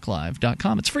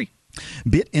cam.freetalklive.com. It's free.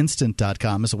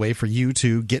 BitInstant.com is a way for you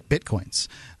to get bitcoins.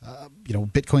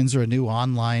 Bitcoins are a new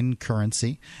online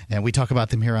currency, and we talk about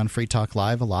them here on Free Talk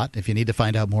Live a lot. If you need to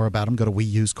find out more about them, go to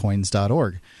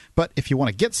weusecoins.org. But if you want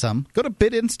to get some, go to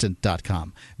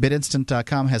BitInstant.com.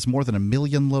 BitInstant.com has more than 1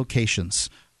 million locations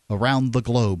around the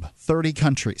globe, 30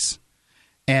 countries.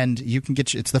 And you can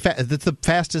get it's the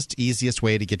fastest, easiest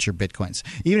way to get your bitcoins.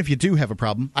 Even if you do have a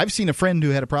problem, I've seen a friend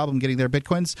who had a problem getting their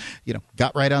bitcoins.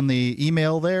 Got right on the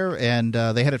email there, and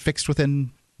they had it fixed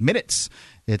within minutes.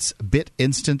 It's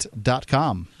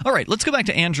bitinstant.com. All right, let's go back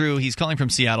to Andrew. He's calling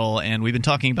from Seattle, and we've been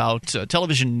talking about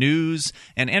television news.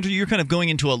 And Andrew, you're kind of going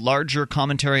into a larger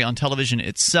commentary on television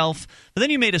itself. But then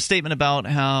you made a statement about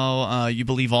how you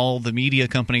believe all the media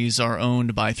companies are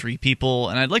owned by 3 people.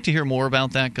 And I'd like to hear more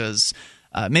about that because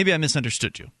maybe I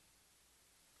misunderstood you.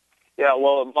 Yeah,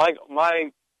 well, my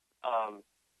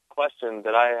question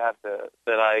that I have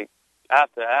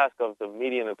to ask of the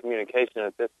medium of communication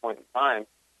at this point in time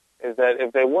is that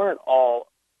if they weren't all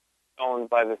owned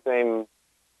by the same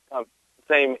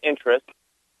interest,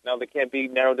 now they can't be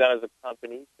narrowed down as a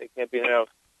company. They can't be the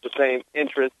same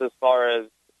interest as far as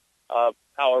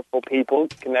powerful people,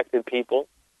 connected people.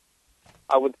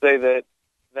 I would say that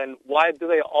then why do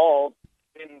they all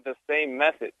in the same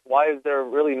message? Why is there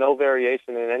really no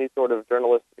variation in any sort of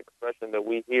journalistic expression that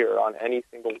we hear on any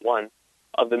single one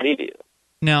of the media?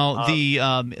 Now,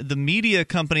 the media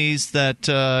companies that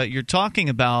you're talking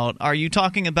about, are you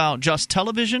talking about just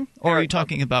television, or are you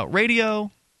talking about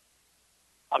radio?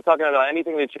 I'm talking about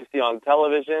anything that you see on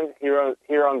television, here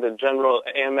on the general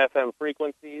AM/FM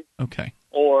frequencies. Okay.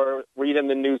 Or read in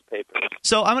the newspapers.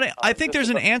 So I think there's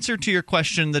an answer to your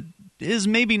question that is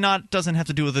maybe doesn't have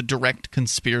to do with a direct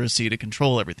conspiracy to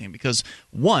control everything. Because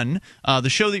one, the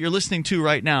show that you're listening to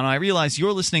right now, and I realize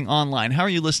you're listening online. How are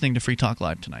you listening to Free Talk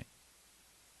Live tonight?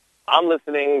 I'm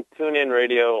listening TuneIn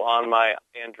Radio on my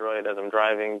Android as I'm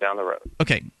driving down the road.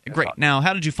 Okay, great. Now,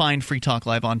 how did you find Free Talk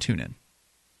Live on TuneIn?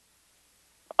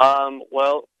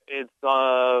 Well, it's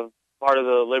part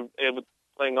of it's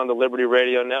playing on the Liberty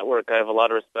Radio Network. I have a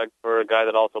lot of respect for a guy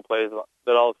that also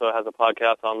has a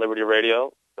podcast on Liberty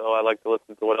Radio, so I like to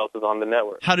listen to what else is on the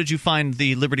network. How did you find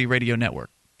the Liberty Radio Network?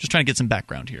 Just trying to get some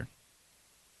background here.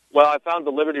 Well, I found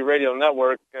the Liberty Radio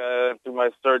Network through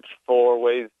my search for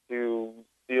ways to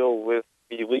deal with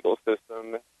the legal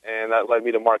system, and that led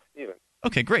me to Mark Stevens.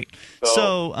 Okay, great.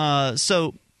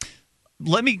 So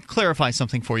let me clarify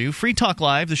something for you. Free Talk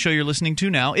Live, the show you're listening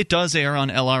to now, it does air on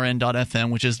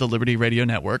LRN.FM, which is the Liberty Radio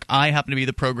Network. I happen to be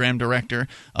the program director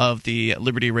of the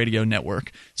Liberty Radio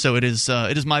Network, so it is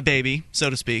my baby, so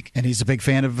to speak. And he's a big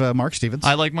fan of Mark Stevens.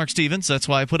 I like Mark Stevens. That's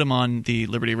why I put him on the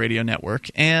Liberty Radio Network.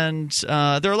 And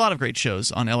there are a lot of great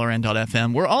shows on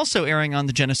LRN.FM. We're also airing on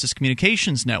the Genesis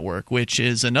Communications Network, which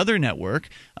is another network.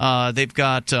 They've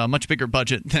got a much bigger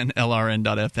budget than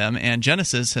LRN.FM, and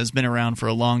Genesis has been around for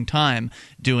a long time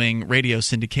doing radio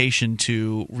syndication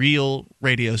to real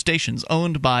radio stations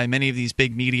owned by many of these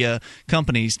big media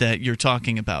companies that you're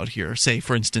talking about here. Say,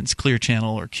 for instance, Clear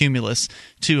Channel or Cumulus,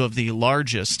 2 of the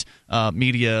largest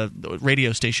media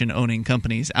radio station owning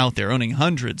companies out there, owning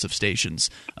hundreds of stations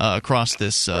across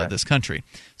this country.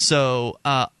 So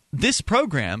this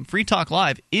program, Free Talk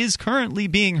Live, is currently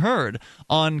being heard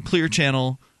on Clear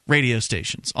Channel radio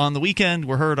stations. On the weekend,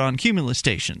 we're heard on Cumulus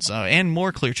stations and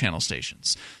more Clear Channel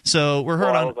stations. So we're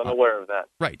heard I was unaware of that.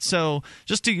 Right. So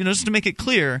just to make it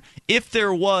clear, if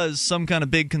there was some kind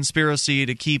of big conspiracy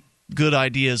to keep good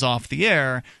ideas off the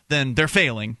air, then they're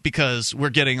failing because we're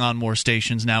getting on more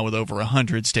stations now with over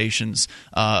 100 stations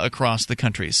across the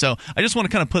country. So I just want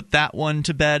to kind of put that one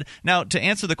to bed. Now, to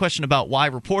answer the question about why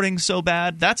reporting's so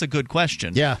bad, that's a good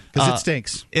question. Yeah, because it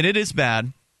stinks. And it is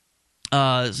bad.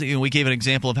 We gave an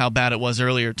example of how bad it was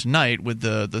earlier tonight with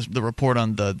the report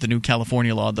on the new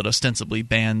California law that ostensibly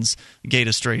bans gay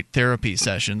to straight therapy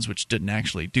sessions, which didn't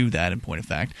actually do that in point of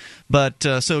fact. But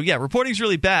reporting's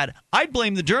really bad. I'd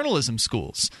blame the journalism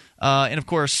schools. And of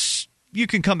course, you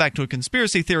can come back to a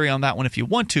conspiracy theory on that one if you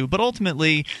want to, but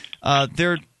ultimately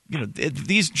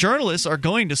these journalists are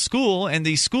going to school, and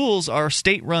these schools are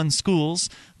state-run schools.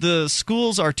 The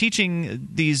schools are teaching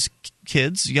these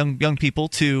kids, young people,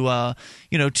 to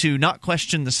to not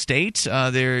question the state.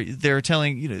 They're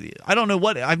telling I don't know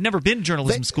what, I've never been to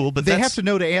journalism school, but they have to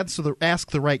know to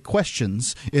ask the right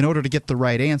questions in order to get the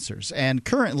right answers. And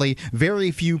currently,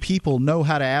 very few people know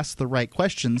how to ask the right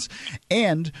questions.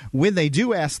 And when they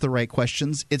do ask the right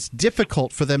questions, it's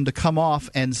difficult for them to come off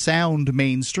and sound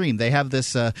mainstream. They have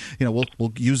this,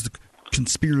 we'll use the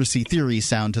conspiracy theory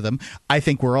sound to them. I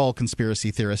think we're all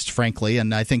conspiracy theorists, frankly,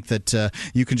 and I think that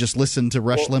you can just listen to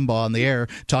Rush Limbaugh on the air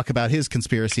talk about his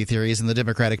conspiracy theories in the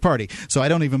Democratic Party. So I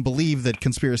don't even believe that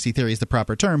conspiracy theory is the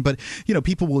proper term, but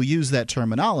people will use that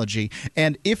terminology.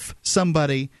 And if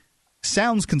somebody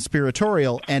sounds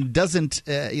conspiratorial and doesn't,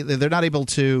 they're not able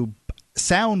to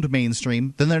sound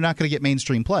mainstream, then they're not going to get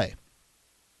mainstream play.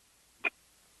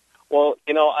 Well,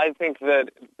 I think that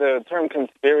the term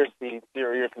conspiracy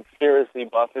theory or conspiracy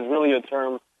buff is really a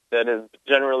term that is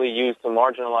generally used to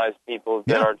marginalize people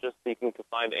that are just seeking to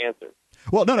find answers.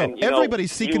 Well, no,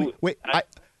 everybody's seeking.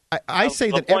 I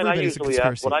say that everybody's a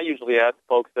conspiracy. What I usually ask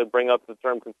folks that bring up the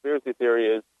term conspiracy theory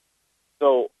is,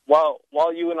 so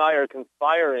while you and I are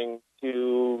conspiring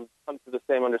to come to the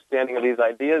same understanding of these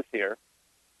ideas here,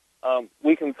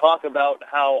 we can talk about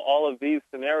how all of these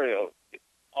scenarios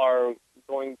are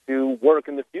going to work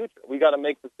in the future. We got to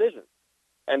make decisions,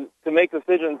 and to make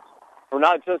decisions for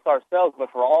not just ourselves,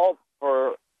 but for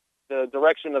the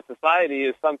direction of society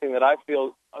is something that I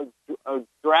feel a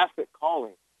drastic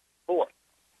calling for.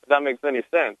 If that makes any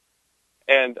sense,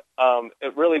 and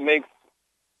it really makes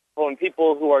when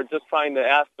people who are just trying to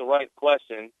ask the right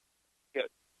question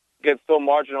get so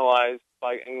marginalized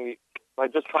by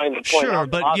just trying to point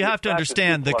out. But you have to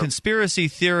understand the conspiracy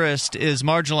theorist is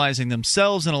marginalizing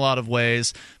themselves in a lot of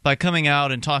ways by coming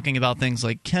out and talking about things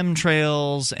like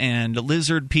chemtrails and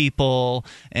lizard people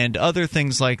and other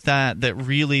things like that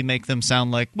really make them sound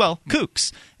like, well,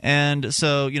 kooks. And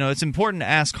so, it's important to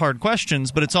ask hard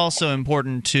questions, but it's also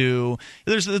important to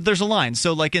there's a line.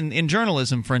 So, like in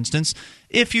journalism, for instance,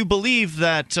 if you believe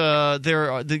that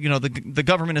the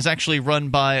government is actually run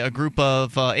by a group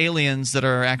of aliens that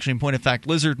are actually, in point of fact,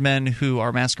 lizard men who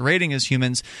are masquerading as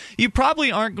humans, you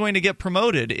probably aren't going to get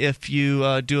promoted if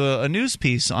you do a news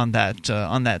piece on that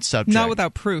subject. Not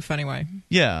without proof, anyway.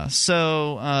 Yeah.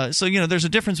 So there's a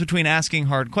difference between asking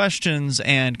hard questions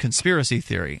and conspiracy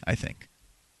theory, I think.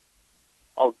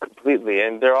 Oh, completely.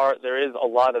 And there is a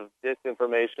lot of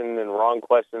disinformation and wrong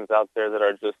questions out there that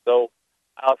are just so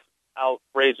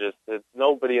outrageous that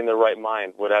nobody in their right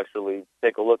mind would actually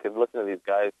take a look and listen to these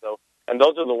guys. So, and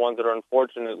those are the ones that are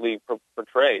unfortunately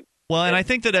portrayed. Well, and I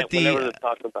think that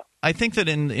I think that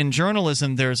in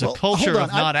journalism there's a culture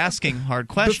of not asking hard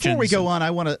questions. Before we go on,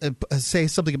 I want to say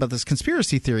something about this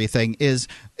conspiracy theory thing. Is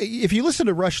if you listen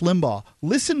to Rush Limbaugh,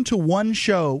 listen to one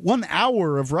show, 1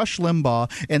 hour of Rush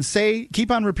Limbaugh, and keep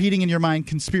on repeating in your mind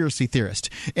 "conspiracy theorist,"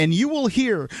 and you will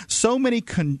hear so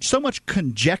much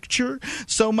conjecture,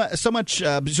 so much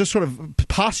just sort of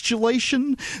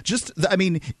postulation.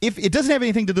 If it doesn't have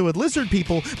anything to do with lizard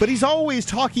people, but he's always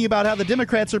talking about how the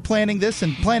Democrats are planning this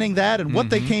and planning that and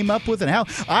what they came up with and how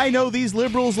I know these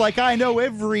liberals like I know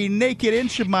every naked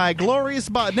inch of my glorious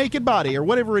naked body or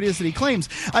whatever it is that he claims.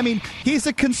 He's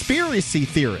a conspiracy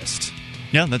theorist.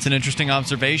 Yeah, that's an interesting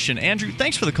observation. Andrew,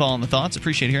 thanks for the call and the thoughts.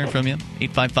 Appreciate hearing from you.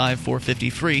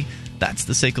 855-450-FREE. That's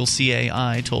the SACL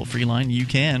CAI toll-free line. You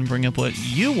can bring up what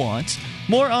you want.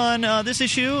 More on this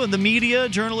issue, the media,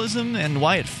 journalism, and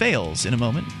why it fails in a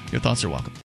moment. Your thoughts are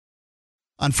welcome.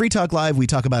 On Free Talk Live, we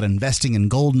talk about investing in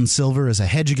gold and silver as a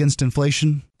hedge against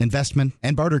inflation, investment,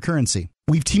 and barter currency.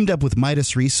 We've teamed up with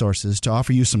Midas Resources to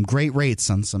offer you some great rates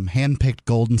on some hand-picked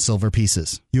gold and silver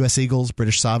pieces. U.S. Eagles,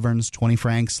 British Sovereigns, 20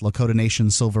 francs, Lakota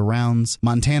Nation silver rounds,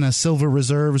 Montana silver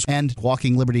reserves, and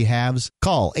Walking Liberty halves.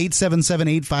 Call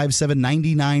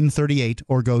 877-857-9938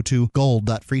 or go to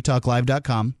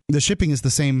gold.freetalklive.com. The shipping is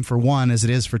the same for 1 as it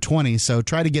is for 20, so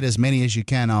try to get as many as you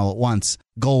can all at once.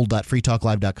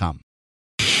 Gold.freetalklive.com.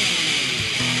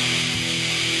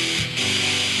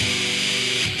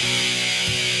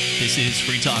 This is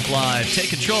Free Talk Live. Take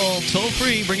control,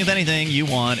 toll-free, bring up anything you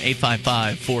want.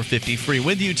 855-450-FREE.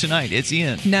 With you tonight, it's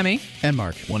Ian. Nemi. And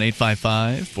Mark.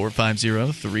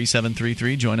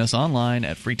 1-855-450-3733. Join us online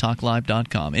at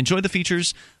freetalklive.com. Enjoy the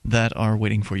features that are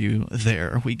waiting for you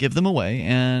there. We give them away,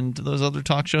 and those other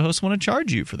talk show hosts want to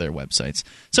charge you for their websites.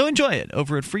 So enjoy it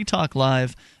over at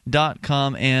freetalklive.com.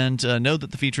 free.com, and know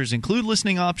that the features include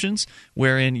listening options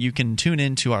wherein you can tune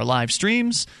into our live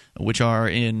streams, which are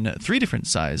in 3 different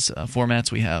size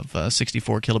formats. We have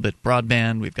 64 kilobit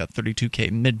broadband, we've got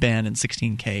 32K midband, and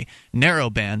 16K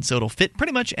narrowband, so it'll fit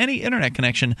pretty much any internet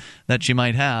connection that you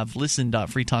might have.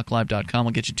 Listen.freetalklive.com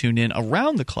will get you tuned in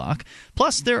around the clock.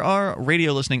 Plus, there are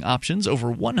radio listening options, over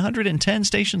 110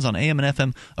 stations on AM and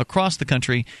FM across the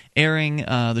country, airing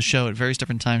the show at various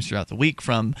different times throughout the week,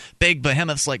 from big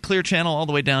behemoths like Clear Channel all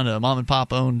the way down to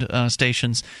mom-and-pop owned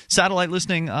stations. Satellite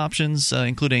listening options,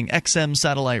 including XM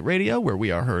satellite radio, where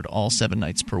we are heard all 7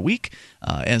 nights per week,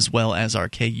 as well as our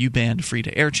KU-band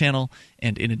free-to-air channel.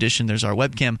 And in addition, there's our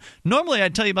webcam. Normally,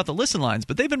 I'd tell you about the listen lines,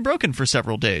 but they've been broken for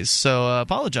several days, so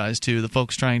apologize to the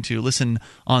folks trying to listen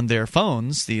on their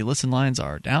phones. The listen lines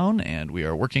are down, and we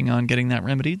are working on getting that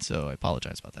remedied, so I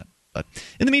apologize about that. But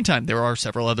in the meantime, there are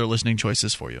several other listening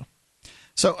choices for you.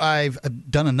 So I've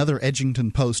done another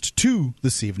Edgington Post 2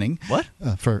 this evening. What?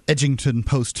 For Edgington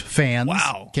Post fans.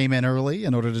 Wow. Came in early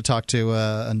in order to talk to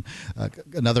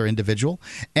another individual.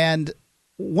 And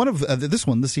one of this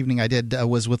one this evening I did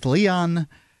was with Leon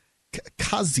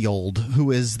Kaziold,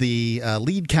 who is the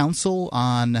lead counsel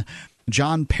on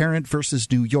John Parent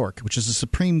versus New York, which is a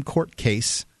Supreme Court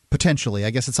case, potentially.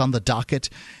 I guess it's on the docket,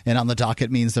 and on the docket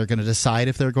means they're going to decide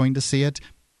if they're going to see it.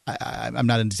 I'm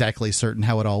not exactly certain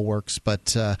how it all works,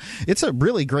 but it's a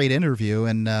really great interview,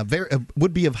 and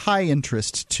would be of high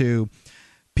interest to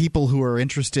people who are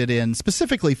interested in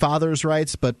specifically fathers'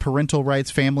 rights, but parental rights,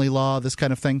 family law, this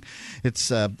kind of thing. It's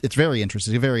very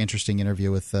interesting. A very interesting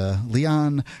interview with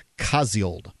Leon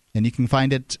Kaziold, and you can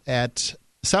find it at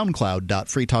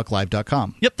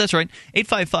soundcloud.freetalklive.com. Yep, that's right.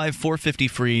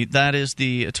 855-450-FREE. That is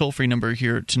the toll-free number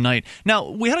here tonight. Now,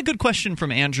 we had a good question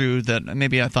from Andrew that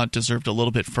maybe I thought deserved a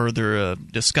little bit further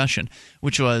discussion,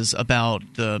 which was about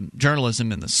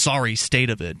journalism and the sorry state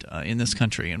of it in this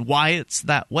country and why it's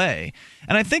that way.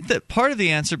 And I think that part of the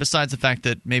answer, besides the fact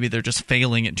that maybe they're just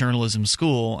failing at journalism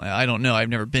school, I don't know, I've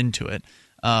never been to it,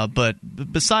 but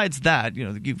besides that,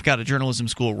 you've got a journalism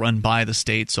school run by the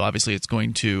state, so obviously it's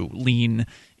going to lean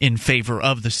in favor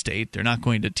of the state. They're not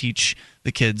going to teach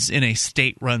the kids in a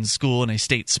state-run school, in a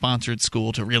state-sponsored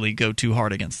school, to really go too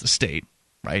hard against the state,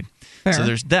 right? Fair. So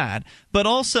there's that. But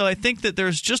also, I think that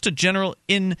there's just a general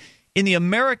in the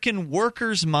American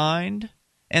worker's mind,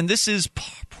 and this is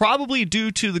probably due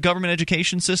to the government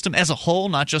education system as a whole,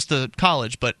 not just the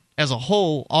college, but as a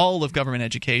whole, all of government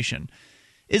education,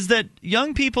 is that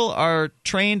young people are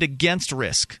trained against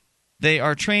risk. They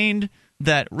are trained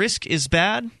that risk is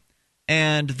bad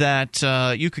and that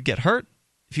you could get hurt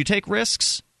if you take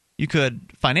risks. You could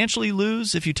financially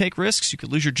lose if you take risks. You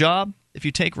could lose your job if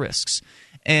you take risks.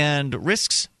 And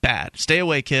risks, bad. Stay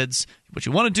away, kids. What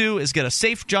you want to do is get a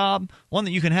safe job, one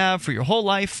that you can have for your whole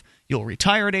life. You'll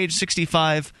retire at age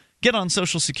 65, get on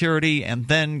Social Security, and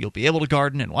then you'll be able to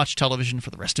garden and watch television for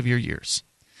the rest of your years.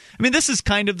 I mean, this is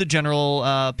kind of the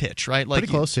general pitch, right? Like,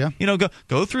 pretty close, yeah.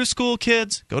 Go through school,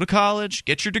 kids. Go to college.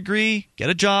 Get your degree. Get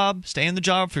a job. Stay in the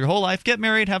job for your whole life. Get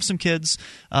married. Have some kids.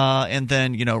 And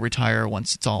then, retire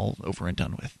once it's all over and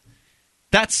done with.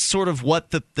 That's sort of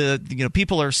what the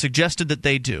people are suggested that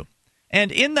they do. And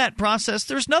in that process,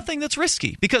 there's nothing that's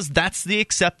risky because that's the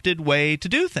accepted way to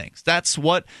do things. That's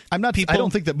what I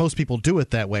don't think that most people do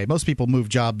it that way. Most people move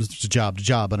jobs to job to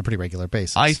job on a pretty regular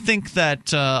basis. I think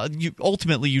that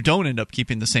ultimately you don't end up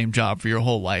keeping the same job for your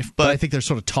whole life. But I think they're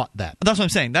sort of taught that. That's what I'm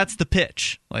saying. That's the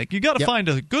pitch. Like, you got to find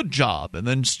a good job and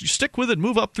then you stick with it,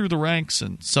 move up through the ranks,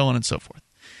 and so on and so forth.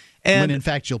 And when in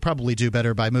fact you'll probably do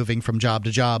better by moving from job to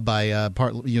job by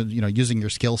using your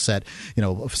skill set,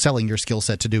 selling your skill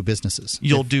set to do businesses.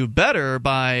 You'll do better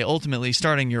by ultimately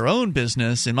starting your own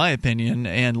business, in my opinion,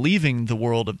 and leaving the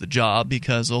world of the job,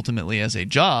 because ultimately as a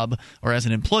job or as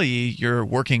an employee, you're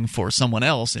working for someone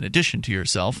else in addition to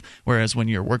yourself, whereas when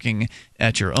you're working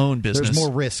at your own business, there's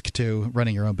more risk to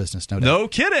running your own business, no doubt. No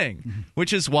kidding. Mm-hmm.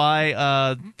 Which is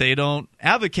why they don't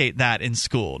advocate that in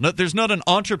school. No, there's not an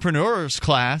entrepreneurs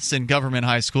class in government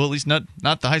high school, at least not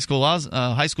the high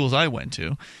schools I went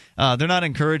to. They're not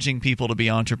encouraging people to be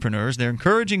entrepreneurs. They're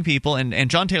encouraging people, and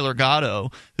John Taylor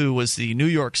Gatto, who was the New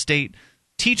York State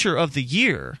Teacher of the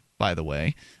Year, by the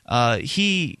way,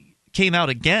 he came out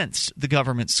against the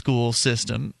government school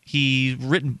system. He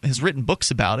has written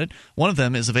books about it. One of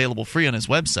them is available free on his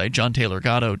website,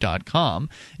 JohnTaylorGatto.com.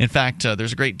 In fact,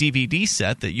 there's a great DVD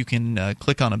set that you can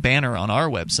click on a banner on our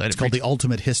website. It's called The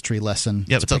Ultimate History Lesson.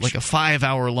 Yeah, it's like a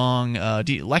 5-hour-long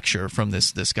lecture from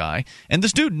this guy. And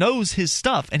this dude knows his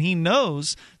stuff, and he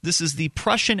knows this is the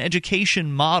Prussian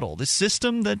education model. The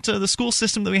system that the school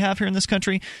system that we have here in this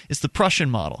country is the Prussian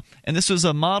model. And this was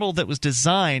a model that was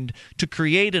designed to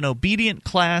create an obedient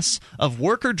class of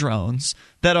worker drones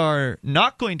that are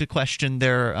not going to question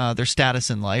their status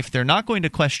in life. They're not going to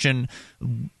question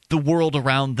the world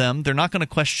around them. They're not going to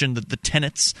question the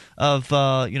tenets of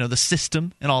the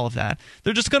system and all of that.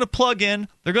 They're just going to plug in.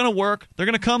 They're going to work. They're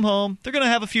going to come home. They're going to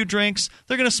have a few drinks.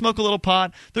 They're going to smoke a little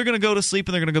pot. They're going to go to sleep,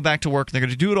 and they're going to go back to work. And they're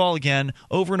going to do it all again,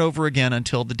 over and over again,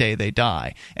 until the day they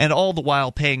die. And all the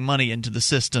while paying money into the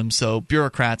system so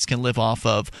bureaucrats can live off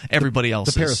of everybody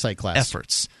else's parasite class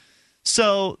efforts.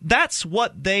 So that's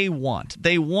what they want.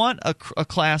 They want a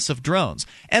class of drones.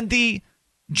 And the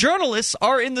journalists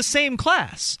are in the same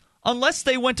class. Unless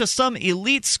they went to some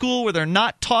elite school where they're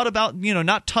not taught about,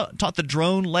 not taught the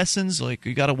drone lessons, like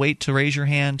you got to wait to raise your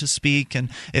hand to speak, and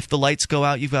if the lights go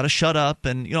out, you've got to shut up,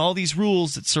 and all these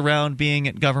rules that surround being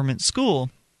at government school.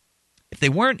 If they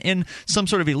weren't in some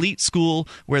sort of elite school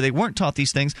where they weren't taught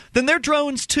these things, then they're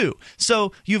drones too.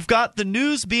 So you've got the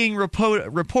news being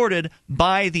reported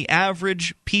by the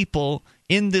average people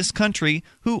in this country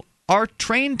who are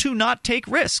trained to not take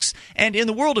risks. And in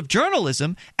the world of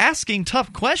journalism, asking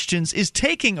tough questions is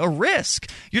taking a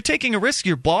risk. You're taking a risk.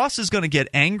 Your boss is going to get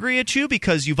angry at you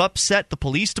because you've upset the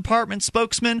police department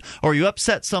spokesman, or you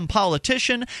upset some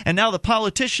politician, and now the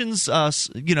politician's called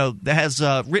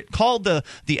the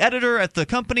editor at the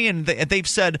company, and they've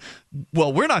said,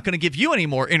 well, we're not going to give you any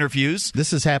more interviews.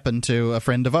 This has happened to a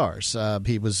friend of ours.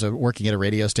 He was working at a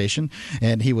radio station,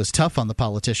 and he was tough on the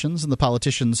politicians, and the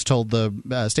politicians told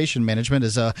the station management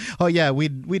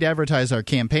we'd advertise our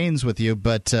campaigns with you,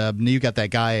 but you got that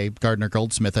guy Gardner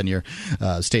Goldsmith on your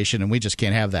station, and we just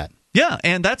can't have that. Yeah,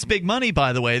 and that's big money,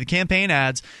 by the way. The campaign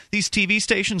ads, these TV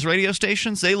stations, radio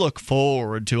stations, they look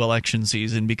forward to election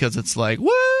season because it's like,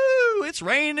 woo, it's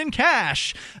raining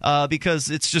cash, because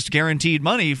it's just guaranteed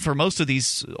money for most of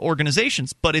these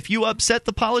organizations. But if you upset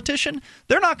the politician,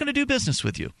 they're not going to do business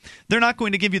with you. They're not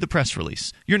going to give you the press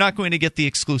release. You're not going to get the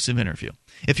exclusive interview.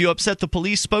 If you upset the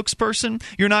police spokesperson,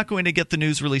 you're not going to get the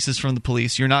news releases from the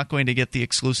police. You're not going to get the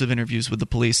exclusive interviews with the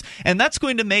police. And that's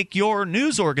going to make your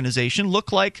news organization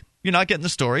look like you're not getting the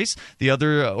stories. The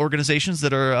other organizations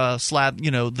that are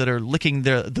that are licking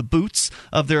the boots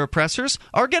of their oppressors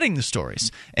are getting the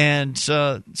stories. And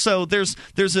so there's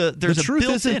the truth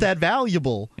isn't built-in. that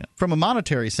valuable from a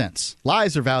monetary sense.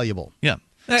 Lies are valuable. Yeah.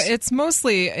 It's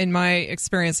mostly, in my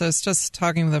experience, I was just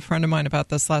talking with a friend of mine about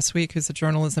this last week who's a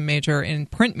journalism major in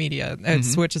print media,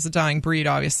 which is a dying breed,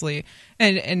 obviously.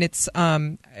 And it's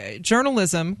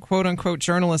journalism, quote-unquote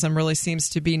journalism, really seems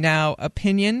to be now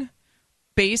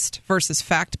opinion-based versus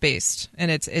fact-based.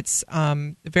 And it's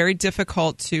very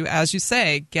difficult to, as you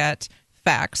say, get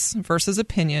facts versus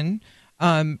opinion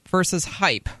versus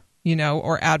hype,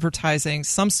 or advertising,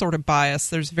 some sort of bias.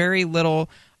 There's very little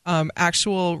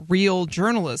actual real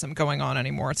journalism going on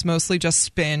anymore. It's mostly just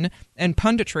spin and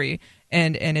punditry,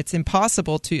 and it's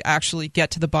impossible to actually get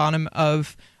to the bottom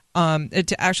of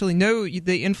to actually know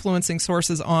the influencing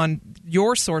sources on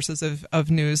your sources of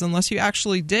news unless you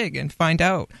actually dig and find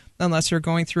out, unless you're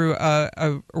going through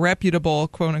a reputable,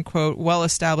 quote-unquote,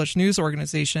 well-established news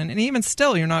organization. And even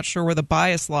still, you're not sure where the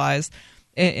bias lies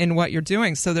in what you're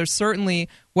doing. So there's certainly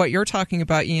what you're talking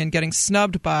about, Ian, getting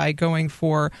snubbed by going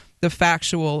for the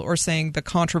factual or saying the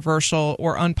controversial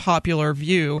or unpopular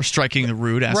view. Or striking the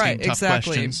rude, asking tough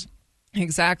questions.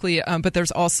 Exactly. But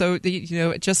there's also,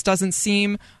 it just doesn't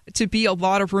seem to be a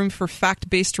lot of room for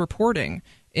fact-based reporting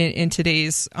in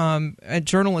today's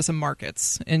journalism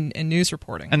markets and news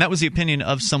reporting. And that was the opinion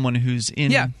of someone who's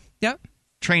in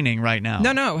training right now.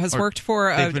 No, has worked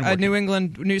for a New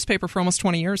England newspaper for almost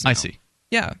 20 years now. I see.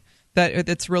 Yeah. That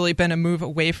it's really been a move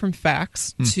away from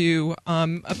facts to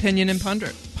opinion and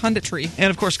punditry. And,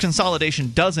 of course,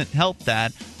 consolidation doesn't help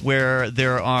that, where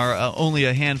there are only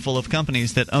a handful of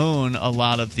companies that own a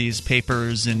lot of these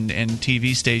papers and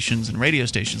TV stations and radio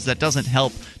stations. That doesn't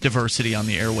help diversity on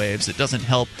the airwaves. It doesn't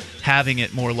help having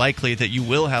it more likely that you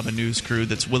will have a news crew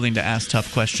that's willing to ask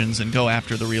tough questions and go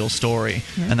after the real story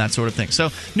and that sort of thing. So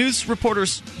news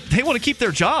reporters, they want to keep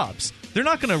their jobs. They're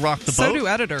not going to rock the boat. So do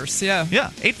editors, yeah.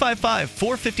 Yeah,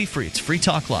 855-450-FREE. It's Free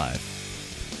Talk Live.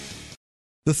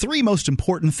 The three most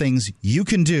important things you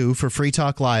can do for Free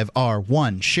Talk Live are: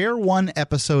 1, share one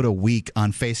episode a week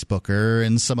on Facebook or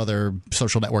in some other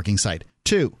social networking site.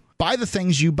 2, buy the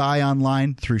things you buy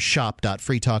online through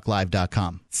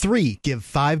shop.freetalklive.com. 3, give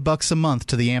 $5 a month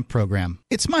to the AMP program.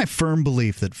 It's my firm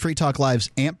belief that Free Talk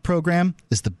Live's AMP program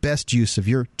is the best use of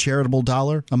your charitable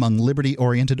dollar among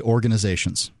liberty-oriented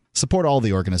organizations. Support all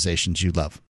the organizations you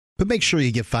love, but make sure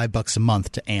you give $5 a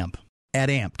month to AMP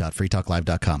at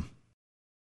amp.freetalklive.com.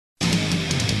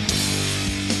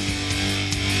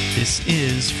 This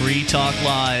is Free Talk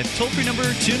Live. Toll-free number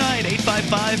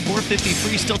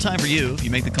 298-855-450-FREE. Still time for you if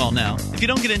you make the call now. If you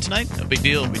don't get in tonight, no big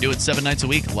deal. We do it 7 nights a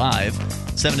week live.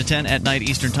 7 to 10 at night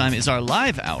Eastern Time is our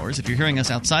live hours. If you're hearing us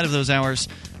outside of those hours,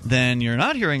 then you're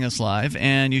not hearing us live,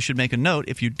 and you should make a note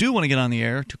if you do want to get on the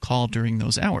air to call during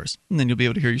those hours, and then you'll be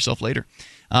able to hear yourself later.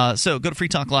 So go to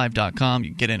freetalklive.com.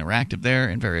 You can get interactive there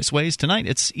in various ways. Tonight,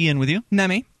 it's Ian with you.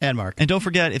 Nemi. And Mark. And don't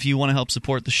forget, if you want to help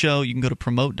support the show, you can go to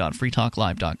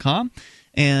promote.freetalklive.com.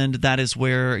 And that is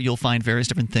where you'll find various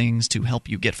different things to help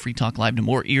you get Free Talk Live to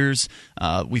more ears.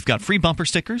 We've got free bumper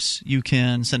stickers. You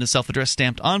can send a self-addressed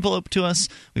stamped envelope to us.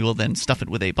 We will then stuff it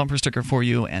with a bumper sticker for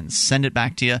you and send it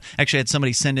back to you. Actually, I had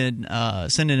somebody send in a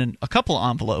couple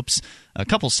envelopes, a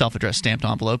couple self-addressed stamped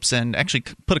envelopes, and actually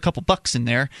put a couple bucks in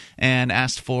there and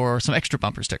asked for some extra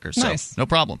bumper stickers. Nice. So no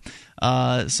problem.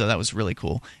 So that was really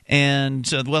cool. And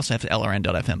we also have the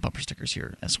LRN.FM bumper stickers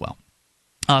here as well.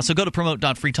 So go to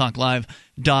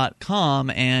promote.freetalklive.com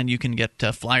and you can get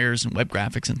flyers and web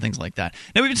graphics and things like that.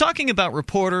 Now, we've been talking about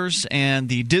reporters and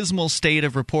the dismal state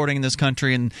of reporting in this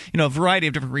country, and a variety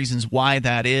of different reasons why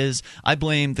that is. I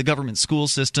blame the government school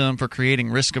system for creating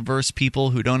risk-averse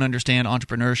people who don't understand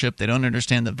entrepreneurship. They don't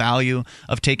understand the value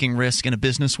of taking risk in a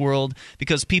business world,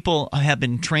 because people have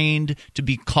been trained to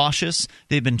be cautious.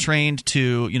 They've been trained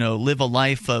to live a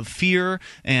life of fear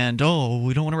and,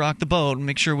 we don't want to rock the boat, and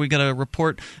make sure we got to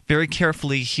report very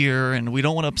carefully here, and we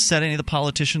don't want to upset any of the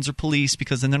politicians or police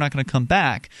because then they're not going to come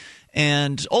back.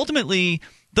 And ultimately,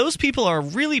 those people are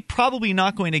really probably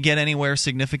not going to get anywhere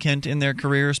significant in their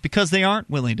careers because they aren't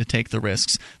willing to take the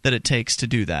risks that it takes to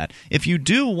do that. If you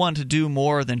do want to do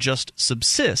more than just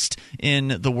subsist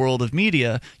in the world of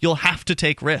media, you'll have to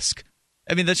take risk.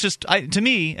 I mean, that's just, to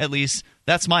me, at least,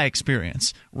 that's my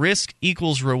experience. Risk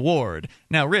equals reward.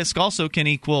 Now, risk also can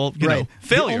equal, failure.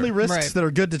 The only risks that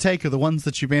are good to take are the ones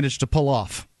that you manage to pull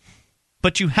off.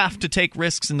 But you have to take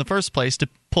risks in the first place to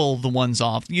pull the ones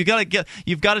off. You've got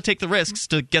to take the risks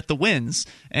to get the wins,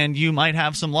 and you might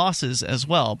have some losses as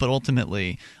well. But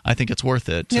ultimately, I think it's worth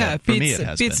it. For me, it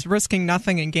has been. It beats risking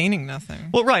nothing and gaining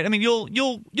nothing. Well, right. I mean,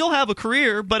 you'll have a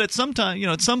career, but at some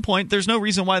point, there's no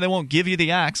reason why they won't give you the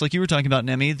axe. Like you were talking about,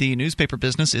 Nemi, the newspaper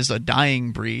business is a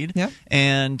dying breed,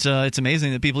 and it's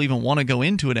amazing that people even want to go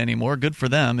into it anymore. Good for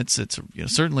them. It's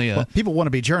certainly people want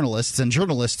to be journalists, and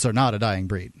journalists are not a dying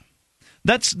breed.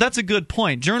 That's a good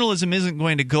point. Journalism isn't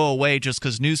going to go away just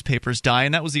because newspapers die,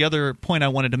 and that was the other point I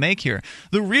wanted to make here.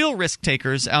 The real risk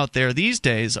takers out there these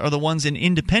days are the ones in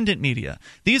independent media.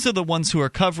 These are the ones who are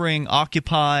covering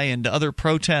Occupy and other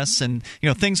protests and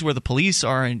things where the police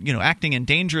are acting in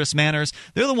dangerous manners.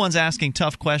 They're the ones asking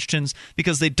tough questions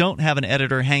because they don't have an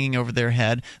editor hanging over their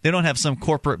head. They don't have some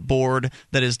corporate board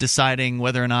that is deciding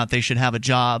whether or not they should have a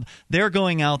job. They're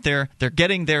going out there. They're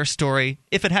getting their story.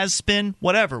 If it has spin,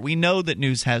 whatever. We know that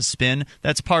news has spin.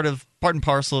 That's part and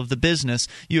parcel of the business.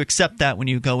 You accept that when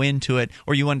you go into it,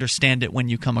 or you understand it when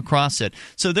you come across it.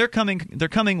 So they're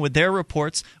coming with their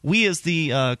reports. We as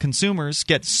the consumers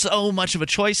get so much of a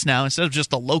choice now. Instead of just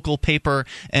the local paper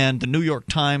and the New York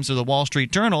Times or the Wall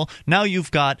Street Journal, now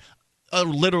you've got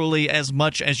literally as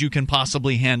much as you can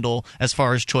possibly handle as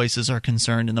far as choices are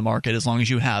concerned in the market, as long as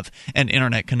you have an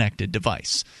internet-connected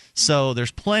device. So there's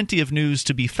plenty of news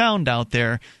to be found out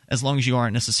there, as long as you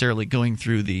aren't necessarily going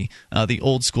through the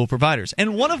old-school providers.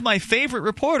 And one of my favorite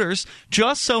reporters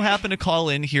just so happened to call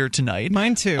in here tonight.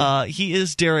 Mine too. He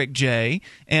is Derek J.,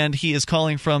 and he is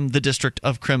calling from the District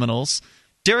of Criminals.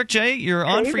 Derek J., you're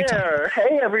on Free Talk.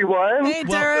 Hey, everyone. Hey,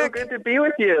 Derek. So good to be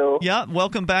with you. Yeah,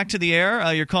 welcome back to the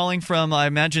air. You're calling from, I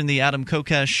imagine, the Adam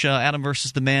Kokesh Adam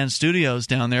versus the Man studios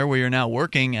down there, where you're now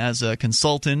working as a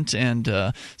consultant and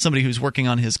somebody who's working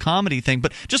on his comedy thing.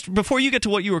 But just before you get to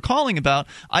what you were calling about,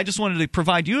 I just wanted to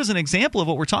provide you as an example of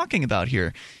what we're talking about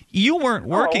here. You weren't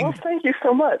working. Oh, well, thank you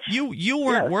so much. You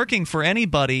weren't working for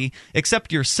anybody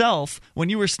except yourself when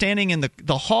you were standing in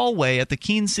the hallway at the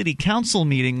Keene City Council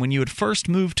meeting when you had first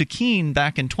moved to Keene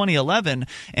back in 2011,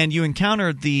 and you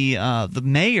encountered the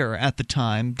mayor at the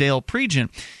time, Dale Pregent.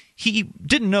 he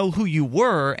didn't know who you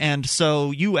were, and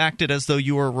so you acted as though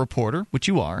you were a reporter, which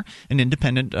you are, an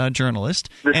independent journalist.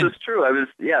 This is true. I was,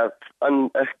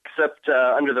 except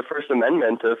under the First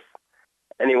Amendment, if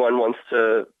anyone wants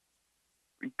to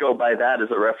go by that as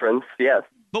a reference, yes.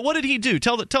 But what did he do?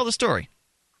 Tell the story.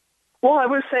 Well, I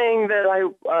was saying that I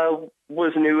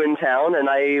was new in town, and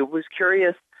I was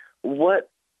curious what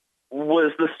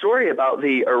was the story about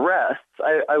the arrests.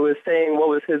 I was saying what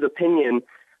was his opinion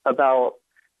about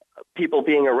people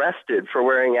being arrested for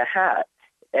wearing a hat.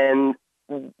 And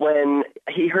when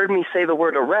he heard me say the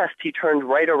word arrest, he turned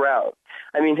right around.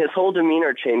 I mean, his whole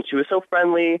demeanor changed. He was so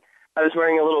friendly. I was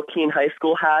wearing a little Keene High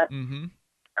School hat. Mm-hmm.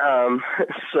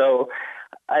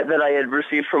 That I had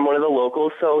received from one of the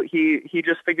locals, so he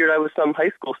just figured I was some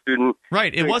high school student.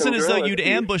 Right. It wasn't as though you'd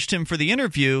ambushed him for the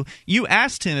interview. You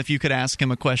asked him if you could ask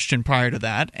him a question prior to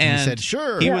that, and he said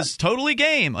sure. He was totally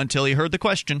game until he heard the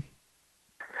question.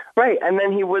 Right, and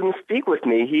then he wouldn't speak with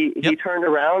me. He turned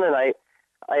around, and I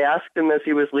asked him as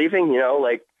he was leaving,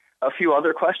 like a few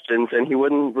other questions, and he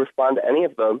wouldn't respond to any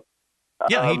of them.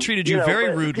 Yeah, he treated you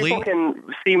very rudely. People can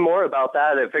see more about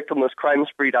that at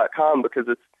victimlesscrimespree.com because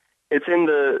it's in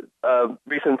the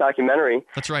recent documentary.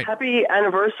 That's right. Happy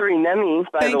anniversary, Nemi,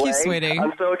 by the way. Thank you, sweetie.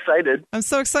 I'm so excited. I'm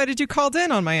so excited you called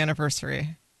in on my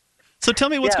anniversary. So tell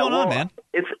me what's going on, man.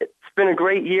 It's been a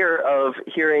great year of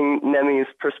hearing Nemi's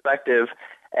perspective,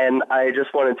 and I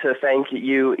just wanted to thank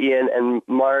you, Ian, and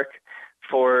Mark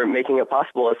for making it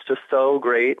possible. It's just so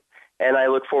great. And I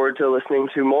look forward to listening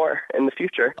to more in the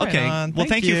future. Okay. Well,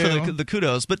 thank you for the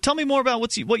kudos. But tell me more about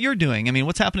what you're doing. I mean,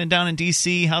 what's happening down in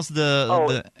D.C.? How's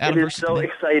the Adam It is so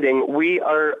exciting. We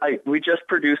just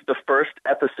produced the first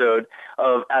episode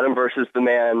of Adam versus the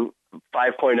Man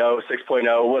 5.0,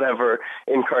 6.0, whatever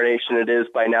incarnation it is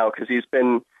by now, because he's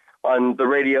been on the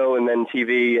radio and then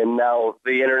TV and now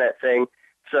the internet thing.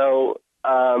 So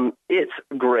it's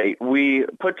great. We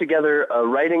put together a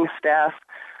writing staff,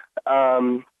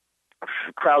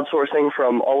 crowdsourcing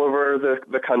from all over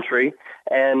the country,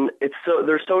 and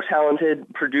they're so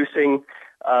talented producing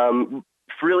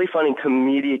really funny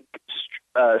comedic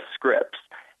scripts.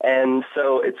 And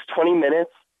so it's 20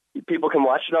 minutes. People can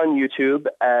watch it on YouTube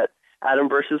at Adam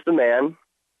versus the Man.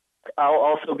 I'll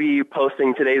also be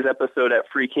posting today's episode at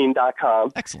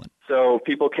freekeen.com. Excellent. So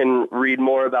people can read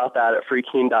more about that at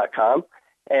freekeen.com.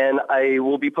 And I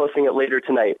will be posting it later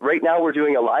tonight. Right now we're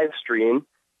doing a live stream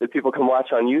that people can watch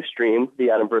on Ustream, the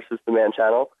Adam versus the Man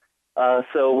channel.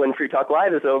 So when Free Talk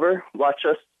Live is over, watch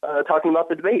us talking about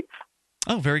the debates.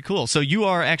 Oh, very cool. So you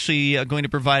are actually going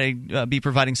to be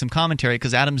providing some commentary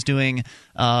because Adam's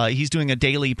he's doing a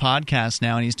daily podcast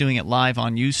now, and he's doing it live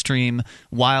on Ustream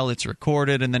while it's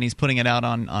recorded, and then he's putting it out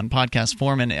on podcast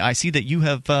form. And I see that you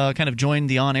have kind of joined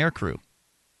the on-air crew.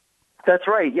 That's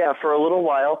right. Yeah, for a little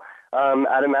while,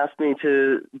 Adam asked me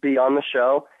to be on the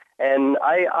show. And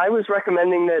I was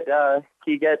recommending that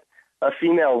he get a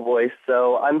female voice,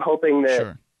 so I'm hoping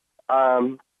that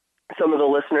some of the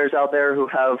listeners out there who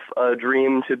have a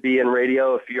dream to be in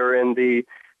radio, if you're in the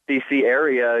D.C.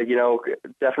 area,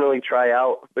 definitely try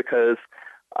out, because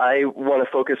I want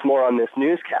to focus more on this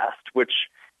newscast, which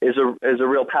is a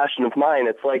real passion of mine.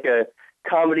 It's like a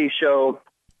comedy show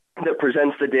that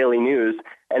presents the daily news,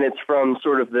 and it's from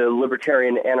sort of the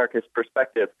libertarian anarchist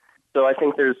perspective. So I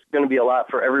think there's going to be a lot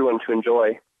for everyone to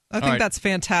enjoy. I think that's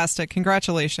fantastic.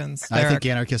 Congratulations, Derek. I think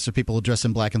anarchists are people who dress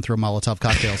in black and throw Molotov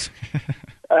cocktails.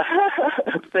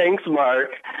 Thanks, Mark.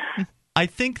 I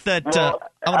think that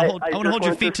I want to hold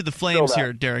your feet to the flames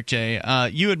here, Derek J.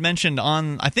 You had mentioned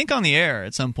on the air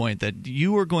at some point that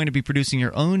you were going to be producing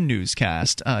your own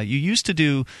newscast. You used to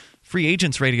do Free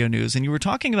Agents Radio News, and you were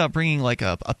talking about bringing like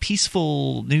a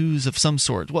peaceful news of some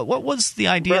sort. What was the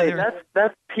idea there?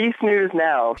 That's Peace News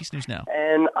Now. Peace News Now.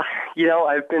 And,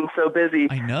 I've been so busy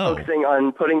focusing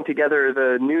on putting together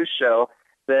the news show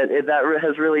that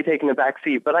has really taken a back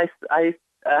seat. But I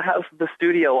have the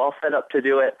studio all set up to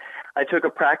do it. I took a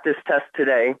practice test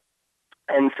today,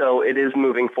 and so it is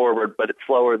moving forward, but it's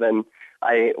slower than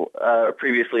I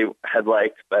previously had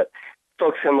liked. But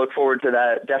folks can look forward to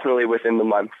that definitely within the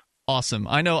month. Awesome.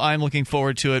 I know I'm looking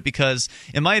forward to it because,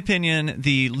 in my opinion,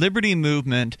 the liberty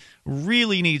movement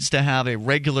really needs to have a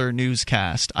regular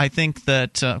newscast. I think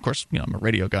that, of course, I'm a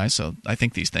radio guy, so I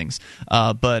think these things.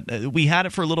 But we had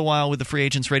it for a little while with the Free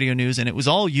Agents Radio News, and it was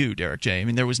all you, Derek J. I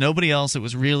mean, there was nobody else that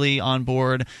was really on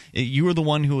board. You were the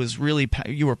one who was really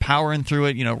you were powering through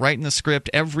it, writing the script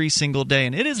every single day,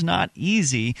 and it is not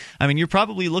easy. I mean, you're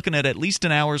probably looking at least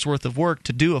an hour's worth of work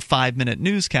to do a 5-minute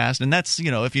newscast, and that's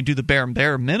if you do the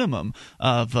bare minimum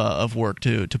of work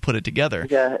to put it together.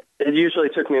 Yeah, it usually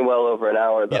took me well over an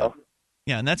hour, though.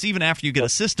 Yeah, and that's even after you get a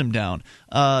system down.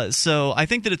 So I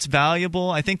think that it's valuable.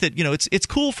 I think that it's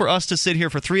cool for us to sit here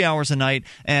for 3 hours a night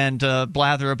and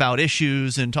blather about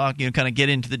issues and talk, kind of get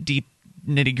into the deep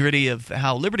nitty-gritty of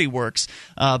how Liberty works,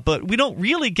 but we don't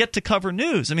really get to cover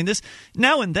news. I mean, this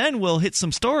now and then we'll hit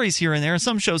some stories here and there, and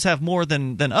some shows have more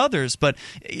than others, but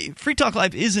Free Talk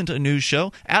Live isn't a news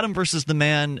show. Adam versus the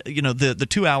Man, the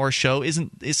 2-hour show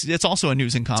it's also a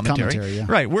news and commentary. Yeah.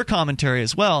 Right, we're commentary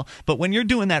as well, but when you're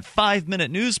doing that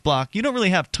 5-minute news block, you don't really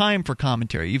have time for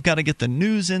commentary. You've got to get the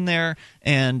news in there,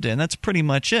 and that's pretty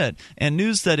much it. And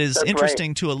news that is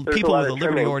interesting to people with a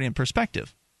liberty-oriented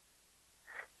perspective.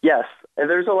 Yes. And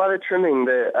there's a lot of trimming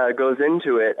that goes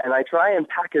into it, and I try and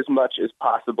pack as much as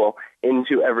possible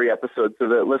into every episode so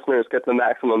that listeners get the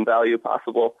maximum value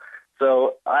possible.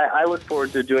 So I look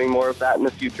forward to doing more of that in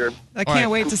the future. I can't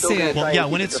wait to see it. Well, yeah,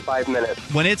 when it's 5 minutes.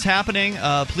 When it's happening,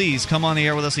 please come on the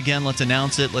air with us again. Let's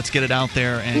announce it. Let's get it out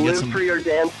there and get some.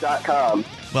 LiveFreeOrDance.com.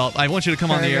 Well, I want you to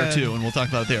come on the air too, and we'll talk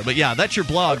about it there. But yeah, that's your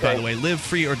blog, by the way.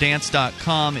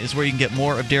 LiveFreeOrDance.com is where you can get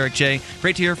more of Derek J.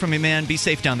 Great to hear from you, man. Be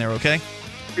safe down there, okay?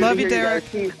 Love you, Derek.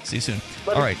 See you soon.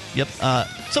 All right. Yep.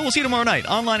 So we'll see you tomorrow night.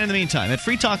 Online in the meantime at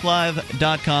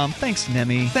freetalklive.com. Thanks,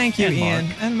 Nemi. Thank you, and Ian.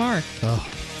 Mark. And Mark. Oh.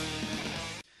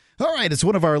 All right, it's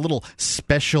one of our little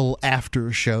special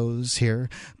after shows here,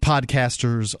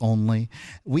 podcasters only.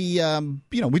 We,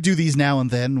 we do these now and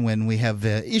then when we have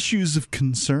issues of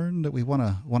concern that we want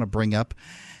to bring up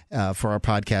for our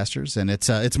podcasters, and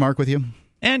it's Mark with you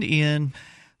and Ian.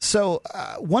 So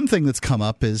one thing that's come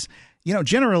up is,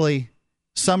 generally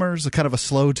summer's a kind of a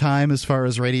slow time as far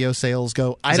as radio sales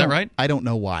go. Is that right? I don't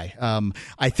know why.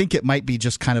 I think it might be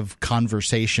just kind of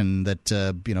conversation that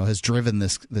has driven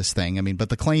this thing. I mean, but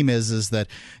the claim is that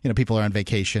people are on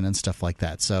vacation and stuff like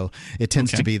that. So it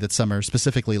tends to be that summer,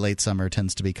 specifically late summer,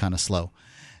 tends to be kind of slow.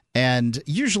 And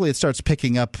usually it starts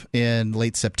picking up in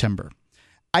late September.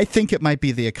 I think it might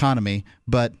be the economy,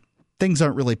 but things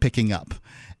aren't really picking up.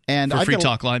 And for Free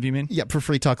Talk Live, you mean? Yeah, for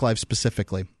Free Talk Live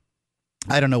specifically.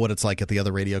 I don't know what it's like at the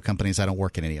other radio companies. I don't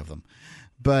work in any of them.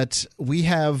 But we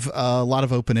have a lot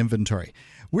of open inventory.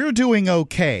 We're doing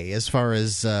okay as far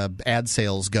as ad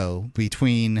sales go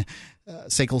between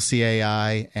SACL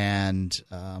CAI and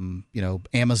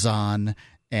Amazon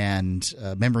and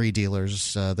memory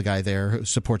dealers, the guy there who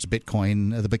supports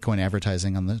Bitcoin, the Bitcoin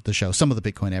advertising on the show, some of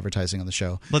the Bitcoin advertising on the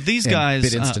show. But these guys,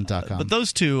 BitInstant.com. But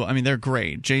those two, I mean, they're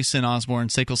great. Jason Osborne,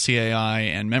 SACL CAI,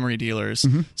 and memory dealers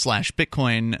 /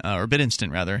 Bitcoin, or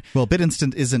BitInstant rather. Well,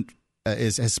 BitInstant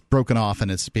has broken off and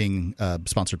it's being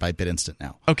sponsored by BitInstant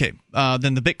now. Okay,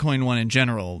 then the Bitcoin one in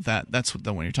general, that's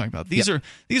the one you're talking about. These are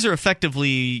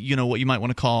effectively, what you might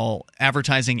want to call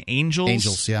advertising angels.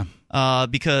 Angels, yeah.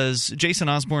 Because Jason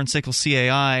Osborne, SACL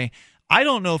CAI, I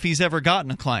don't know if he's ever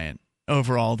gotten a client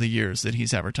over all the years that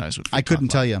he's advertised with. I couldn't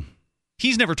tell you.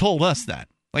 He's never told us that.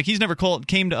 Like, he's never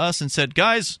came to us and said,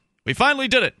 guys, we finally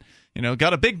did it.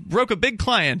 Broke a big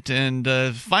client,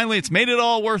 and finally it's made it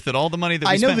all worth it, all the money that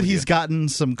we spent. I know that he's gotten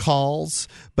some calls,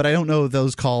 but I don't know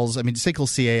those calls. I mean, SACL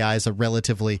CAI is a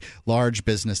relatively large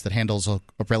business that handles a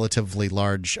relatively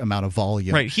large amount of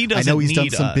volume. Right, he doesn't I know he's done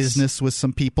need some us. business with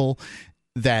some people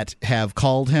that have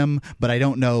called him, but I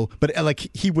don't know. But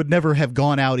he would never have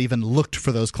gone out even looked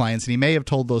for those clients, and he may have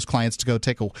told those clients to go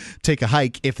take a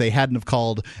hike if they hadn't have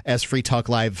called as Free Talk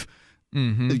Live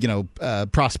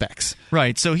prospects.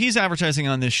 Right. So he's advertising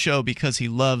on this show because he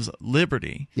loves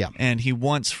liberty. Yeah. And he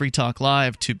wants Free Talk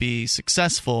Live to be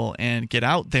successful and get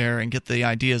out there and get the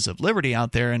ideas of liberty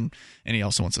out there. And he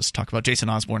also wants us to talk about Jason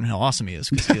Osborne and how awesome he is.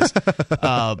 Because he is.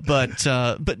 But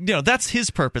that's his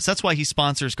purpose. That's why he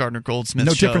sponsors Gardner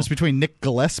Goldsmith's show. No difference between Nick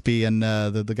Gillespie and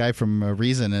the guy from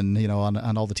Reason and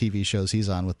on all the TV shows he's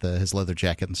on with his leather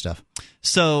jacket and stuff.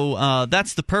 So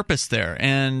that's the purpose there.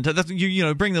 And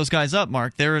you bring those guys up,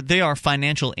 Mark. They are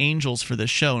financial angels for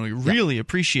this show, and we really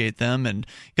appreciate them. And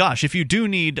gosh, if you do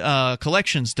need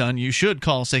collections done, you should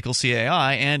call SACL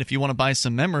CAI. And if you want to buy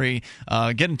some memory,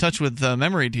 get in touch with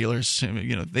memory dealers.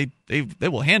 They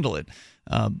will handle it.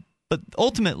 But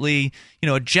ultimately,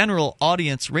 a general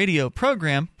audience radio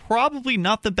program, probably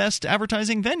not the best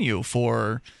advertising venue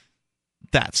for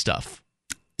that stuff.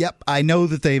 Yep, I know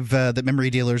that that Memory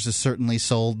Dealers has certainly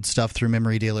sold stuff through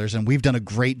Memory Dealers, and we've done a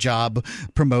great job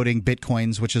promoting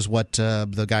Bitcoins, which is what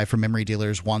the guy from Memory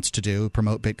Dealers wants to do,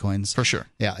 promote Bitcoins. For sure.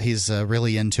 Yeah, he's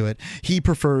really into it. He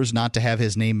prefers not to have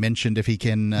his name mentioned if he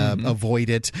can avoid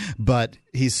it, but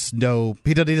he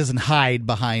doesn't hide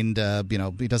behind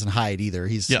he doesn't hide either.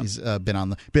 He's been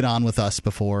on with us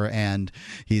before, and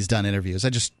he's done interviews.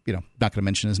 I just not going to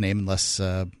mention his name unless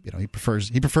he prefers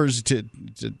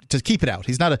to keep it out.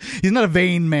 He's not not a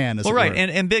vain man. As well, it right, were.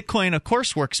 and Bitcoin, of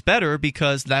course, works better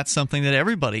because that's something that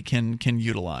everybody can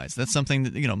utilize. That's something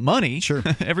that money. Sure,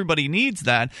 everybody needs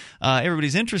that.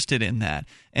 Everybody's interested in that,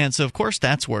 and so of course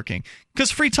that's working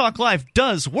because Free Talk Live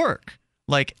does work.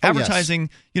 Like advertising,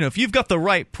 yes. If you've got the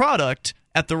right product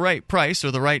at the right price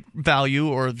or the right value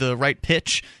or the right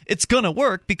pitch, it's going to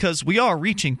work because we are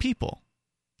reaching people.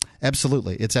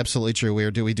 Absolutely, it's absolutely true.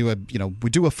 We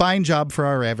do a fine job for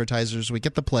our advertisers. We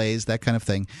get the plays, that kind of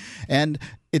thing, and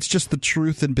it's just the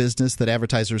truth in business that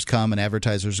advertisers come and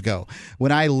advertisers go.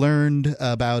 When I learned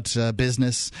about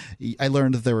business, I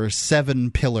learned that there were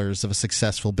 7 pillars of a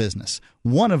successful business.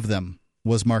 One of them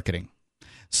was marketing.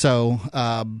 So,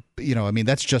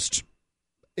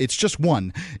 it's just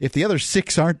one. If the other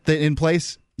 6 aren't in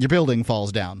place, your building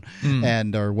falls down,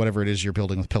 or whatever it is you're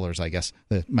building with pillars, I guess.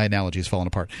 My analogy is falling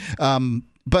apart.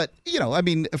 But,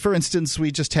 for instance,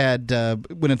 we just had,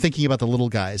 when I'm thinking about the little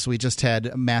guys, we just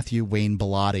had Matthew Wayne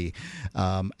Bellotti.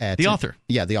 The author.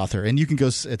 Yeah, the author. And you can go,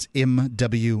 it's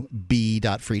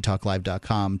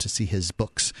mwb.freetalklive.com to see his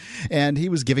books. And he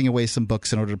was giving away some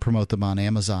books in order to promote them on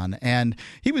Amazon. And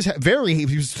he was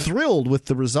thrilled with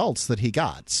the results that he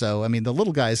got. So, the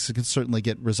little guys can certainly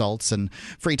get results, and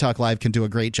Free Talk Live can do a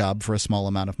great job for a small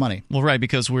amount of money. Well, right,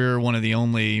 because we're one of the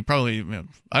only, probably,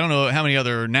 I don't know how many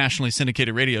other nationally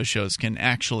syndicated radio shows can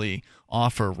actually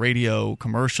offer radio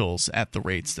commercials at the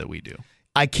rates that we do.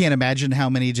 I can't imagine how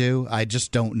many do. I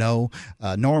just don't know.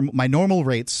 My normal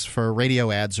rates for radio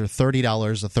ads are $30 a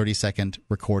 30-second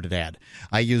recorded ad.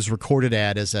 I use recorded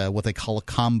ad as what they call a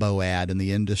combo ad in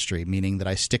the industry, meaning that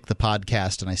I stick the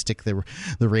podcast and I stick the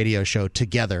radio show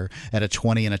together at a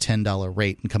 $20 and a $10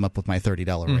 rate and come up with my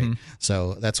 $30 rate.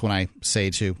 So that's when I say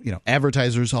to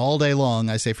advertisers all day long,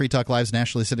 I say Free Talk Live's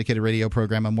nationally syndicated radio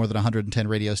program on more than 110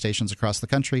 radio stations across the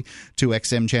country, 2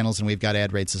 XM channels, and we've got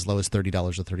ad rates as low as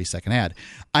 $30 a 30-second ad.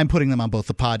 I'm putting them on both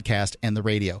the podcast and the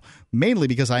radio, mainly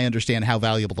because I understand how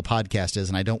valuable the podcast is,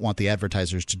 and I don't want the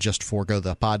advertisers to just forego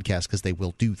the podcast because they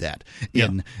will do that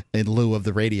in lieu of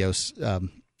the radio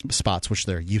spots, which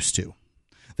they're used to.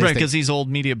 Right, because these old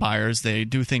media buyers, they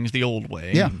do things the old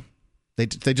way. Yeah. They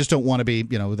just don't want to be,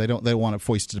 they don't want it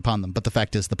foisted upon them. But the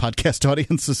fact is the podcast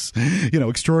audience is,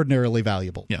 extraordinarily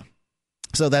valuable. Yeah.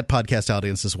 So that podcast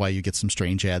audience is why you get some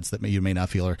strange ads that you may not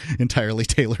feel are entirely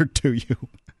tailored to you.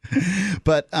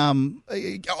 But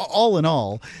all in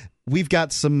all, we've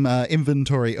got some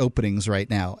inventory openings right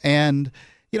now. And,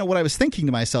 what I was thinking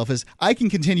to myself is I can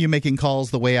continue making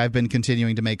calls the way I've been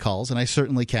continuing to make calls, and I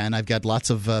certainly can. I've got lots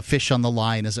of fish on the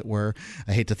line, as it were.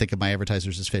 I hate to think of my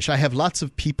advertisers as fish. I have lots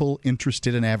of people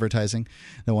interested in advertising.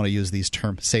 I don't want to use these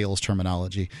sales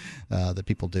terminology that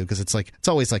people do because it's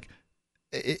always like,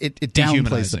 it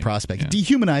downplays the prospect. It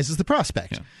dehumanizes the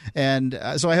prospect. Yeah. And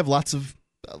so I have lots of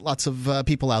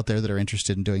people out there that are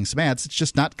interested in doing some ads. It's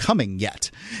just not coming yet.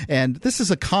 And this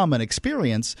is a common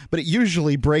experience, but it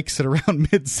usually breaks at around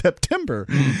mid-September.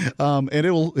 And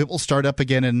it will start up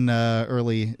again in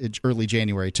early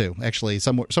January too. Actually,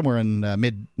 somewhere in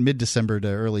mid-December to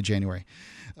early January.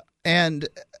 And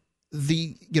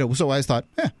so I thought,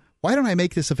 why don't I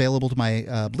make this available to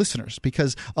my listeners?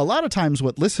 Because a lot of times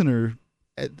what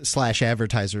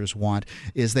listener/advertisers want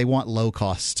is they want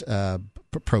low-cost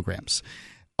programs.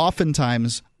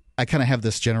 Oftentimes, I kind of have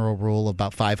this general rule of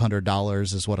about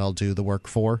 $500 is what I'll do the work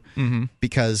for,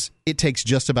 because it takes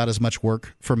just about as much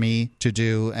work for me to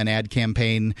do an ad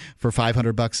campaign for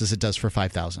 $500 as it does for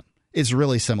 $5,000. It's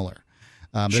really similar.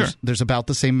 There's about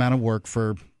the same amount of work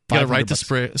for. You got to write the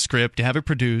script, you have it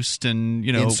produced, and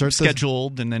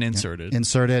scheduled, and then inserted.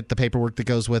 Insert it, the paperwork that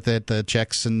goes with it, the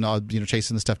checks, and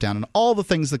chasing the stuff down, and all the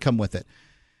things that come with it.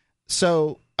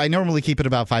 So I normally keep it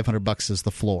about $500 as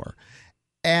the floor,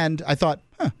 and I thought,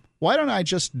 why don't I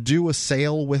just do a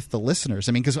sale with the listeners?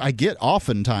 I mean, because I get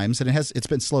oftentimes, and it's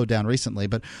been slowed down recently,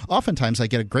 but oftentimes I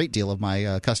get a great deal of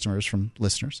my customers from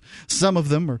listeners. Some of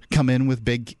them come in with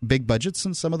big budgets,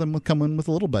 and some of them will come in with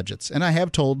little budgets. And I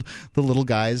have told the little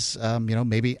guys,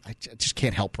 maybe I just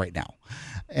can't help right now.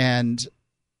 And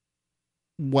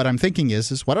what I'm thinking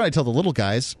is why don't I tell the little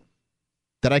guys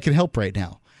that I can help right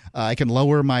now? I can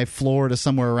lower my floor to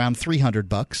somewhere around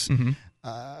 $300.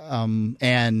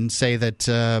 And say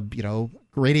that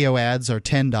radio ads are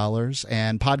 $10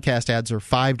 and podcast ads are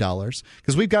 $5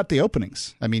 because we've got the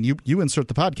openings. I mean, you insert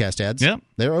the podcast ads,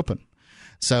 they're open.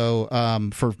 So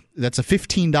that's a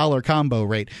 $15 combo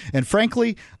rate. And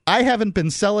frankly, I haven't been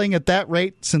selling at that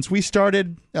rate since we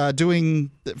started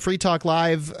doing Free Talk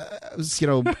Live,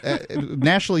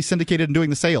 nationally syndicated and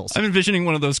doing the sales. I'm envisioning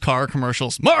one of those car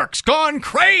commercials. Mark's gone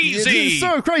crazy.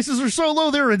 Prices are so low,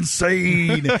 they're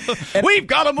insane. We've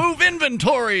got to move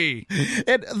inventory.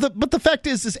 But the fact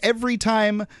is every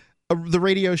time the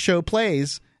radio show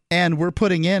plays and we're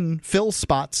putting in fill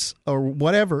spots or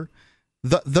whatever,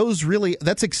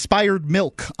 that's expired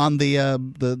milk on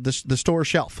the store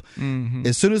shelf. Mm-hmm.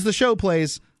 As soon as the show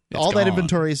plays, all that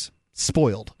inventory's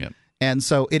spoiled. Yep. And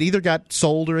so it either got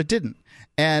sold or it didn't.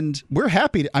 And we're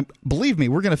happy to, believe me,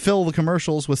 we're going to fill the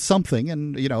commercials with something,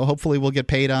 and hopefully we'll get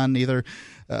paid on either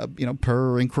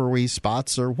per inquiry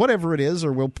spots or whatever it is,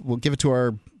 or we'll give it to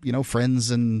our friends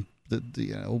and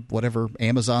whatever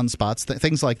Amazon spots,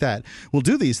 things like that. We'll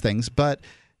do these things, but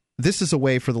this is a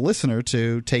way for the listener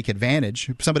to take advantage.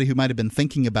 Somebody who might have been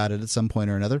thinking about it at some point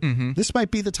or another, this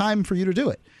might be the time for you to do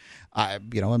it.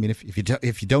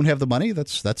 If you don't have the money,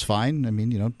 that's fine.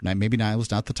 Maybe now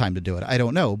is not the time to do it. I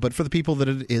don't know, but for the people that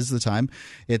it is the time,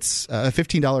 it's a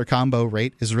 $15 combo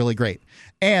rate is really great.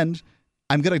 And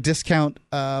I'm going to discount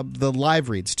the live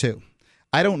reads too.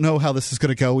 I don't know how this is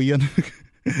going to go, Ian.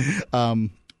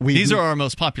 These are our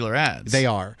most popular ads. They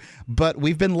are. But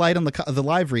we've been light on the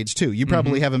live reads, too. You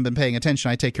probably haven't been paying attention.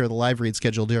 I take care of the live read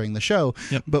schedule during the show,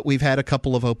 but we've had a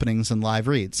couple of openings in live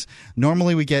reads.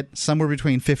 Normally we get somewhere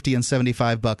between $50 and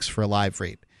 $75 for a live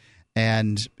read.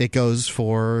 And it goes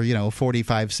for,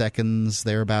 45 seconds,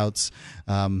 thereabouts.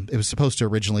 It was supposed to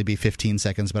originally be 15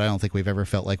 seconds, but I don't think we've ever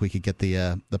felt like we could get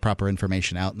the proper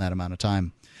information out in that amount of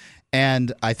time.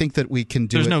 And I think that we can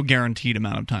do There's no guaranteed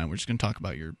amount of time. We're just going to talk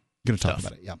about your Going to talk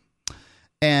about it, yeah.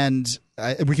 And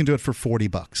we can do it for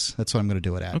 $40. That's what I'm going to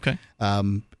do it at. Okay.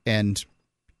 And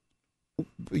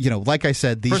like I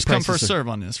said, these first come first serve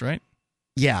on this, right?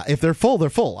 Yeah. If they're full,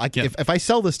 they're full. If I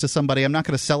sell this to somebody, I'm not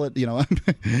going to sell it.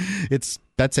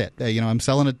 That's it. I'm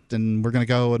selling it, and we're going to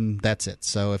go, and that's it.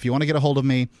 So if you want to get a hold of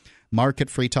me, Mark at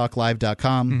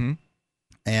freetalklive.com.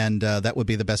 And that would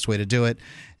be the best way to do it.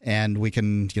 And we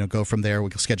can, go from there. We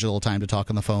can schedule a little time to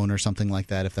talk on the phone or something like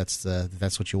that if that's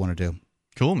what you want to do.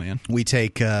 Cool, man. We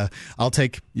take. I'll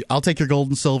take your gold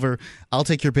and silver. I'll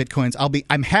take your bitcoins.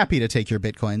 I'm happy to take your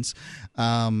bitcoins.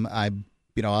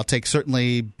 I'll take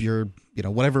certainly your.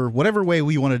 Whatever way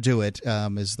we want to do it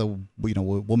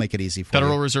we'll make it easy for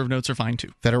Federal you. Reserve notes are fine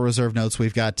too. Federal Reserve notes.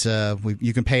 We've got.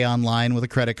 You can pay online with a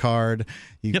credit card.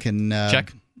 You can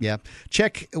check. Yeah,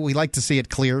 check. We like to see it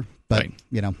clear, but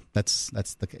that's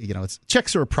the it's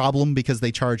checks are a problem because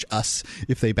they charge us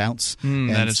if they bounce.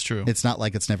 That is true. It's not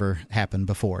like it's never happened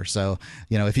before. So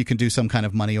if you can do some kind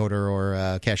of money order or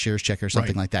a cashier's check or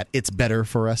something like that, it's better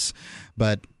for us.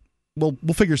 But we'll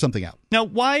figure something out. Now,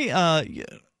 why?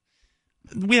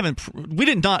 We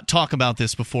did not talk about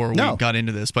this before we got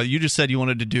into this, but you just said you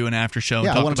wanted to do an after show.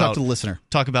 Yeah, I want to talk to the listener.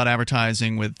 Talk about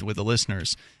advertising with the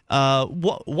listeners.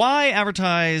 Why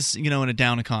advertise, in a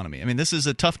down economy? I mean, this is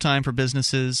a tough time for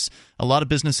businesses. A lot of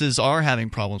businesses are having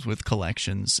problems with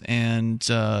collections, and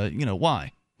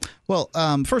why? Well,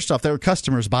 first off, there are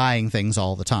customers buying things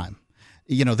all the time.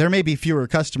 There may be fewer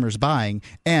customers buying,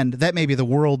 and that may be the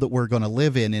world that we're going to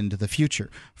live in into the future.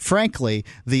 Frankly,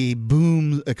 the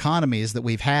boom economies that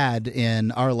we've had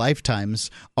in our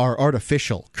lifetimes are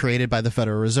artificial, created by the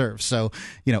Federal Reserve. So,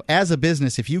 as a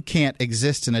business, if you can't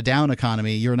exist in a down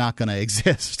economy, you're not going to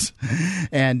exist.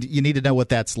 And you need to know what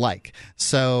that's like.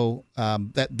 So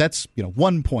that's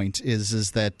one point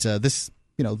is that this.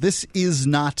 This is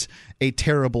not a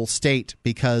terrible state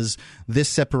because this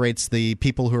separates the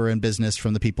people who are in business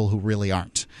from the people who really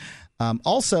aren't.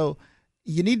 Also,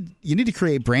 you need to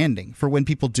create branding for when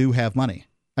people do have money.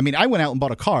 I mean, I went out and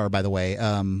bought a car, by the way.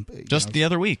 The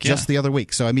other week. Just the other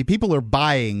week. So, people are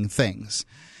buying things.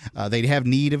 They have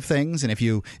need of things, and if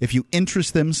you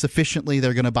interest them sufficiently,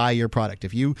 they're going to buy your product.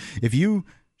 If you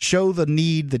show the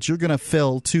need that you're going to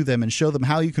fill to them and show them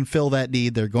how you can fill that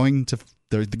need, they're going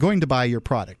to buy your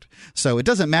product. So it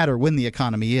doesn't matter when the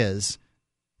economy is,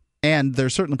 and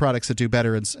there's certain products that do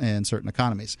better in certain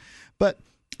economies. But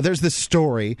there's this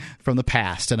story from the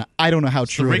past, and I don't know how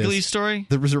true it is. The Wrigley story?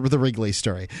 The Wrigley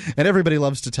story. And everybody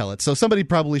loves to tell it. So somebody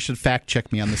probably should fact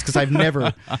check me on this because I've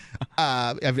never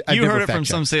You heard it from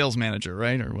some sales manager,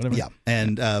 right? Or whatever. Yeah.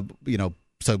 And,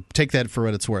 so take that for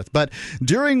what it's worth. But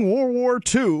during World War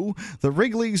II, the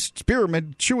Wrigley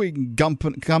Spearmint Chewing Gum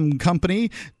Company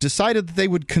decided that they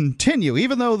would continue,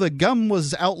 even though the gum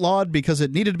was outlawed because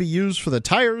it needed to be used for the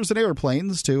tires in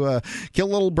airplanes to kill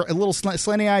little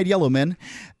slanty-eyed yellow men.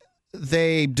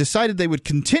 they decided they would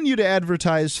continue to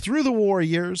advertise through the war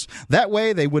years. That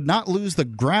way, they would not lose the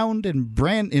ground in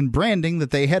branding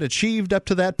that they had achieved up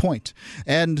to that point.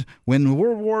 And when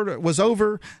World War was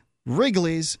over,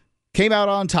 Wrigley's came out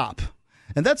on top.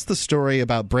 And that's the story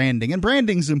about branding. And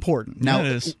branding's important.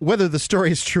 Now, whether the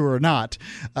story is true or not,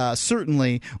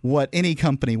 certainly what any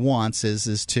company wants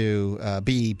is to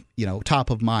be, top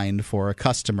of mind for a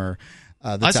customer.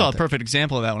 I saw a perfect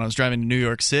example of that when I was driving to New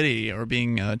York City or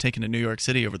being taken to New York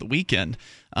City over the weekend.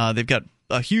 They've got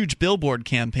a huge billboard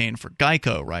campaign for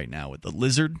Geico right now with the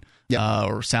lizard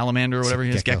or salamander or whatever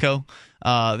he is, gecko.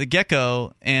 The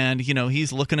gecko, and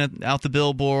he's looking out the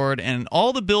billboard, and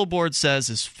all the billboard says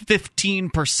is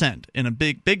 15% in a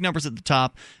big numbers at the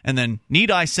top, and then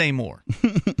need I say more?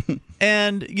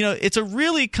 And it's a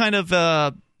really kind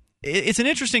of it's an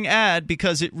interesting ad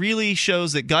because it really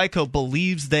shows that Geico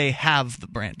believes they have the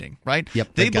branding, right?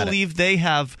 Yep, they believe they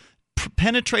have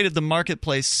penetrated the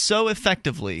marketplace so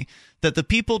effectively that the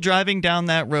people driving down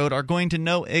that road are going to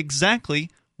know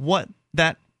exactly what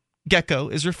that gecko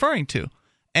is referring to.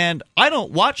 And I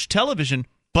don't watch television,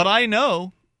 but I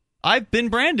know I've been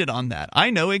branded on that.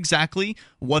 I know exactly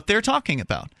what they're talking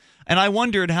about. And I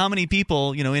wondered how many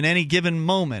people, in any given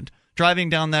moment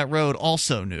driving down that road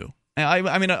also knew.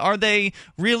 I mean, are they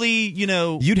really,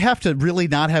 You'd have to really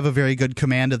not have a very good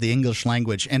command of the English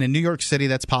language. And in New York City,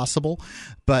 that's possible.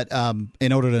 But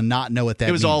in order to not know what that means.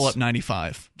 It was all up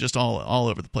 95, just all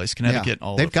over the place. Connecticut,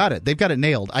 all over. They've got it. They've got it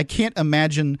nailed. I can't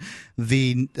imagine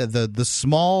the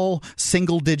small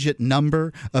single-digit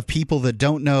number of people that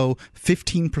don't know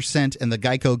 15% and the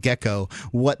Geico gecko,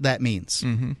 what that means.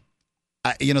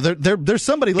 Mm-hmm. There's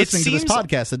somebody listening to this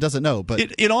podcast that doesn't know. But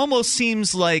it almost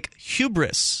seems like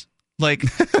hubris. Like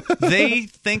they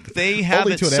think they have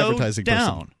it so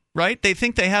down, right? They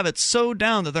think they have it so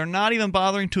down that they're not even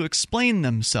bothering to explain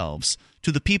themselves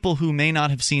to the people who may not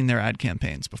have seen their ad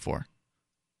campaigns before.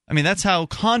 I mean, that's how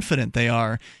confident they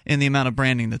are in the amount of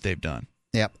branding that they've done.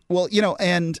 Yeah. Well,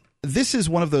 and this is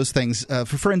one of those things.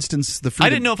 For instance, the freedom. I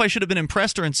didn't know if I should have been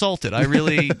impressed or insulted. I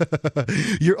really.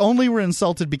 You only were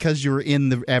insulted because you were in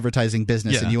the advertising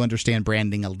business and you understand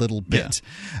branding a little bit.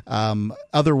 Yeah.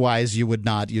 Otherwise, you would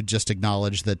not. You'd just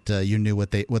acknowledge that you knew what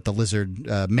the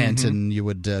lizard meant, and you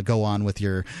would go on with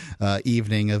your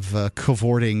evening of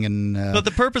cavorting and. But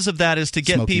the purpose of that is to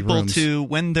get people rooms. To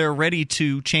when they're ready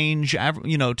to change.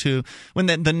 To when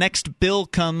the next bill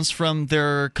comes from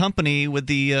their company with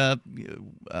the.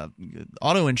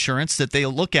 Auto insurance, that they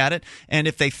look at it, and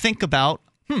if they think about,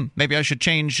 maybe I should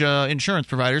change insurance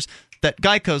providers, that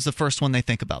Geico's the first one they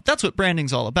think about. That's what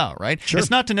branding's all about, right? Sure. It's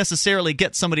not to necessarily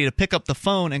get somebody to pick up the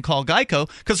phone and call Geico,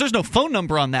 because there's no phone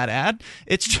number on that ad.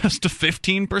 It's just a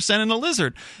 15% in a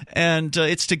lizard. And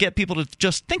it's to get people to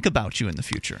just think about you in the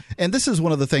future. And this is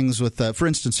one of the things with, for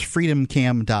instance,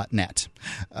 freedomcam.net.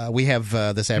 We have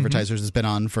this advertiser that's been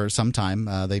on for some time.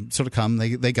 They sort of come,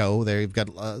 they go. They've got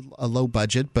a low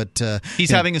budget, but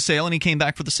he's having a sale, and he came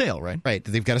back for the sale, right? Right.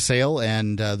 They've got a sale,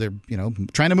 and they're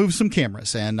trying to move some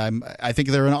cameras, and I think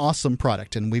they're an awesome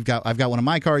product. And I've got one in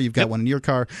my car. You've got one in your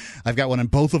car. I've got one in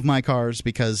both of my cars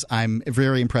because I'm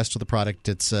very impressed with the product.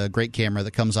 It's a great camera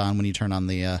that comes on when you turn on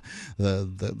the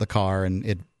car, and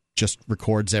it just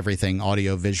records everything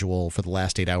audio visual for the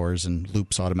last 8 hours and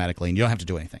loops automatically, and you don't have to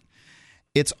do anything.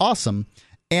 It's awesome.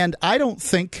 And I don't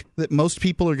think that most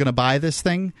people are going to buy this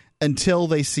thing until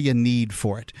they see a need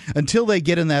for it, until they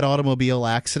get in that automobile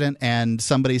accident and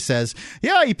somebody says,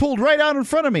 yeah, he pulled right out in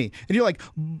front of me. And you're like,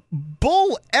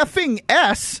 bull effing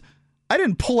S. I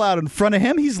didn't pull out in front of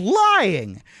him. He's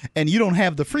lying. And you don't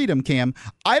have the Freedom Cam.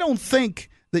 I don't think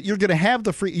that you're going to have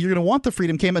you're going to want the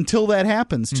Freedom Cam until that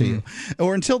happens to you,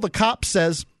 or until the cop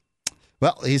says,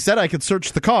 well, he said I could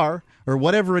search the car, or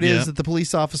whatever it is that the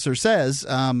police officer says.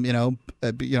 The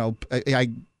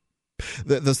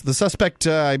suspect,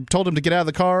 I told him to get out of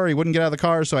the car. He wouldn't get out of the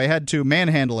car, so I had to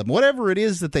manhandle him. Whatever it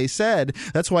is that they said,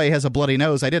 that's why he has a bloody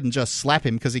nose. I didn't just slap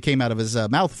him because he came out of his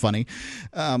mouth funny.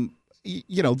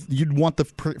 You'd want the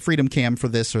Freedom Cam for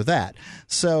this or that.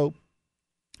 So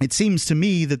it seems to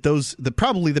me that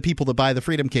probably the people that buy the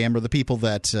Freedom Cam are the people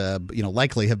that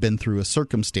likely have been through a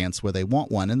circumstance where they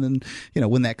want one, and then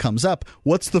when that comes up,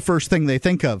 what's the first thing they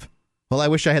think of? Well, I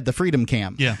wish I had the Freedom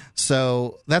Cam. Yeah.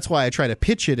 So that's why I try to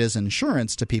pitch it as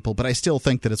insurance to people, but I still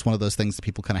think that it's one of those things that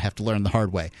people kind of have to learn the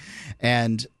hard way.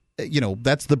 And,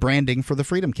 that's the branding for the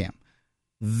Freedom Cam.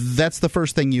 That's the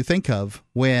first thing you think of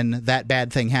when that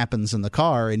bad thing happens in the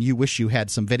car and you wish you had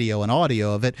some video and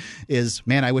audio of it is,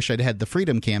 man, I wish I'd had the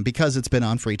Freedom Cam, because it's been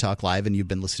on Free Talk Live and you've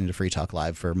been listening to Free Talk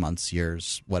Live for months,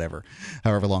 years, whatever,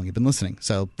 however long you've been listening.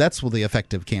 So that's the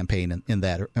effective campaign in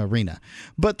that arena.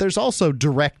 But there's also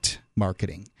direct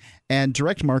marketing. And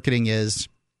direct marketing is,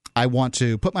 I want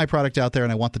to put my product out there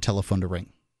and I want the telephone to ring.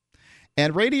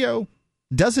 And radio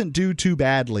doesn't do too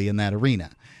badly in that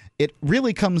arena. It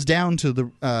really comes down to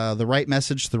the right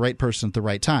message to the right person at the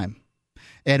right time.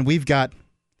 And we've got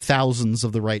thousands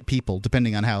of the right people,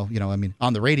 depending on how,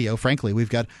 on the radio, frankly, we've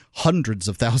got hundreds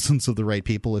of thousands of the right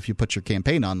people if you put your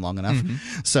campaign on long enough.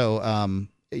 So,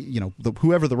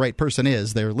 whoever the right person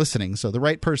is, they're listening. So the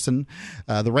right person,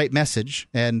 the right message,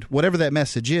 and whatever that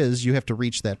message is, you have to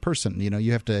reach that person.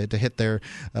 You have to hit their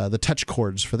the touch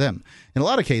chords for them. In a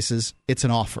lot of cases, it's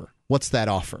an offer. What's that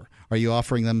offer? Are you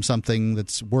offering them something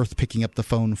that's worth picking up the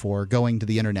phone for, going to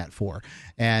the internet for?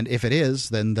 And if it is,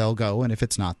 then they'll go, and if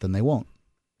it's not, then they won't.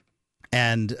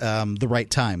 And the right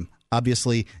time.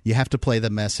 Obviously, you have to play the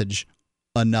message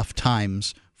enough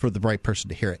times for the right person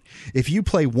to hear it. If you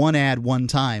play one ad one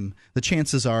time, the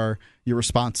chances are your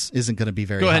response isn't going to be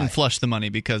very high. Go ahead and flush the money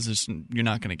because you're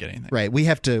not going to get anything. Right. We're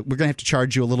going to have to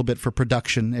charge you a little bit for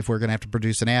production if we're going to have to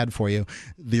produce an ad for you.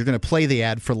 You're going to play the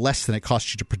ad for less than it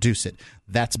costs you to produce it.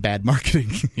 That's bad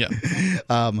marketing. Yeah.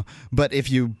 But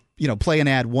if you play an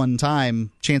ad one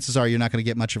time, chances are you're not going to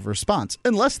get much of a response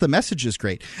unless the message is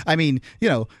great. I mean,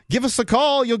 give us a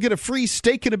call, you'll get a free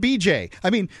steak and a BJ. I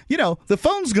mean, the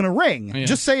phone's going to ring. Yeah.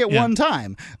 Just say it one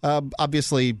time.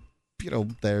 Obviously,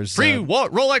 there's free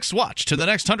Rolex watch to the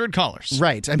next 100 callers.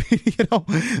 Right. I mean,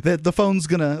 the phone's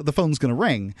going to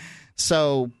ring.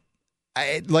 So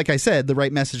like I said, the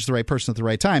right message, the right person at the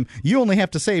right time. You only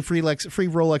have to say free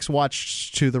Rolex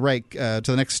watch to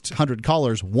the next 100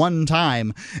 callers one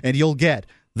time, and you'll get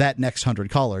that next 100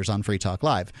 callers on Free Talk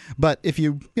Live. But if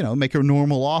you make a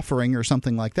normal offering or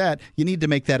something like that, you need to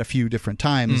make that a few different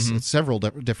times, several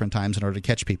different times in order to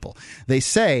catch people. They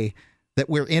say that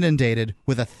we're inundated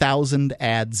with 1,000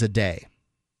 ads a day.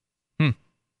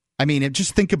 I mean,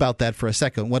 just think about that for a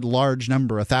second, what large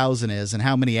number 1,000 is and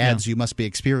how many ads you must be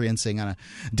experiencing on a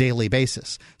daily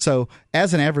basis. So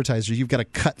as an advertiser, you've got to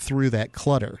cut through that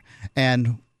clutter.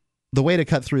 And the way to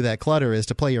cut through that clutter is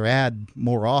to play your ad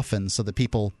more often so that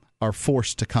people are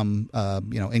forced to come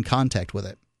in contact with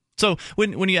it. So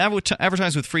when you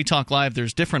advertise with Free Talk Live,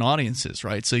 there's different audiences,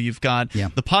 right? So you've got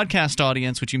the podcast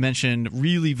audience, which you mentioned,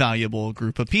 really valuable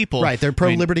group of people. Right, they're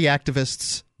pro-liberty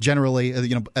activists. Generally,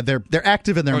 they're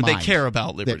active in their mind. They care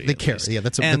about liberty. They care. Yeah,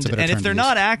 that's a better term. And if they're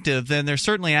not active, then they're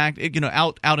certainly out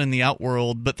in the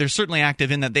outworld. But they're certainly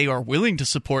active in that they are willing to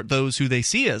support those who they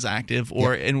see as active,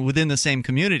 and within the same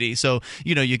community. So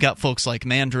you got folks like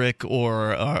Mandrick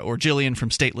or Jillian from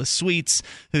Stateless Sweets,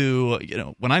 who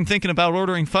when I'm thinking about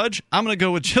ordering fudge, I'm going to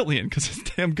go with Jillian because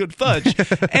it's damn good fudge.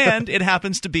 And it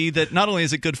happens to be that not only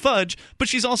is it good fudge, but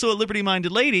she's also a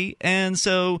liberty-minded lady, and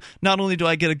so not only do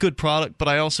I get a good product, but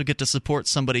I also get to support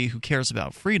somebody who cares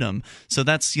about freedom. So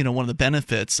that's one of the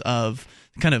benefits of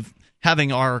kind of having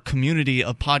our community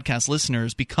of podcast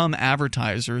listeners become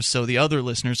advertisers so the other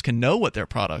listeners can know what their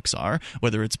products are,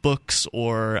 whether it's books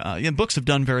or books have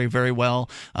done very, very well,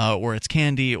 or it's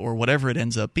candy or whatever it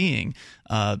ends up being.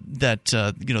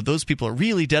 Those people are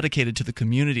really dedicated to the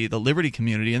community, the liberty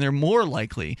community, and they're more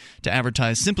likely to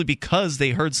advertise simply because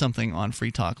they heard something on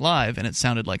Free Talk Live and it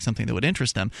sounded like something that would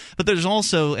interest them. But there's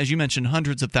also, as you mentioned,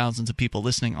 hundreds of thousands of people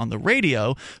listening on the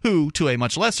radio who, to a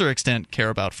much lesser extent, care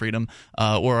about freedom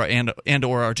or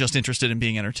are just interested in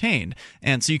being entertained.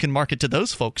 And so you can market to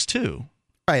those folks too.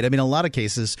 Right. I mean, in a lot of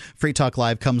cases, Free Talk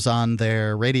Live comes on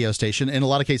their radio station, in a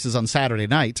lot of cases on Saturday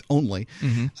night only.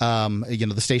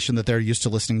 The station that they're used to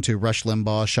listening to, Rush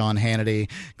Limbaugh, Sean Hannity,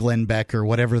 Glenn Beck, or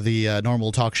whatever the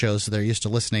normal talk shows they're used to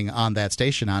listening on that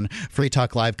station on. Free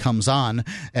Talk Live comes on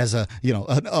as an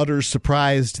utter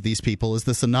surprise to these people, as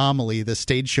this anomaly, this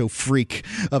stage show freak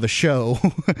of a show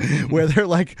where they're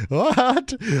like,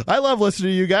 what? I love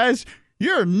listening to you guys.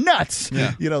 You're nuts.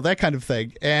 Yeah. That kind of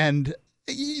thing. And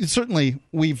certainly,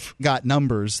 we've got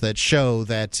numbers that show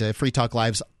that Free Talk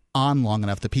Live's on long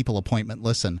enough that people appointment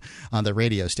listen on the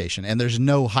radio station. And there's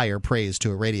no higher praise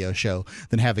to a radio show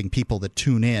than having people that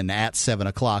tune in at 7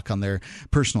 o'clock on their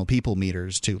personal people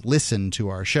meters to listen to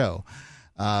our show.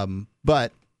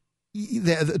 But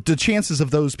the chances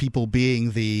of those people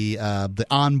being the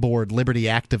onboard liberty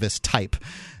activist type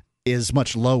is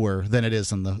much lower than it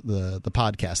is in the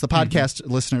podcast. The podcast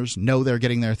listeners know they're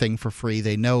getting their thing for free.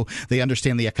 They know, they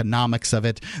understand the economics of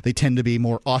it. They tend to be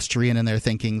more Austrian in their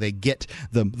thinking. They get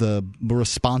the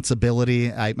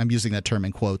responsibility, I'm using that term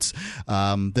in quotes,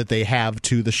 that they have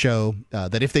to the show,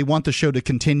 that if they want the show to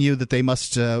continue, that they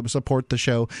must support the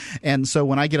show. And so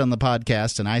when I get on the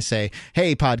podcast and I say,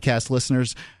 hey, podcast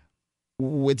listeners,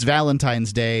 it's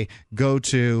Valentine's Day, go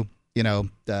to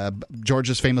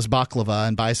Georgia's famous baklava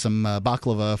and buy some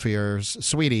baklava for your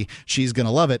sweetie. She's going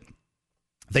to love it.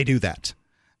 they do that.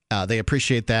 They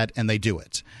appreciate that, and they do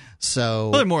it. So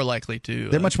they're more likely to.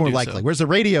 They're much more likely. So. Whereas the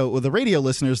radio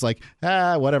listeners like,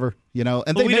 whatever,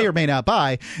 and they may or may not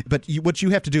buy. But what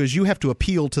you have to do is you have to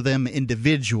appeal to them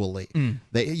individually.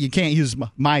 You can't use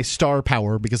my star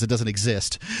power because it doesn't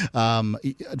exist.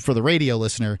 For the radio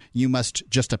listener, you must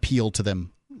just appeal to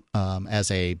them as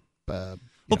a.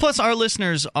 Plus, our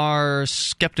listeners are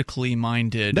skeptically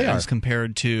minded as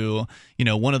compared to,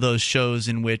 one of those shows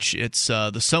in which it's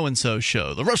the so-and-so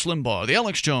show, the Rush Limbaugh, the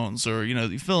Alex Jones, or,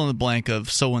 you fill in the blank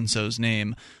of so-and-so's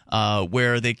name,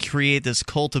 where they create this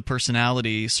cult of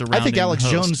personality surrounding I think Alex the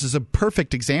host. Jones is a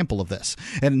perfect example of this.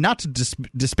 And not to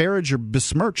disparage or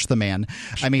besmirch the man.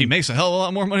 I mean, he makes a hell of a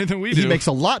lot more money than we do. He makes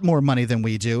a lot more money than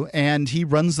we do, and he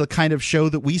runs the kind of show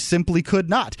that we simply could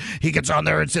not. He gets on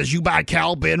there and says, you buy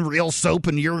Cal Ben real soap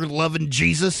and you're loving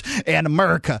Jesus and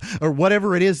America, or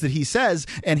whatever it is that he says,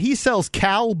 and he sells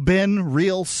Cal Ben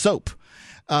real soap.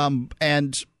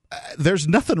 And there's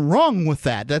nothing wrong with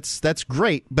that. That's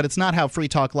great, but it's not how Free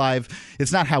Talk Live,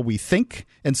 it's not how we think,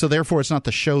 and so therefore it's not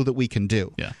the show that we can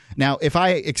do. Yeah. Now, if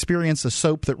I experience a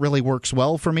soap that really works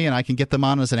well for me and I can get them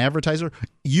on as an advertiser,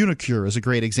 Unicure is a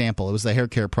great example. It was the hair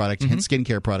care product and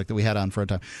skincare product that we had on for a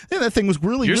time. Yeah, that thing was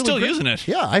really, You're really still great. using it.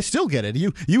 Yeah, I still get it.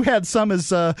 You had some as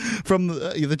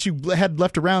that you had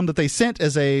left around that they sent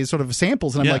as a sort of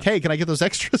samples, and I'm like, hey, can I get those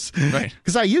extras? Right.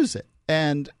 Because I use it.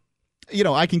 And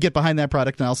I can get behind that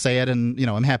product and I'll say it, and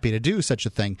I'm happy to do such a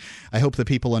thing. I hope that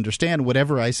people understand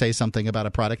whenever I say something about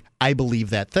a product, I believe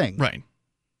that thing. Right.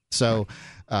 So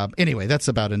anyway, that's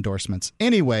about endorsements.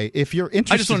 Anyway, if you're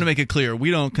interested, I just want to make it clear, we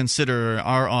don't consider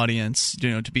our audience,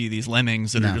 to be these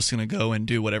lemmings that are just going to go and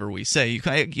do whatever we say.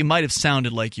 You might have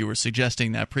sounded like you were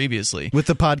suggesting that previously. With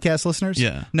the podcast listeners?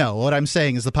 Yeah. No, what I'm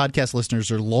saying is the podcast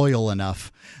listeners are loyal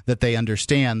enough that they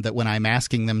understand that when I'm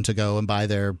asking them to go and buy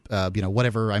their,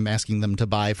 whatever I'm asking them to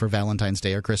buy for Valentine's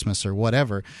Day or Christmas or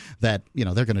whatever, that,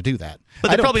 they're going to do that. But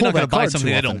they're probably not going to buy something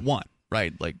they don't want,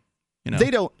 right? Like,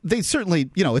 They certainly,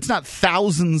 it's not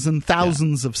thousands and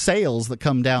thousands of sales that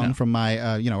come down from my,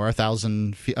 our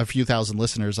a few thousand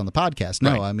listeners on the podcast.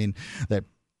 No, right. I mean, that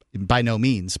by no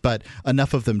means, but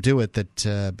enough of them do it that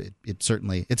it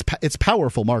certainly it's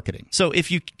powerful marketing. So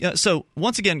if you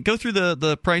once again go through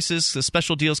the prices, the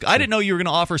special deals. I didn't know you were going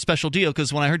to offer a special deal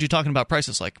because when I heard you talking about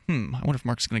prices, like, I wonder if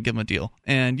Mark's going to give him a deal,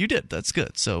 and you did. That's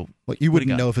good. So you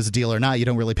wouldn't know if it's a deal or not. You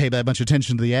don't really pay that much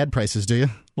attention to the ad prices, do you?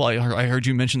 Well, I heard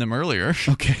you mention them earlier.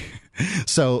 Okay.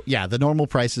 So the normal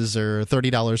prices are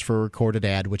 $30 for a recorded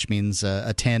ad, which means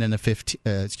a 10 and a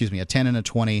 10 and a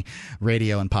 20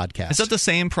 radio and podcast. Is that the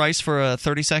same price for a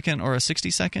 30-second or a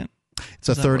 60-second? It's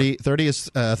a 30 is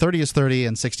 30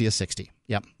 and 60 is 60.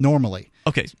 Yep, normally.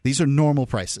 Okay, these are normal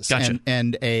prices. Gotcha.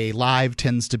 And a live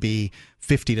tends to be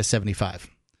 50 to 75.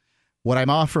 What I'm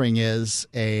offering is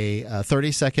a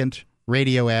 30-second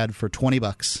radio ad for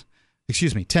 $20.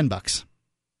 Excuse me, $10.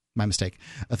 My mistake.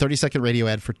 A 30-second radio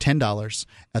ad for $10,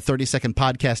 a 30-second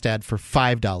podcast ad for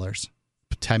 $5.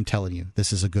 I'm telling you,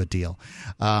 this is a good deal.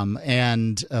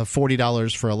 And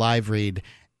 $40 for a live read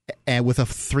with a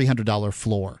 $300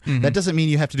 floor. Mm-hmm. That doesn't mean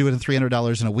you have to do it at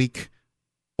 $300 in a week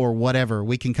or whatever.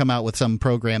 We can come out with some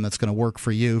program that's going to work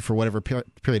for you for whatever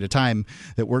period of time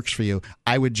that works for you.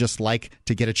 I would just like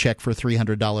to get a check for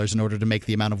 $300 in order to make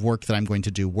the amount of work that I'm going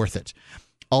to do worth it.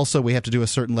 Also, we have to do a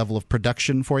certain level of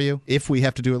production for you. If we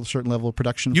have to do a certain level of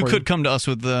production for you. You could come to us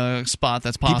with the spot.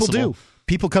 That's possible. People do.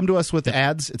 People come to us with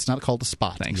ads. It's not called a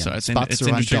spot. Thanks. Sorry. It's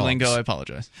industry lingo. I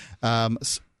apologize.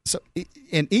 So,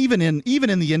 and even in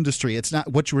the industry, it's not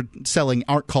what you're selling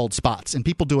aren't called spots, and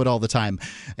people do it all the time.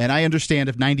 And I understand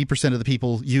if 90% of the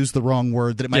people use the wrong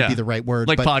word, that it might be the right word,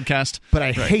 like podcast. But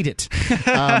I hate it.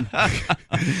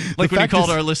 Like when you called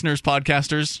our listeners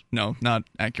podcasters. No, not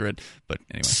accurate. But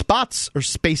anyway, spots are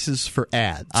spaces for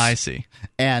ads. I see.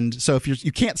 And so if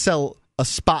you can't sell a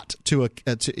spot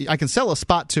I can sell a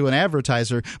spot to an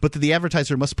advertiser, but the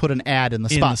advertiser must put an ad in the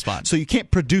spot. So you can't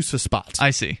produce a spot.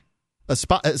 I see. A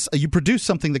spot. You produce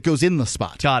something that goes in the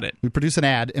spot. Got it. We produce an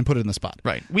ad and put it in the spot.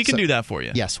 Right. We can do that for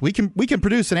you. Yes, we can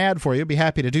produce an ad for you. Be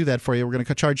happy to do that for you. We're going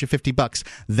to charge you $50.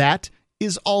 That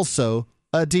is also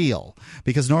a deal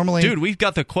because normally, dude, we've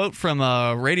got the quote from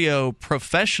a radio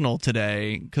professional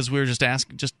today because we were just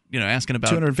asking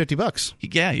about $250.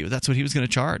 Yeah, that's what he was going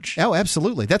to charge. Oh,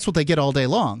 absolutely. That's what they get all day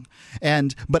long.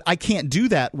 But I can't do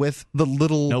that with the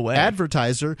little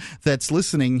advertiser that's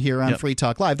listening here on Free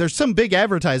Talk Live. There's some big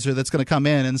advertiser that's going to come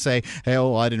in and say, hey,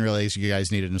 I didn't realize you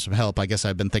guys needed some help. I guess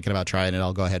I've been thinking about trying it.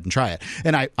 I'll go ahead and try it.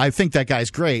 And I think that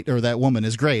guy's great, or that woman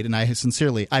is great, and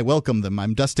I welcome them.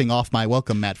 I'm dusting off my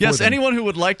welcome mat for them. Yes, anyone who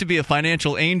would like to be a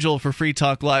financial angel for Free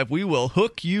Talk Live, we will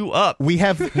hook you up. We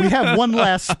have one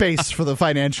last space for the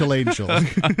financial angel.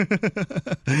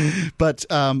 But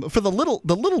for the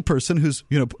little person who's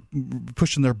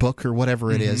pushing their book or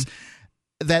whatever it is,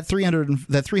 that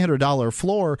 $300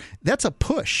 floor, that's a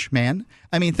push, man.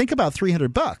 I mean, think about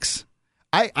 $300.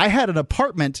 I had an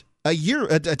apartment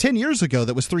 10 years ago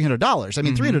that was $300. I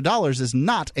mean, $300 is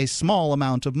not a small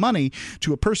amount of money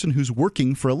to a person who's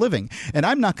working for a living. And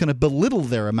I'm not going to belittle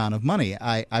their amount of money.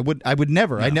 I would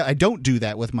never. No. I don't do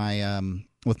that with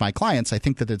my clients. I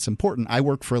think that it's important. I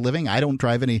work for a living. I don't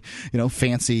drive any,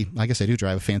 fancy. I guess I do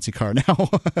drive a fancy car now,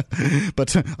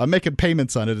 but I'm making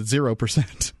payments on it at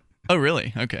 0%. Oh,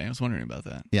 really? Okay, I was wondering about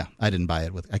that. Yeah, I didn't buy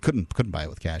it I couldn't buy it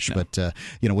with cash. No. But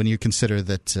when you consider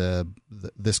that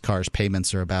this car's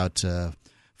payments are about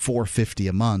 $450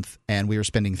 a month, and we were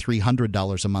spending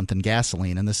 $300 a month in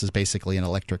gasoline, and this is basically an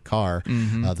electric car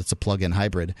that's a plug-in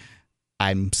hybrid,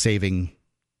 I'm saving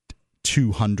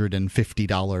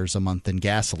 $250 a month in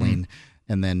gasoline,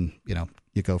 and then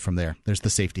you go from there. There's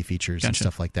the safety features and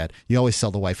stuff like that. You always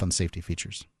sell the wife on safety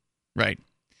features. Right.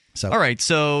 All right,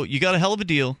 so you got a hell of a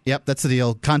deal. Yep, that's the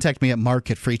deal. Contact me at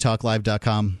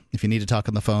mark@freetalklive.com. If you need to talk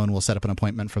on the phone, we'll set up an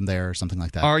appointment from there or something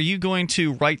like that. Are you going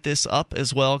to write this up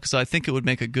as well? Because I think it would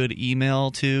make a good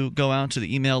email to go out to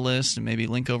the email list and maybe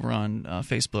link over on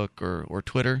Facebook or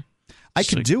Twitter. I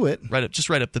could do it. Just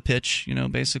write up the pitch,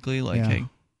 basically hey.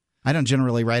 I don't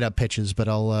generally write up pitches, but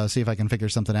I'll see if I can figure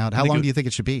something out. How long do you think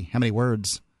it should be? How many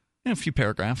words? A few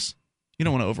paragraphs. You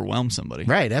don't want to overwhelm somebody.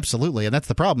 Right, absolutely. And that's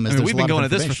the problem. We've been going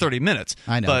at this for 30 minutes.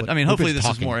 I know. But hopefully this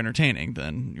is more entertaining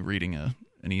than reading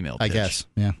an email pitch. I guess,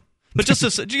 yeah. But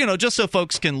just so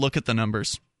folks can look at the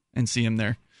numbers and see them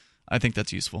there, I think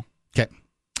that's useful. Okay.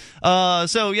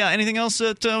 Anything else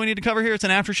that we need to cover here? It's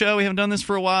an after show. We haven't done this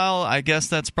for a while. I guess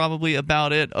that's probably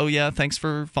about it. Oh, yeah, thanks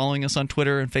for following us on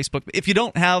Twitter and Facebook. If you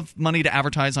don't have money to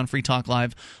advertise on Free Talk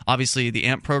Live, obviously the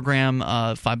AMP program,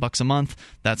 $5 a month,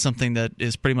 that's something that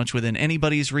is pretty much within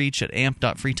anybody's reach at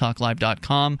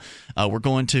amp.freetalklive.com. We're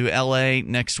going to L.A.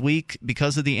 next week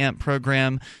because of the AMP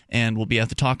program, and we'll be at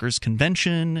the Talkers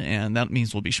Convention, and that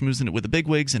means we'll be schmoozing it with the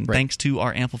bigwigs, and thanks to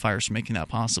our amplifiers for making that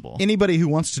possible. Anybody who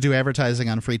wants to do advertising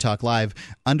on Free Talk Live,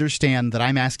 understand that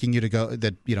I'm asking you to go,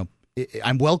 that,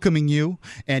 I'm welcoming you,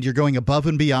 and you're going above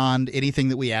and beyond anything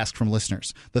that we ask from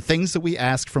listeners. The things that we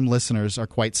ask from listeners are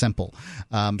quite simple.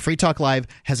 Free Talk Live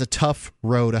has a tough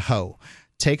row to hoe.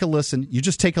 Take a listen. You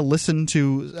just take a listen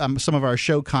to some of our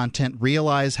show content,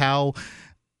 realize how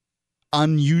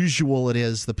unusual it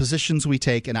is, the positions we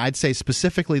take, and I'd say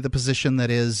specifically the position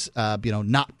that is,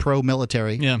 not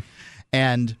pro-military,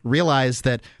 and realize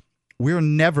that we're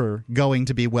never going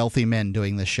to be wealthy men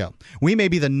doing this show. We may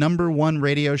be the #1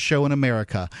 radio show in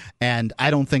America, and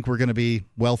I don't think we're going to be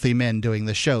wealthy men doing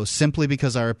this show simply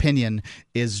because our opinion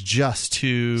is just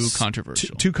too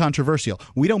controversial. Too controversial.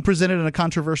 We don't present it in a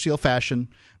controversial fashion,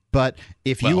 but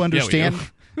if you understand... Yeah,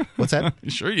 what's that?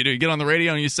 Sure you do. You get on the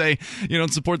radio and you say you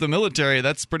don't support the military.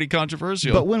 That's pretty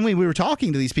controversial. But when we were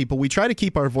talking to these people, we try to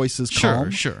keep our voices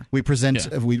calm. Sure. We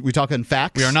present, we talk in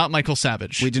facts. We are not Michael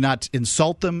Savage. We do not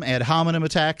insult them, ad hominem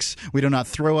attacks. We do not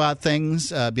throw out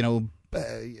things, create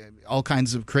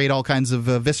all kinds of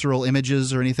visceral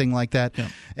images or anything like that. Yeah.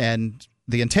 And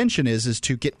the intention is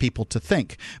to get people to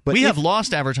think. But we have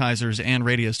lost advertisers and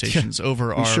radio stations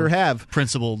over our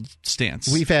principled stance.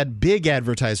 We've had big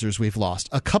advertisers we've lost.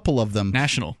 A couple of them.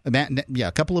 National.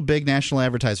 A couple of big national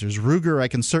advertisers. Ruger, I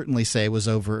can certainly say, was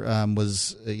over.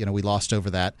 We lost over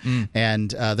that.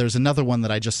 And there's another one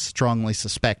that I just strongly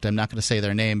suspect. I'm not going to say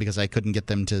their name because I couldn't get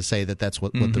them to say that that's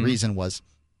what the reason was.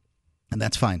 And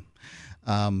that's fine.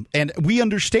 And we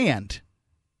understand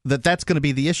that's going to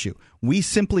be the issue. We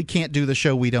simply can't do the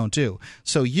show we don't do.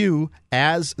 So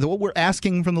what we're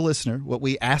asking from the listener, what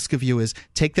we ask of you is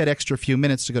take that extra few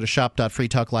minutes to go to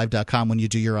shop.freetalklive.com when you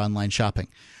do your online shopping.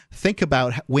 Think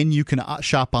about when you can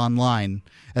shop online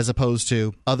as opposed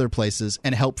to other places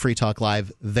and help Free Talk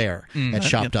Live there at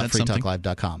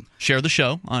shop.freetalklive.com. Share the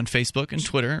show on Facebook and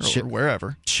Twitter or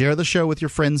wherever. Share the show with your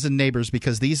friends and neighbors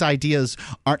because these ideas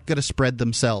aren't going to spread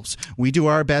themselves. We do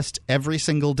our best every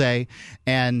single day,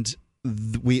 and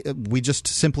we just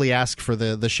simply ask for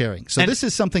the sharing. So this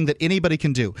is something that anybody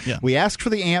can do. Yeah. We ask for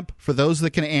the AMP for those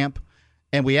that can AMP.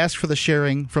 and we ask for the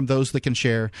sharing from those that can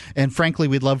share. And frankly,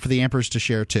 we'd love for the ampers to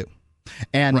share too.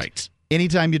 And right.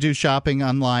 Anytime you do shopping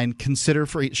online, consider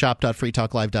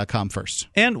shop.freetalklive.com first.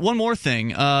 And one more thing,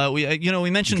 we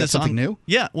mentioned this something new.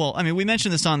 Yeah, well, I mean, we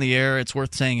mentioned this on the air. It's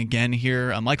worth saying again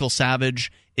here. Michael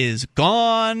Savage is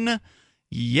gone.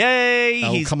 Yay!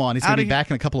 Oh, come on, he's going to be back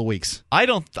in a couple of weeks. I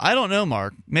don't know,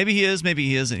 Mark. Maybe he is, maybe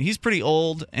he isn't. He's pretty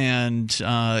old, and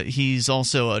he's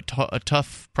also a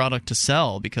tough product to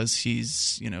sell because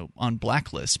he's on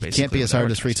blacklist. Basically, can't be as hard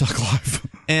as Free Talk Live.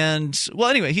 And well,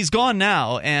 anyway, he's gone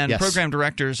now, and yes. Program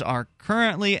directors are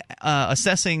currently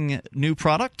assessing new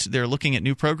product. They're looking at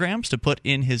new programs to put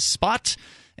in his spot.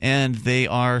 And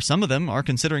some of them are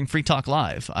considering Free Talk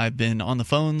Live. I've been on the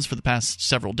phones for the past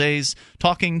several days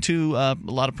talking to a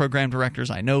lot of program directors.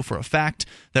 I know for a fact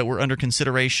that we're under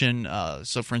consideration.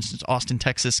 So, for instance, Austin,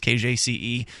 Texas,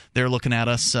 KJCE, they're looking at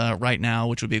us right now,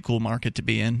 which would be a cool market to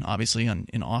be in, obviously,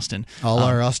 in Austin. All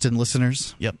our Austin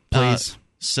listeners, yep, please.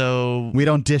 So we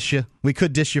don't dish you. We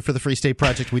could dish you for the Free State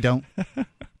Project. We don't.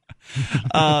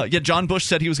 John Bush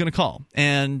said he was going to call,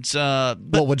 and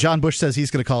well, when John Bush says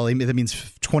he's going to call, that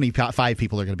means 25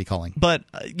 people are going to be calling. But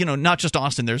not just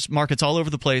Austin. There's markets all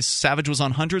over the place. Savage was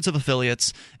on hundreds of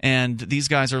affiliates, and these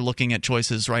guys are looking at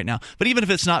choices right now. But even if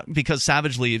it's not because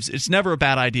Savage leaves, it's never a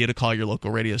bad idea to call your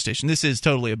local radio station. This is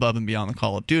totally above and beyond the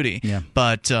call of duty. Yeah.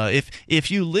 But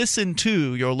if you listen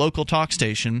to your local talk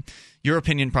station, your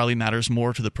opinion probably matters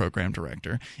more to the program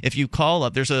director. If you call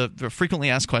up, there's a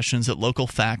frequently asked questions at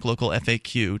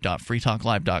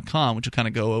localfaq.freetalklive.com, which will kind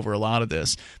of go over a lot of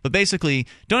this. But basically,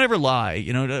 don't ever lie.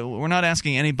 We're not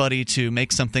asking anybody to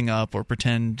make something up or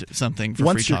pretend something for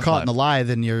Once Free you're Talk caught Live. in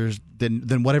the lie,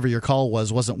 then whatever your call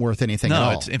wasn't worth anything at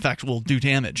all. No, in fact, will do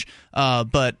damage.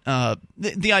 But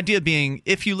the idea being,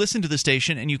 if you listen to the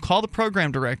station and you call the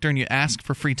program director and you ask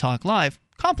for Free Talk Live,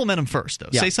 compliment them first, though.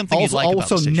 Yeah. Say something you'd like about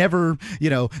the station. Never,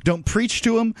 don't preach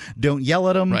to them. Don't yell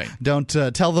at them. Right. Don't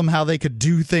tell them how they could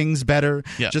do things better.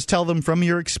 Yeah. Just tell them from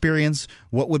your experience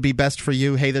what would be best for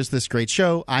you. Hey, there's this great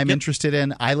show I'm interested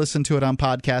in. I listen to it on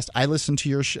podcast. I listen to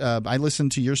your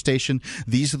station.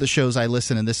 These are the shows I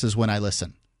listen, and this is when I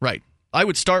listen. Right. I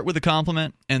would start with a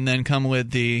compliment and then come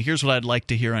with here's what I'd like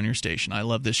to hear on your station. I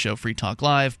love this show, Free Talk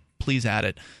Live. Please add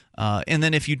it. And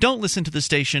then if you don't listen to the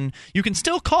station, you can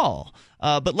still call,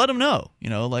 but let them know,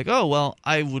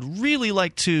 I would really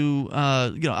like to,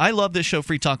 I love this show,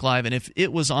 Free Talk Live, and if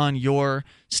it was on your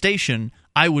station,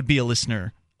 I would be a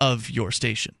listener of your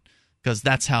station because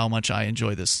that's how much I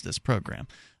enjoy this program.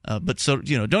 But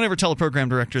don't ever tell a program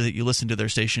director that you listen to their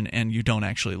station and you don't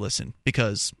actually listen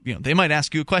because they might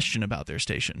ask you a question about their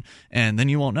station and then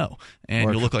you won't know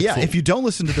and you'll look like a fool. If you don't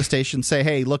listen to the station, say,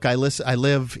 hey, look, I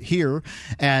live here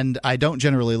and I don't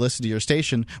generally listen to your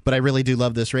station, but I really do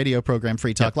love this radio program,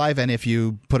 Free Talk Live, and if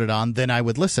you put it on, then I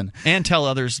would listen and tell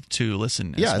others to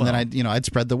listen. As well. And then I'd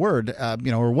spread the word,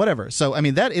 or whatever. So I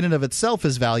mean that in and of itself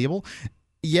is valuable.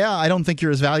 Yeah, I don't think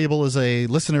you're as valuable as a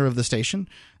listener of the station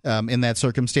in that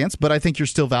circumstance, but I think you're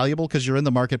still valuable because you're in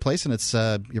the marketplace, and it's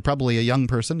you're probably a young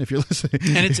person if you're listening.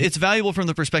 And it's valuable from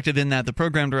the perspective in that the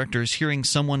program director is hearing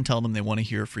someone tell them they want to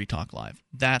hear Free Talk Live.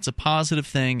 That's a positive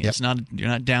thing. Yep. You're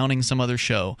not downing some other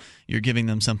show. You're giving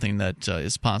them something that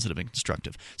is positive and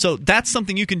constructive. So that's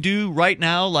something you can do right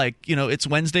now. Like it's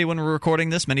Wednesday when we're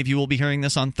recording this. Many of you will be hearing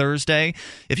this on Thursday.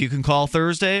 If you can call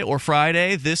Thursday or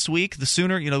Friday this week, the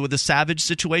sooner. With the Savage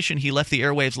situation, he left the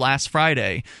airwaves last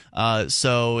Friday,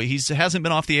 so he hasn't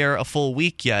been off the air a full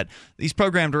week yet. These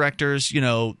program directors,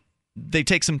 they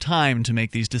take some time to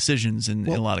make these decisions in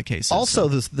a lot of cases. Also,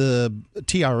 the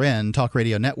TRN, Talk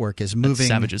Radio Network, is moving...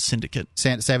 Savage's Syndicate.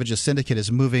 Savage's Syndicate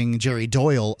is moving Jerry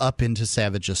Doyle up into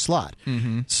Savage's slot.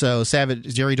 Mm-hmm. So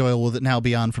Jerry Doyle will now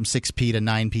be on from 6p to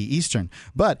 9p Eastern.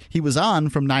 But he was on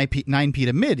from 9p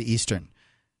to mid-Eastern.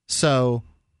 So...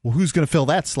 Well, who's going to fill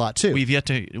that slot too? You've yet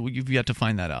to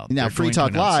find that out. Now, Free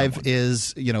Talk Live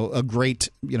is a great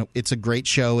it's a great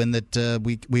show in that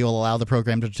we will allow the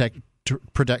program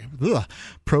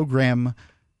program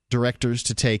directors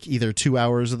to take either 2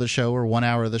 hours of the show or 1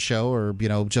 hour of the show or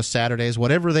just Saturdays,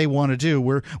 whatever they want to do.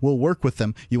 We'll work with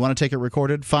them. You want to take it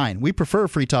recorded? Fine. We prefer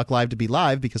Free Talk Live to be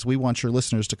live because we want your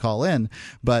listeners to call in,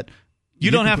 but. You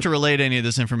don't have to relate any of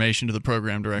this information to the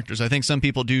program directors. I think some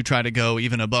people do try to go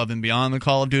even above and beyond the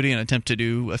Call of Duty and attempt to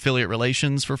do affiliate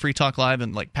relations for Free Talk Live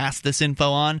and pass this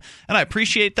info on. And I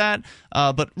appreciate that,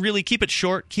 but really keep it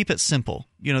short, keep it simple.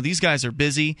 These guys are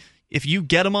busy. if you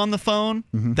get them on the phone,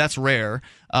 that's rare.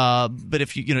 But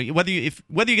if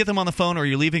whether you get them on the phone or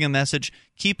you're leaving a message,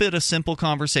 keep it a simple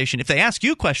conversation. If they ask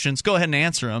you questions, go ahead and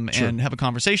answer them and have a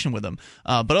conversation with them.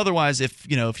 But otherwise, if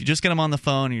you just get them on the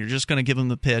phone and you're just going to give them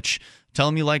the pitch, tell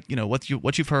them you like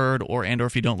what you've heard, or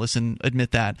if you don't listen,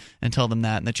 admit that and tell them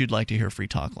that, and that you'd like to hear Free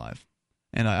Talk Live.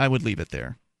 And I would leave it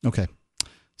there. Okay.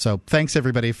 So thanks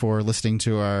everybody for listening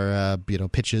to our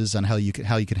pitches on how you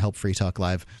can help Free Talk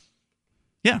Live.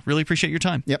 Yeah, really appreciate your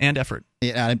time and effort.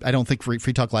 Yeah, I don't think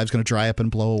Free Talk Live is going to dry up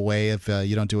and blow away if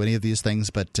you don't do any of these things,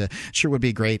 but sure would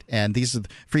be great. And these are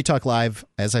Free Talk Live,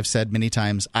 as I've said many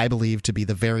times, I believe to be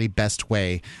the very best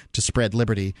way to spread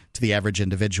liberty to the average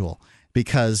individual,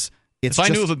 because if I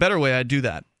knew of a better way, I'd do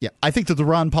that. Yeah, I think that the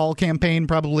Ron Paul campaign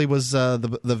probably was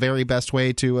the very best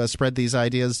way to spread these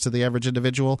ideas to the average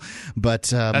individual. But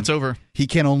that's over. He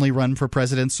can only run for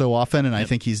president so often, and I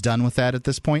think he's done with that at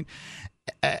this point.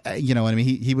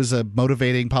 He was a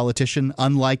motivating politician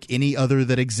unlike any other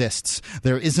that exists.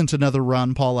 There isn't another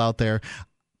Ron Paul out there.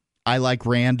 I like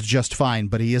Rand just fine,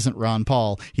 but he isn't Ron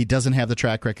Paul. He doesn't have the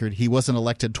track record. He wasn't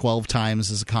elected 12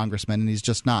 times as a congressman, and he's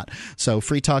just not. So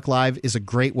Free Talk Live is a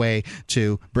great way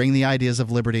to bring the ideas of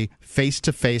liberty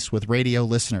face-to-face with radio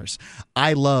listeners.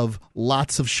 I love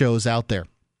lots of shows out there.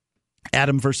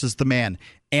 Adam versus the Man,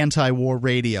 Anti-War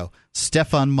Radio,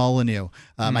 Stefan Molyneux.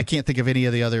 I can't think of any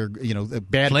of the other,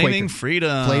 Bad Flaming Quaker.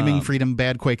 Freedom. Flaming Freedom,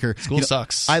 Bad Quaker. School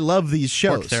sucks. I love these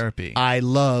shows. Pork Therapy. I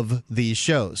love these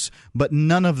shows, but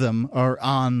none of them are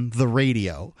on the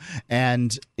radio.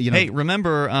 And, Hey,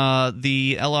 remember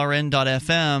the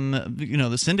LRN.FM,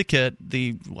 the syndicate,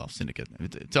 syndicate,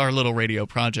 it's our little radio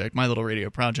project, my little radio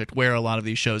project, where a lot of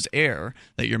these shows air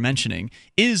that you're mentioning,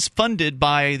 is funded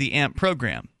by the AMP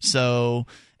program. So...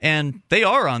 And they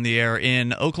are on the air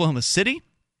in Oklahoma City,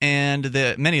 and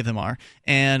many of them are.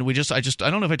 And I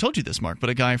don't know if I told you this, Mark,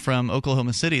 but a guy from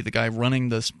Oklahoma City, the guy running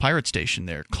this pirate station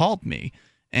there, called me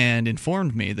and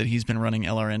informed me that he's been running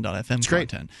LRN.FM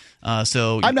content.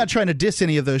 So I'm not trying to diss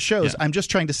any of those shows. Yeah. I'm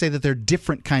just trying to say that they're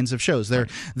different kinds of shows.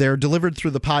 They're delivered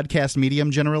through the podcast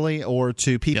medium generally, or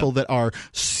to people that are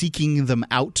seeking them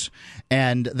out,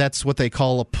 and that's what they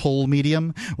call a pull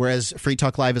medium, whereas Free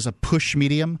Talk Live is a push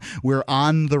medium. We're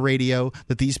on the radio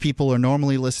that these people are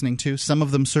normally listening to. Some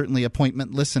of them certainly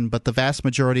appointment listen, but the vast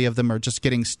majority of them are just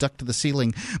getting stuck to the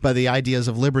ceiling by the ideas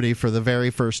of liberty for the very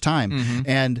first time.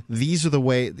 And these are the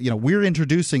ways we're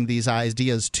introducing these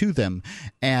ideas to them,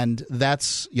 and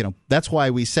that's why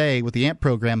we say with the AMP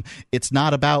program, it's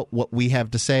not about what we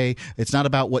have to say, it's not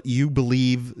about what you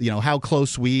believe, how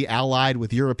close we allied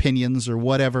with your opinions or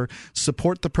whatever.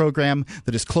 Support the program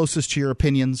that is closest to your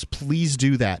opinions. Please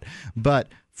do that. But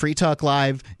Free Talk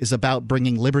Live is about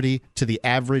bringing liberty to the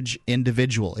average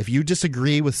individual. If you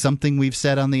disagree with something we've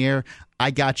said on the air, I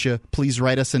got you. Please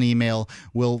write us an email.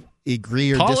 We'll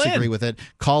agree or disagree with it.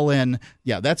 Call in.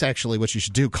 Yeah, that's actually what you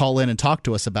should do. Call in and talk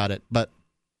to us about it. But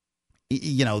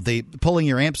the pulling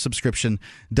your AMP subscription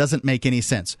doesn't make any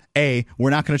sense. A,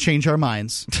 we're not going to change our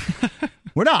minds.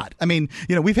 We're not. I mean,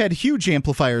 we've had huge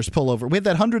amplifiers pull over. We had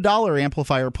that $100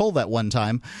 amplifier pull that one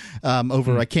time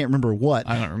over. I can't remember what.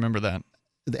 I don't remember that.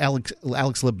 Alex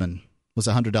Libman was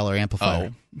a $100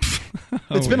 amplifier.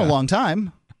 It's been a long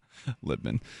time.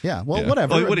 Libman. Yeah,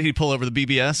 whatever. What did he pull over, the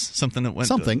BBS? Something that went...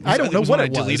 Something. I don't know what it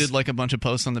was. Deleted like a bunch of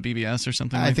posts on the BBS or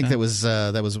something I think that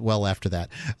was well after that.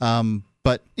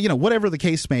 But, whatever the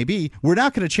case may be, we're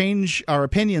not going to change our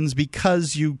opinions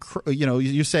because you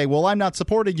say, well, I'm not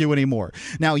supporting you anymore.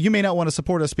 Now, you may not want to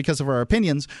support us because of our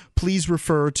opinions. Please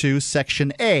refer to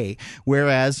Section A,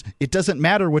 whereas it doesn't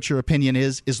matter what your opinion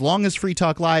is, as long as Free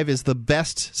Talk Live is the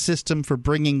best system for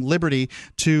bringing liberty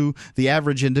to the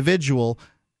average individual,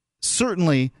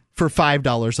 certainly for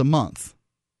 $5 a month.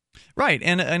 Right,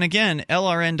 and again,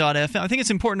 LRN.FM. I think it's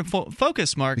important to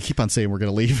focus, Mark. We keep on saying we're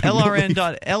going to leave.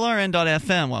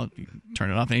 LRN.FM. Well, turn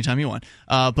it off anytime you want.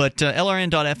 But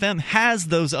LRN.FM has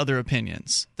those other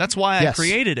opinions. That's why I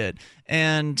created it.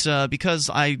 And because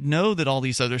I know that all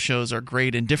these other shows are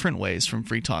great in different ways from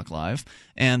Free Talk Live,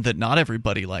 and that not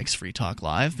everybody likes Free Talk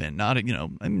Live, and not,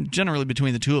 generally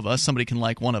between the two of us, somebody can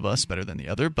like one of us better than the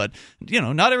other, but,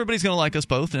 not everybody's going to like us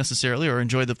both necessarily, or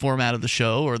enjoy the format of the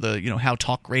show, or the, how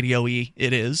talk radio-y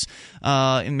it is.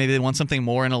 And maybe they want something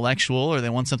more intellectual, or they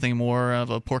want something more of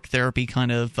a pork therapy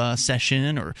kind of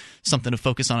session, or something to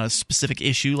focus on a specific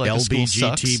issue like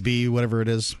LBGTB, whatever it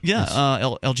is. Yeah,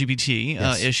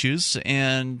 LGBT issues.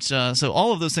 And so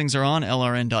all of those things are on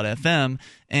LRN.FM,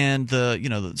 and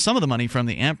some of the money from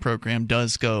the AMP program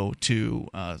does go to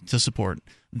support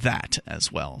that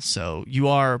as well. So you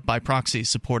are, by proxy,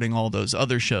 supporting all those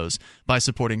other shows by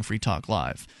supporting Free Talk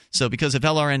Live. So because if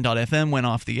LRN.FM went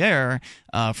off the air,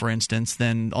 for instance,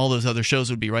 then all those other shows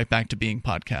would be right back to being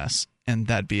podcasts. And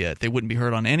that'd be it. They wouldn't be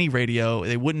heard on any radio.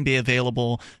 They wouldn't be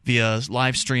available via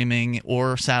live streaming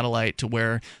or satellite to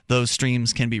where those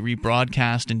streams can be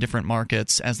rebroadcast in different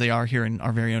markets, as they are here in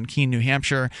our very own Keene, New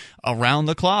Hampshire. Around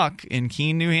the clock in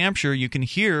Keene, New Hampshire, you can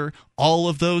hear all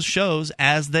of those shows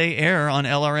as they air on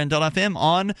LRN.FM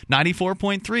on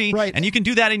 94.3. Right. And you can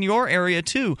do that in your area,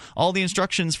 too. All the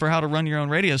instructions for how to run your own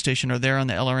radio station are there on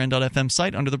the LRN.FM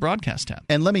site under the Broadcast tab.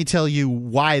 And let me tell you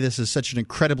why this is such an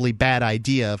incredibly bad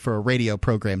idea for a radio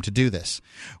program to do this.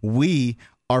 We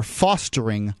are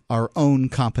fostering our own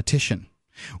competition.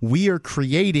 We are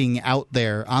creating out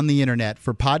there on the internet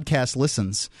for podcast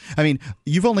listens. I mean,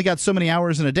 you've only got so many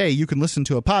hours in a day you can listen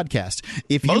to a podcast.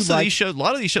 If Most of these shows, a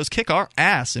lot of these shows kick our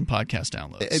ass in podcast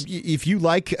downloads. If you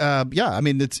like, I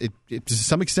mean, to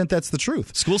some extent, that's the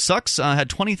truth. School Sucks had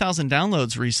 20,000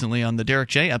 downloads recently on the Derek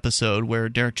J episode where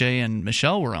Derek J and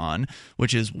Michelle were on,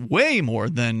 which is way more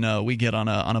than we get on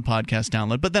a podcast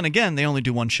download. But then again, they only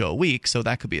do one show a week, so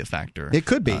that could be a factor. It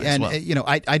could be, and well.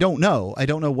 I don't know. I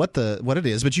don't know what it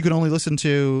is, but you can only listen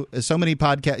to so many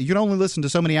podcasts. You can only listen to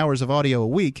so many hours of audio a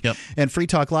week. Yep. And Free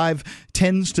Talk Live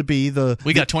tends to be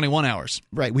we got 21 hours.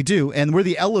 Right, we do, and we're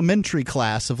the elementary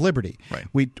class of liberty. Right.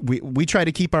 We try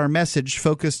to keep our message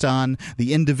focused on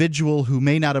the individual who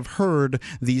may not have heard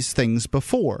these things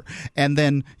before, and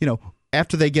then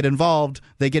after they get involved,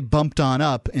 they get bumped on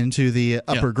up into the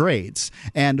upper grades.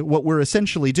 And what we're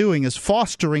essentially doing is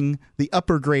fostering the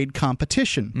upper grade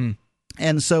competition.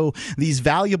 And so these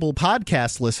valuable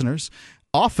podcast listeners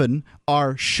often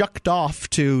are shucked off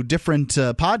to different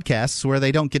podcasts where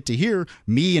they don't get to hear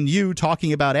me and you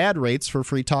talking about ad rates for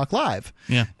Free Talk Live.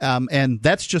 Yeah. And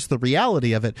that's just the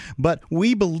reality of it. But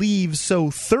we believe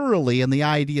so thoroughly in the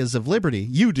ideas of liberty.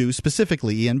 You do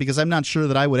specifically, Ian, because I'm not sure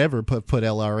that I would ever put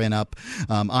LRN up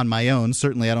on my own.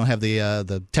 Certainly I don't have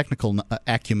the technical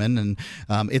acumen, and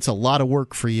it's a lot of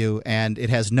work for you, and it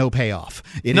has no payoff.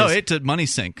 It's a money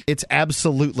sink. It's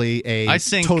absolutely I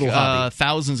sink total hobby.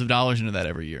 thousands of dollars into that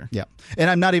every year. Yeah.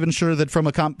 And I'm not even sure that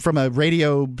from a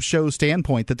radio show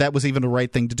standpoint that was even the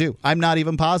right thing to do. I'm not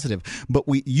even positive. But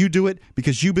you do it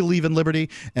because you believe in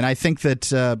liberty, and I think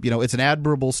that it's an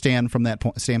admirable stand from that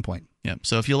standpoint. Yeah.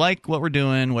 So if you like what we're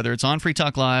doing, whether it's on Free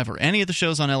Talk Live or any of the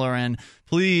shows on LRN,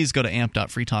 please go to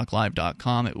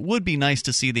amp.freetalklive.com. It would be nice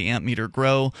to see the amp meter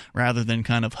grow rather than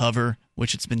kind of hover,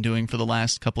 which it's been doing for the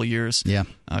last couple of years. Yeah.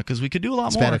 Because we could do a lot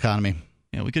it's more. Bad economy.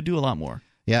 Yeah, we could do a lot more.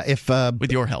 Yeah, if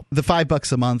with your help, the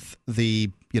 $5 a month, the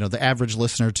average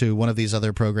listener to one of these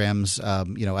other programs,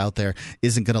 out there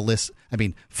isn't going to list. I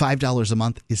mean, $5 a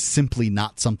month is simply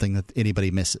not something that anybody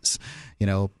misses.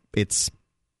 It's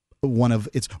one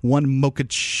mocha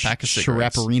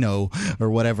charaparino or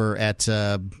whatever at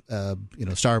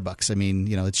Starbucks. I mean,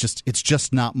 it's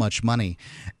just not much money,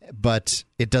 but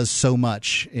it does so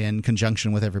much in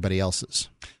conjunction with everybody else's.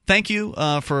 Thank you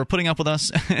for putting up with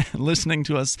us, listening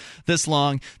to us this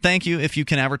long. Thank you if you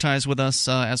can advertise with us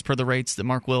as per the rates that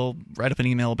Mark will write up an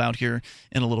email about here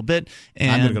in a little bit.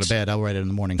 And I'm going to go to bed. I'll write it in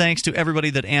the morning. Thanks to everybody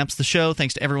that amps the show.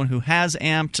 Thanks to everyone who has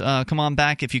amped. Come on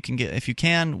back if you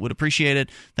can. Would appreciate it.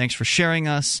 Thanks for sharing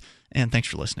us, and thanks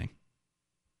for listening.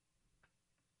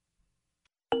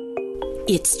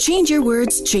 It's Change Your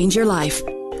Words, Change Your Life.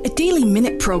 A daily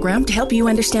minute program to help you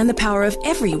understand the power of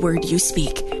every word you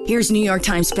speak. Here's New York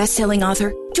Times bestselling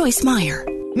author Joyce Meyer.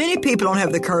 Many people don't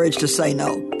have the courage to say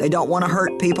no. They don't want to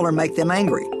hurt people or make them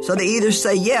angry. So they either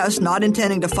say yes, not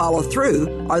intending to follow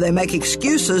through, or they make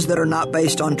excuses that are not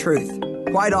based on truth.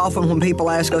 Quite often when people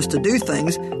ask us to do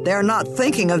things, they are not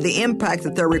thinking of the impact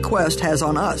that their request has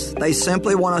on us. They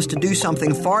simply want us to do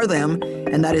something for them,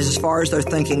 and that is as far as their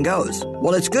thinking goes.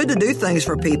 Well, it's good to do things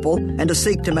for people and to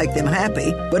seek to make them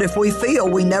happy, but if we feel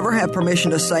we never have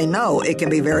permission to say no, it can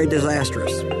be very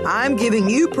disastrous. I'm giving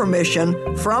you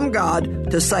permission from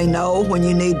God to say no when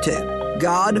you need to.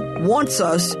 God wants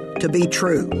us to be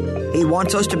true. He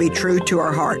wants us to be true to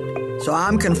our heart. So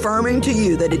I'm confirming to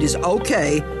you that it is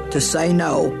okay to say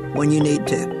no when you need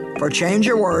to. For Change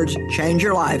Your Words, Change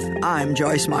Your Life, I'm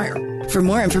Joyce Meyer. For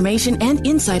more information and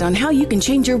insight on how you can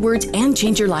change your words and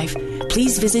change your life,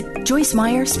 please visit Joyce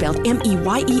Meyer, spelled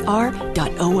MEYER.org.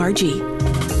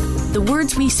 The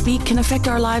words we speak can affect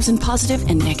our lives in positive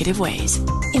and negative ways.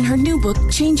 In her new book,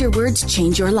 Change Your Words,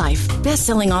 Change Your Life,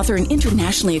 best-selling author and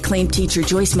internationally acclaimed teacher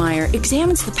Joyce Meyer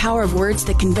examines the power of words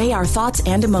that convey our thoughts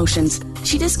and emotions.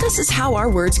 She discusses how our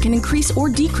words can increase or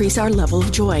decrease our level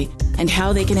of joy, and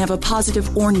how they can have a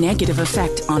positive or negative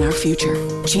effect on our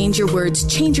future. Change Your Words,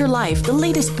 Change Your Life, the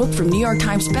latest book from New York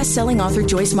Times best-selling author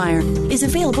Joyce Meyer, is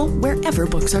available wherever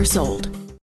books are sold.